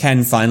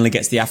Ken finally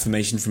gets the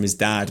affirmation from his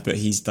dad, but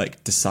he's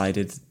like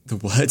decided the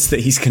words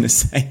that he's going to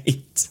say.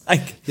 It's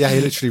like, yeah,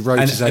 he literally wrote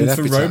his own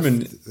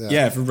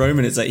epitaph. For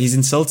Roman, it's like he's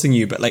insulting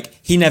you, but like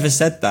he never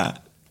said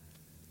that.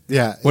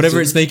 Yeah,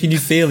 whatever it's making you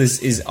feel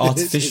is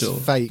artificial.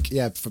 It's fake.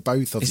 Yeah, for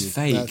both of you. It's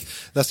fake.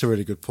 That's a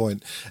really good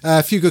point.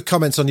 A few good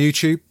comments on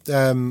YouTube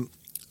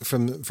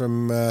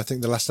from I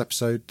think the last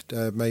episode,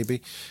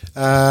 maybe.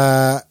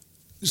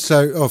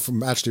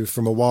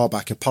 From a while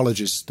back.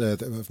 Apologies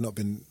that I've not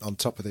been on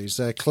top of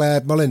these.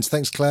 Claire Mullins,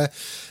 thanks Claire,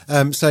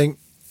 saying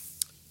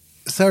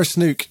Sarah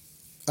Snook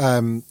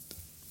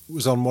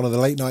was on one of the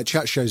late night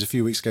chat shows a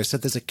few weeks ago.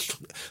 Said there's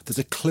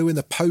a clue in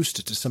the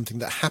poster to something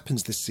that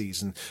happens this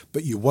season,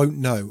 but you won't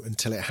know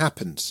until it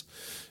happens.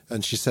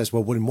 And she says,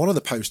 well, in one of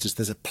the posters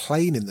there's a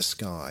plane in the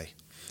sky,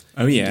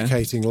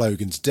 indicating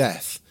Logan's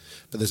death.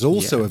 But there's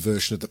also a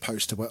version of the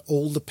poster where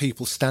all the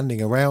people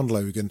standing around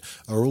Logan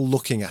are all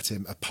looking at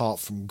him apart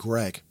from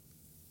Greg.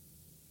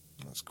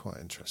 That's quite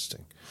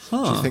interesting.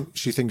 Huh.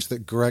 She thinks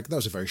that Greg... That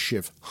was a very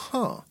Shiv.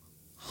 Huh.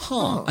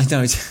 I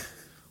know.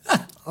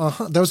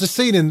 There was a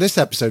scene in this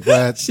episode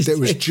where it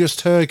was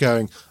just her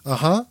going,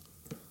 Huh.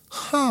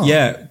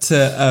 Yeah,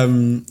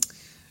 to...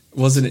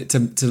 wasn't it to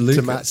Lucas?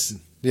 To Mattson.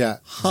 Yeah.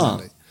 Huh.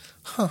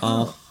 Exactly.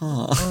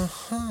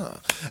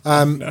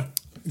 No.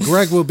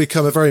 Greg will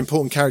become a very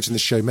important character in the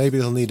show. Maybe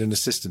he'll need an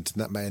assistant,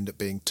 and that may end up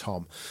being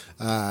Tom.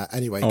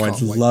 Anyway, I'd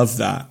love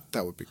that.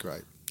 That would be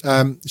great.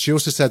 She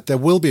also said there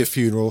will be a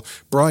funeral.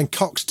 Brian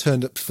Cox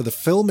turned up for the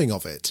filming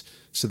of it,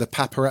 so the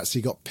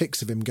paparazzi got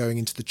pics of him going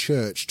into the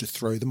church to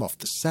throw them off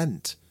the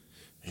scent.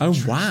 Oh,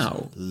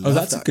 wow.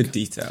 That's a good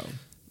detail.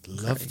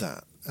 Love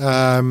that.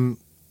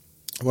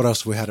 What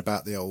else have we had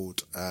about the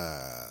old...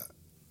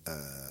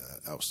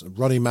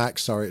 Ronnie Mack,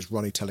 sorry, it's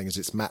Ronnie telling us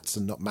it's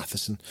Mattson, not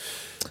Matheson.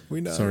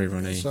 We know. Sorry,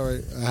 Ronnie.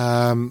 Sorry.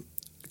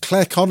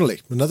 Claire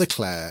Connolly, another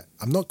Claire.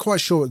 I'm not quite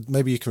sure.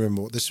 Maybe you can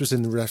remember. This was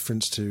in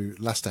reference to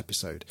last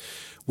episode.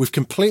 We've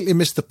completely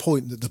missed the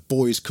point that the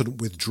boys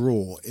couldn't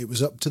withdraw. It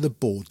was up to the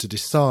board to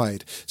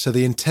decide. So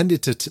they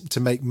intended to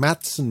make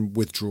Madsson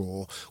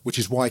withdraw, which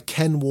is why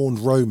Ken warned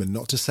Roman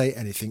not to say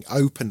anything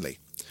openly.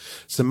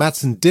 So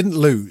Madsson didn't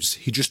lose.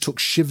 He just took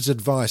Shiv's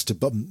advice to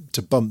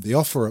bump the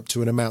offer up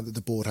to an amount that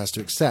the board has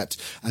to accept.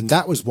 And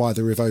that was why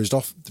the revised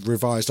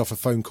offer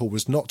phone call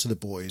was not to the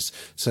boys,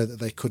 so that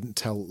they couldn't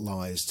tell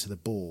lies to the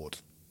board.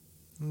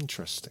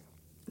 Interesting.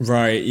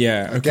 Right,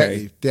 yeah,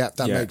 okay.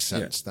 That makes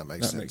sense. Yeah,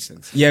 that makes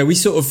sense. Yeah, we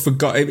sort of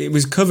forgot. It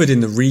was covered in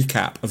the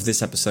recap of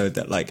this episode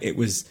that, like, it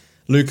was...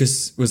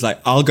 Lucas was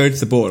like, I'll go to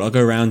the board. I'll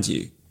go around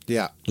you.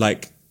 Yeah.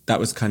 Like... That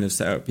was kind of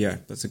set up. Yeah,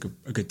 that's a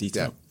good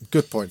detail. Yeah,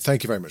 good point.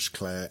 Thank you very much,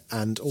 Claire.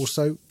 And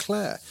also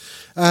Claire.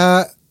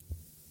 Wow,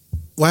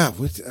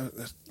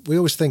 we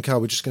always think,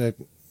 we're just going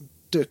to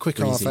do a quick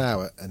half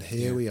hour, and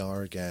here we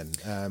are again.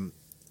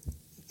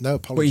 No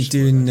apologies. What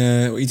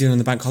are you doing on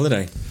the bank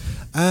holiday?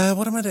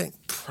 What am I doing?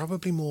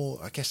 Probably more,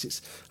 I guess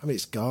it's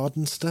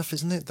garden stuff,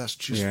 isn't it? That's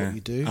just what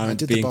you do. I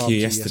did the barbecue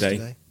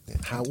yesterday.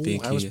 How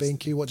was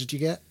B&Q? What did you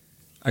get?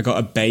 I got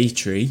a bay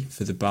tree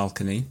for the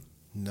balcony.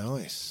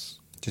 Nice.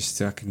 Just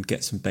so I can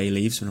get some bay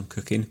leaves when I'm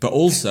cooking. But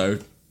also,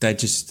 they're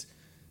just,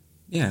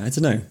 I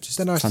don't know. Just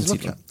they're nice to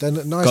look at. They're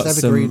nice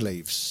evergreen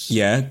leaves.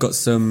 Yeah, got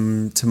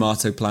some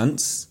tomato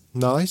plants.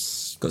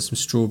 Nice. Got some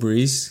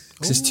strawberries.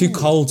 Because it's too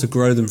cold to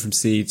grow them from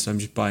seed, so I'm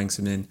just buying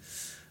some in.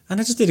 And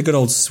I just did a good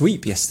old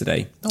sweep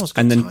yesterday. No one's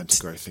got time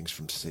to grow things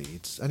from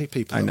seeds. Only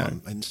people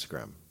on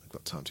Instagram have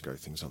got time to grow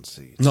things on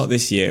seeds. Not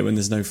this year when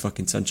there's no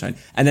fucking sunshine.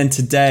 And then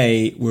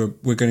today, we're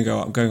going to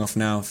go. I'm going off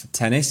now for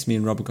tennis. Me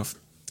and Rob are going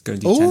go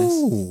and do tennis.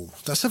 Oh,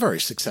 that's a very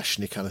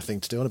Succession-y kind of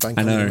thing to do on a bank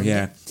holiday. I know,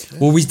 yeah.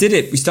 Well, we did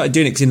it. We started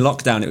doing it because in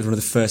lockdown, it was one of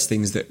the first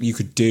things that you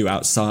could do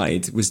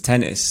outside was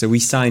tennis. So we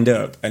signed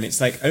up, and it's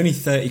like only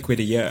 30 quid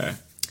a year.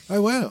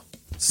 Oh, wow.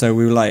 So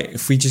we were like,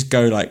 if we just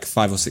go like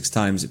 5 or 6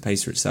 times, it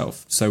pays for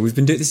itself. So we've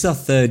been doing this is our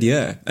 3rd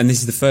year, and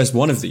this is the first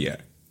one of the year.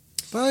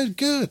 Very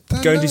good.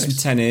 Go and do some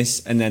tennis,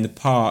 and then the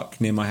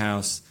park near my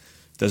house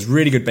does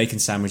really good bacon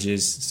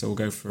sandwiches. So we'll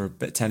go for a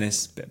bit of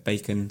tennis, bit of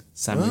bacon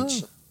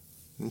sandwich. Oh.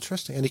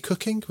 Interesting. Any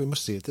cooking? We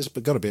must see it. There's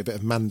got to be a bit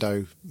of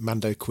Mando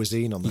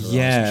cuisine on the horizon.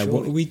 Yeah.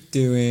 What are we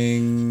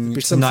doing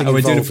tonight?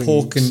 We're doing a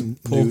pork and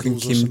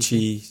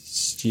kimchi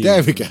stew.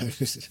 There we go.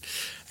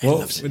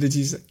 What did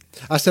you say?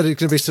 I said it's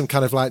going to be some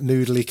kind of like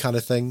noodly kind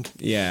of thing.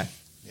 Yeah.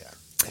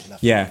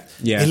 Yeah.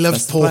 He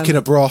loves pork in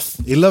a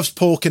broth. He loves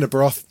pork in a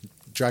broth.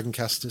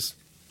 Dragoncasters.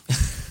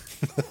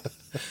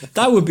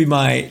 That would be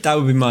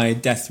my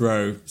death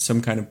row.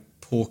 Some kind of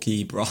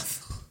porky broth.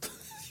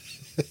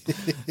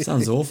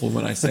 Sounds awful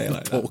when I say it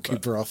like that. Porky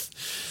broth.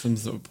 Some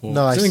sort of pork.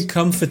 Nice. Something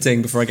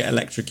comforting before I get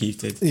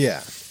electrocuted.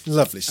 Yeah,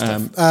 lovely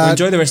stuff.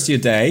 Enjoy the rest of your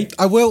day.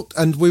 I will,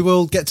 and we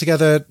will get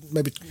together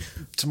maybe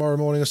tomorrow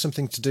morning or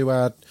something to do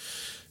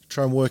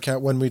try and work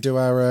out when we do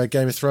our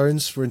Game of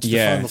Thrones. We're into the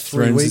final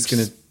 3 weeks. Thrones is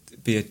going to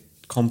be a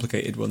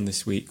complicated one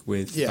this week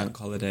with Bank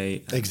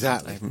Holiday.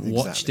 Exactly. I haven't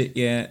watched it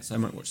yet, so I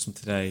might watch some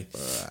today.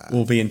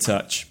 We'll be in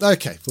touch.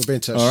 Okay, we'll be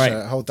in touch. All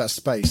right. Hold that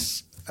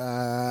space.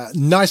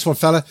 Nice one,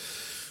 fella.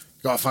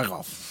 Got to fuck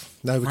off.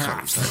 No, we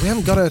can't. We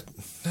haven't got a...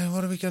 No,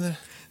 what are we going to...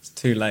 It's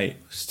too late.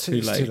 It's too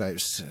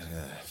late.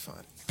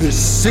 Fine.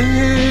 This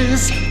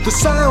is the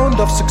Sound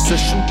of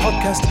Succession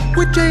podcast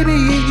with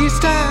Jamie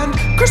East and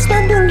Chris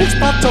Mandel. It's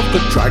part of the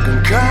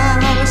Dragon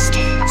Cast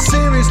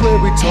series where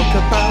we talk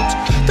about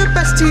the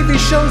best TV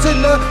shows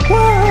in the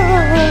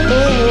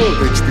world.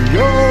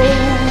 HBO,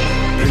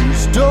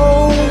 please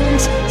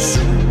don't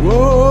sue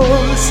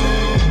us.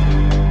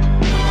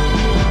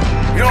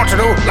 You know what to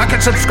do. Like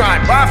and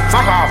subscribe.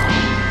 Fuck off.